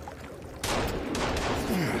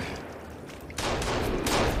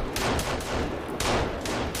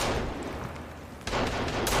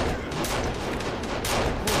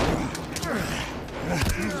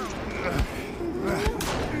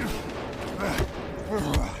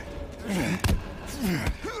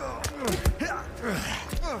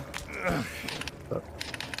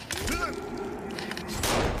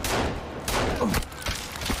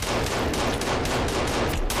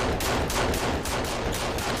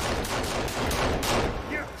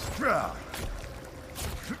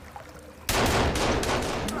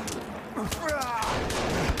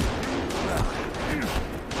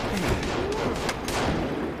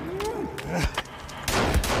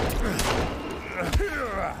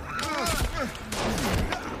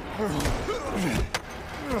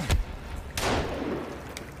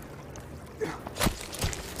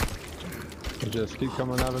 They just keep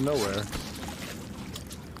coming out of nowhere.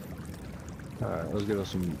 Alright, let's get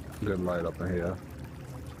us some good light up in here.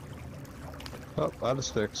 Oh, out of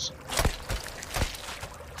sticks.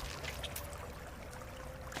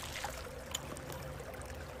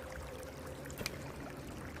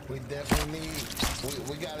 We definitely need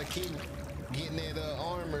We gotta keep getting that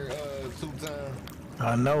armor 2 times.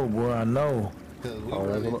 I know, boy. I know. Cause we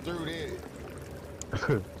running through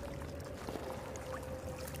that.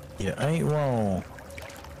 You ain't wrong.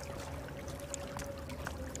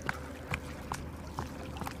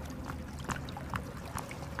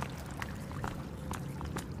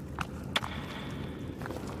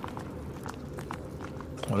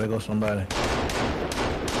 Oh, there goes somebody.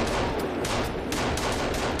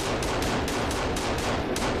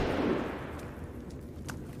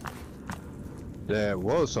 There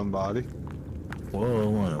was somebody.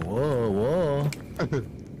 Whoa.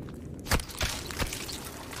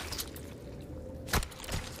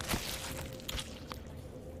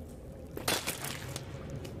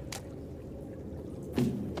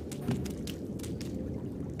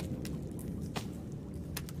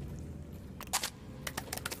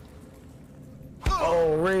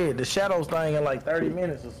 Oh, Red, the shadows thing in like 30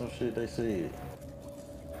 minutes or some shit, they said.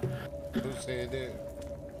 Who said that?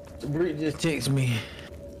 Britt just texted me.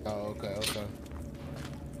 Oh, okay.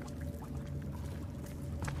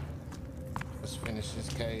 Let's finish this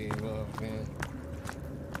cave up, man.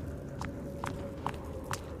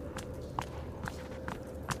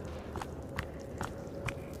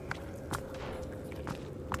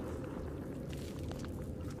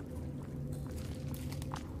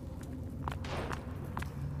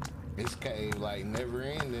 This cave like never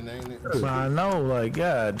ending, ain't it? I know, like,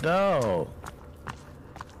 God, dog.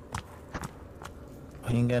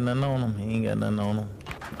 He ain't got nothing on him.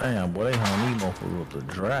 Damn, boy, they hung these motherfuckers up to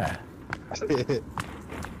dry.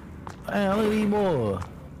 Damn, look at these boys.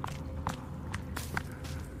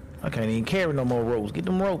 I can't even carry no more ropes. Get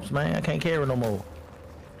them ropes, man. I can't carry no more.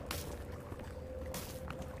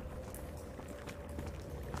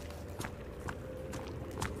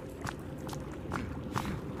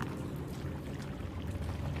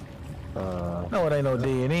 No, it ain't no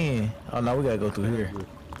dead end. Oh, no, we gotta go through here.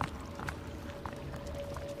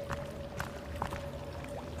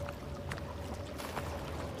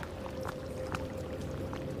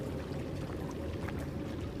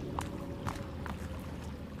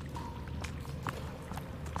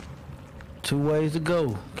 Two ways to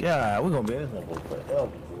go. God, we're gonna be in this motherfucker forever,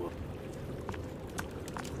 boy.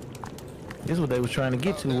 This is what they was trying to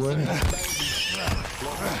get to, wasn't it? I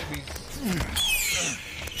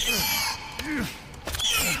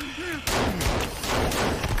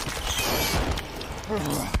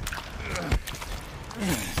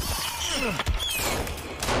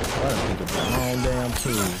done picked up the wrong damn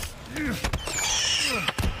tool.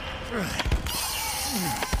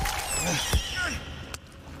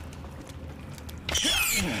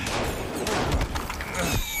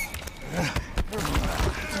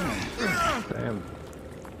 Damn.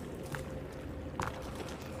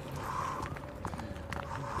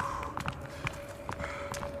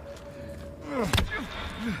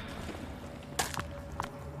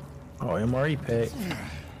 Oh, MRE pack.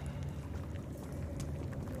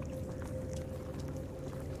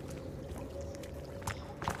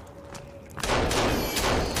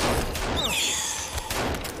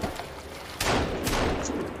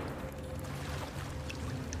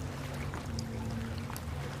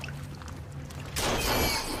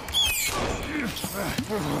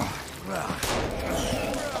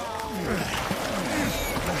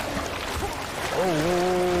 Oh,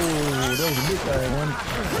 that was a big thing, one.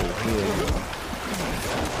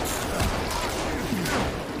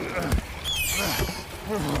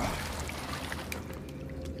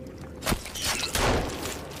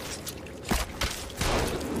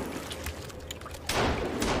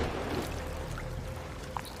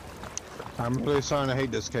 I'm really starting to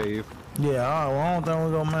hate this cave. Yeah, I don't think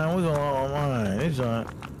we're gonna, man. We're gonna, man. This ain't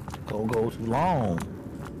gonna go too long.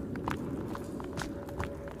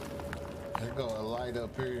 There go a light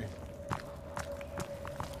up here.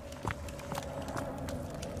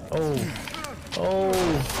 Oh,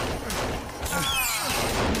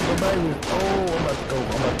 the baby. Oh, I'm about to go.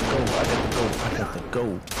 I got to go.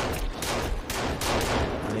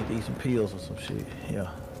 I need to eat some pills or some shit. Yeah.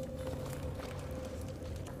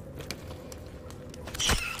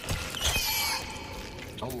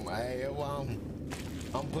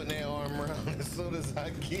 I'm putting that arm around as soon as I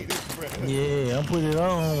get it, bro. Yeah, I'm putting it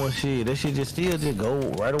on. Well, shit, that shit just go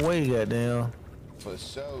right away, goddamn. For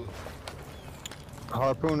sure.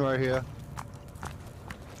 Harpoon right here.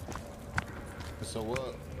 So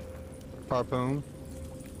what? Harpoon.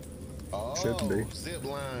 Oh, Should be. zip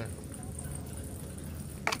line.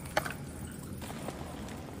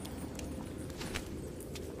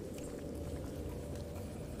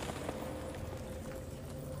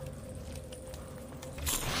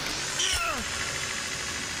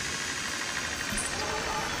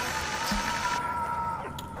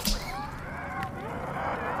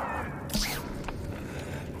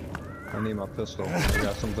 I need my pistol. I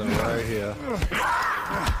got something right here.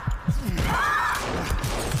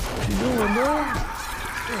 What you doing, bro?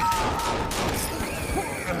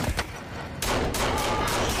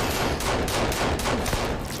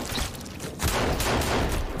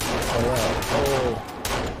 Oh, wow. Oh.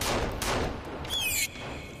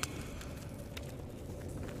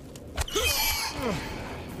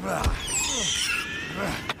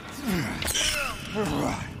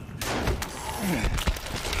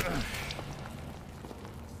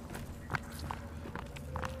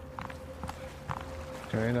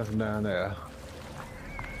 There ain't nothing down there.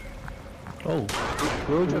 Oh.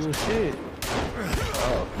 We'll Oh, just shit.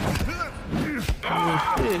 oh.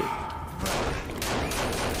 Oh, shit.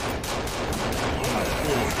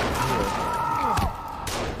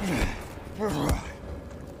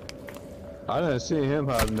 I didn't see him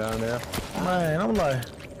hiding down there. Man, I'm like,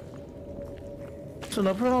 so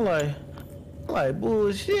no problem, I'm like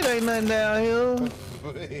bullshit, ain't nothing down here.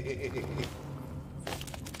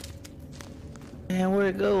 Man,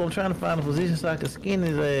 where'd it go? I'm trying to find a position so I can skin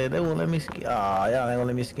his ass. They won't let me skin. Ah, y'all ain't gonna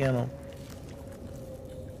let me skin him.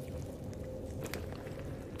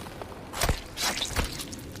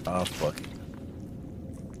 Oh, fuck it.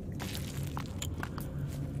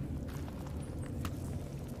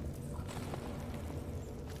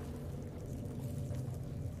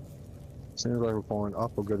 Seems like we're going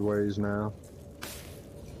up a good ways now.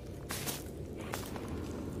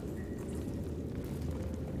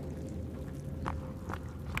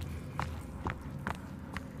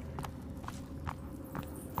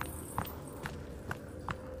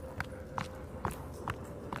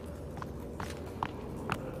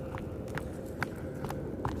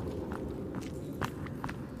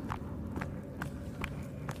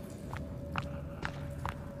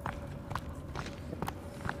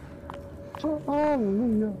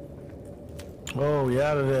 Hallelujah. Oh, we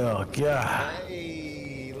out of there. God.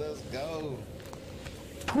 Hey, let's go.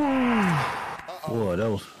 Boy, that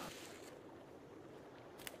was.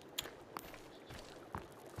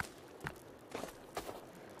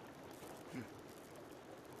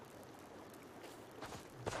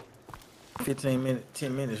 $15 minutes,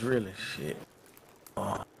 10 minutes, really. Shit.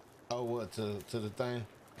 Oh, what, to the thing?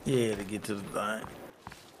 Yeah, to get to the thing.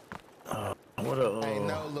 What up? Hey,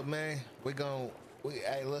 Nola, man,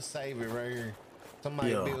 hey, let's save it right here.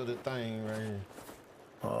 Somebody Yeah. build a thing right here.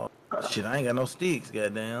 Shit, I ain't got no sticks,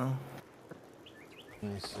 goddamn.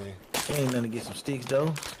 Let me see. Ain't nothing to get some sticks,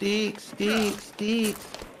 though. Sticks.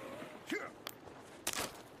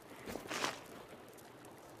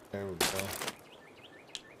 There we go.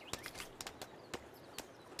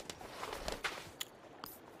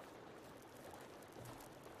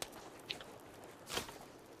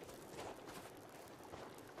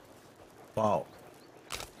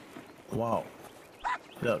 Walk.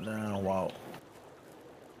 Up, down, walk.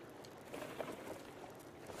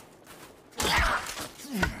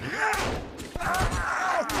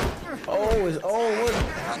 Oh,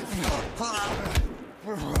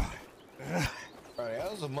 Alright,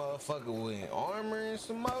 that was a motherfucker with armor and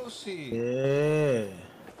some more shit. yeah.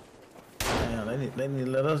 Damn, they need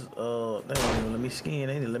to let us, they don't even let me skin.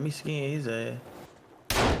 They need to let me skin his ass.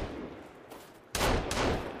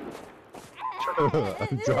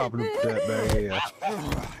 Dropping that bag here.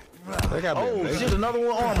 They got Oh, shit, another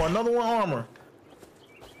one armor.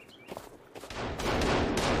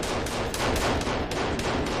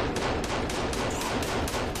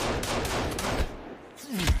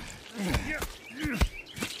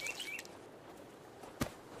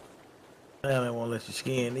 Damn, they won't let you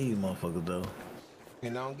skin these motherfuckers, though.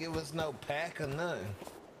 And don't give us no pack or nothing.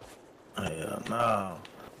 Yeah, nah.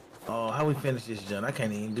 Oh, how we finish this, John? I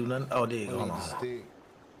can't even do nothing. Oh, there you go. We Hold need on. the stick.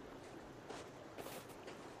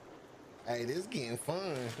 Hey, this getting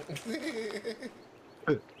fun.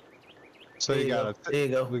 So you got There you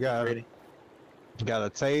go. we got ready. you got a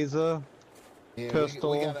taser, Yeah,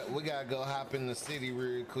 pistol. we gotta go hop in the city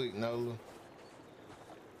real quick, Nola.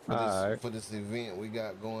 Alright. For this event we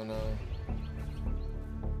got going on.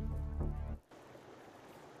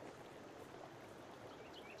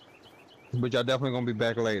 But y'all definitely gonna be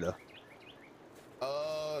back later.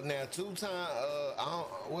 Now 2 time.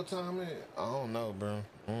 What time is it? I don't know, bro.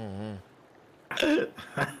 I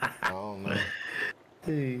don't know.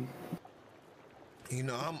 Hey. You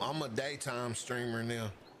know, I'm a daytime streamer now.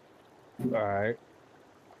 Alright.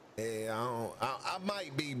 Yeah, I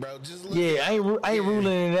might be, bro. Just look. Yeah, I ain't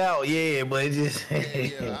ruling it out. Yeah, but it just.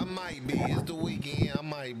 Yeah, I might be. It's the weekend. I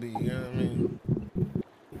might be. You know what I mean?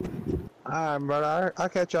 Alright, brother. I'll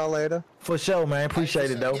catch y'all later. For sure, man.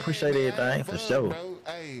 Appreciate it, though. Yeah, Appreciate man, everything. have For fun, sure. bro.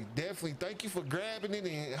 Hey, definitely. Thank you for grabbing it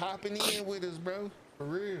and hopping in with us, bro. For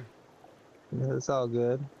real. It's all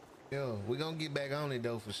good. Yo, we gonna get back on it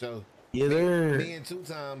though for sure. Yeah, there. Me and Two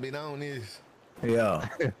Time been on this. Yeah.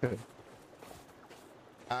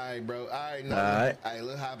 All right, bro. All right, no. All right. All right,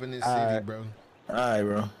 let's hop in this All city, right. bro. All right,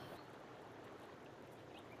 bro.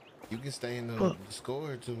 You can stay in the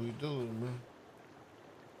score till we do it, bro.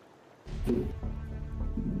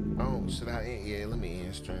 Oh, should I end? Yeah, let me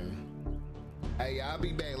end stream. Hey, I'll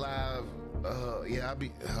be back live. Yeah, I'll be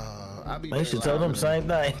They back should tell live. them same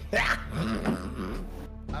thing.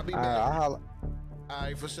 I'll be All back. right, All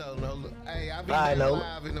right, for sure. No, look. Hey, I'll be All right, back no.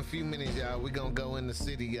 live in a few minutes, y'all. We're gonna go in the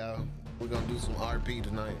city, y'all. We're gonna do some RP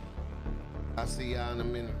tonight. I'll see y'all in a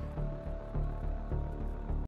minute.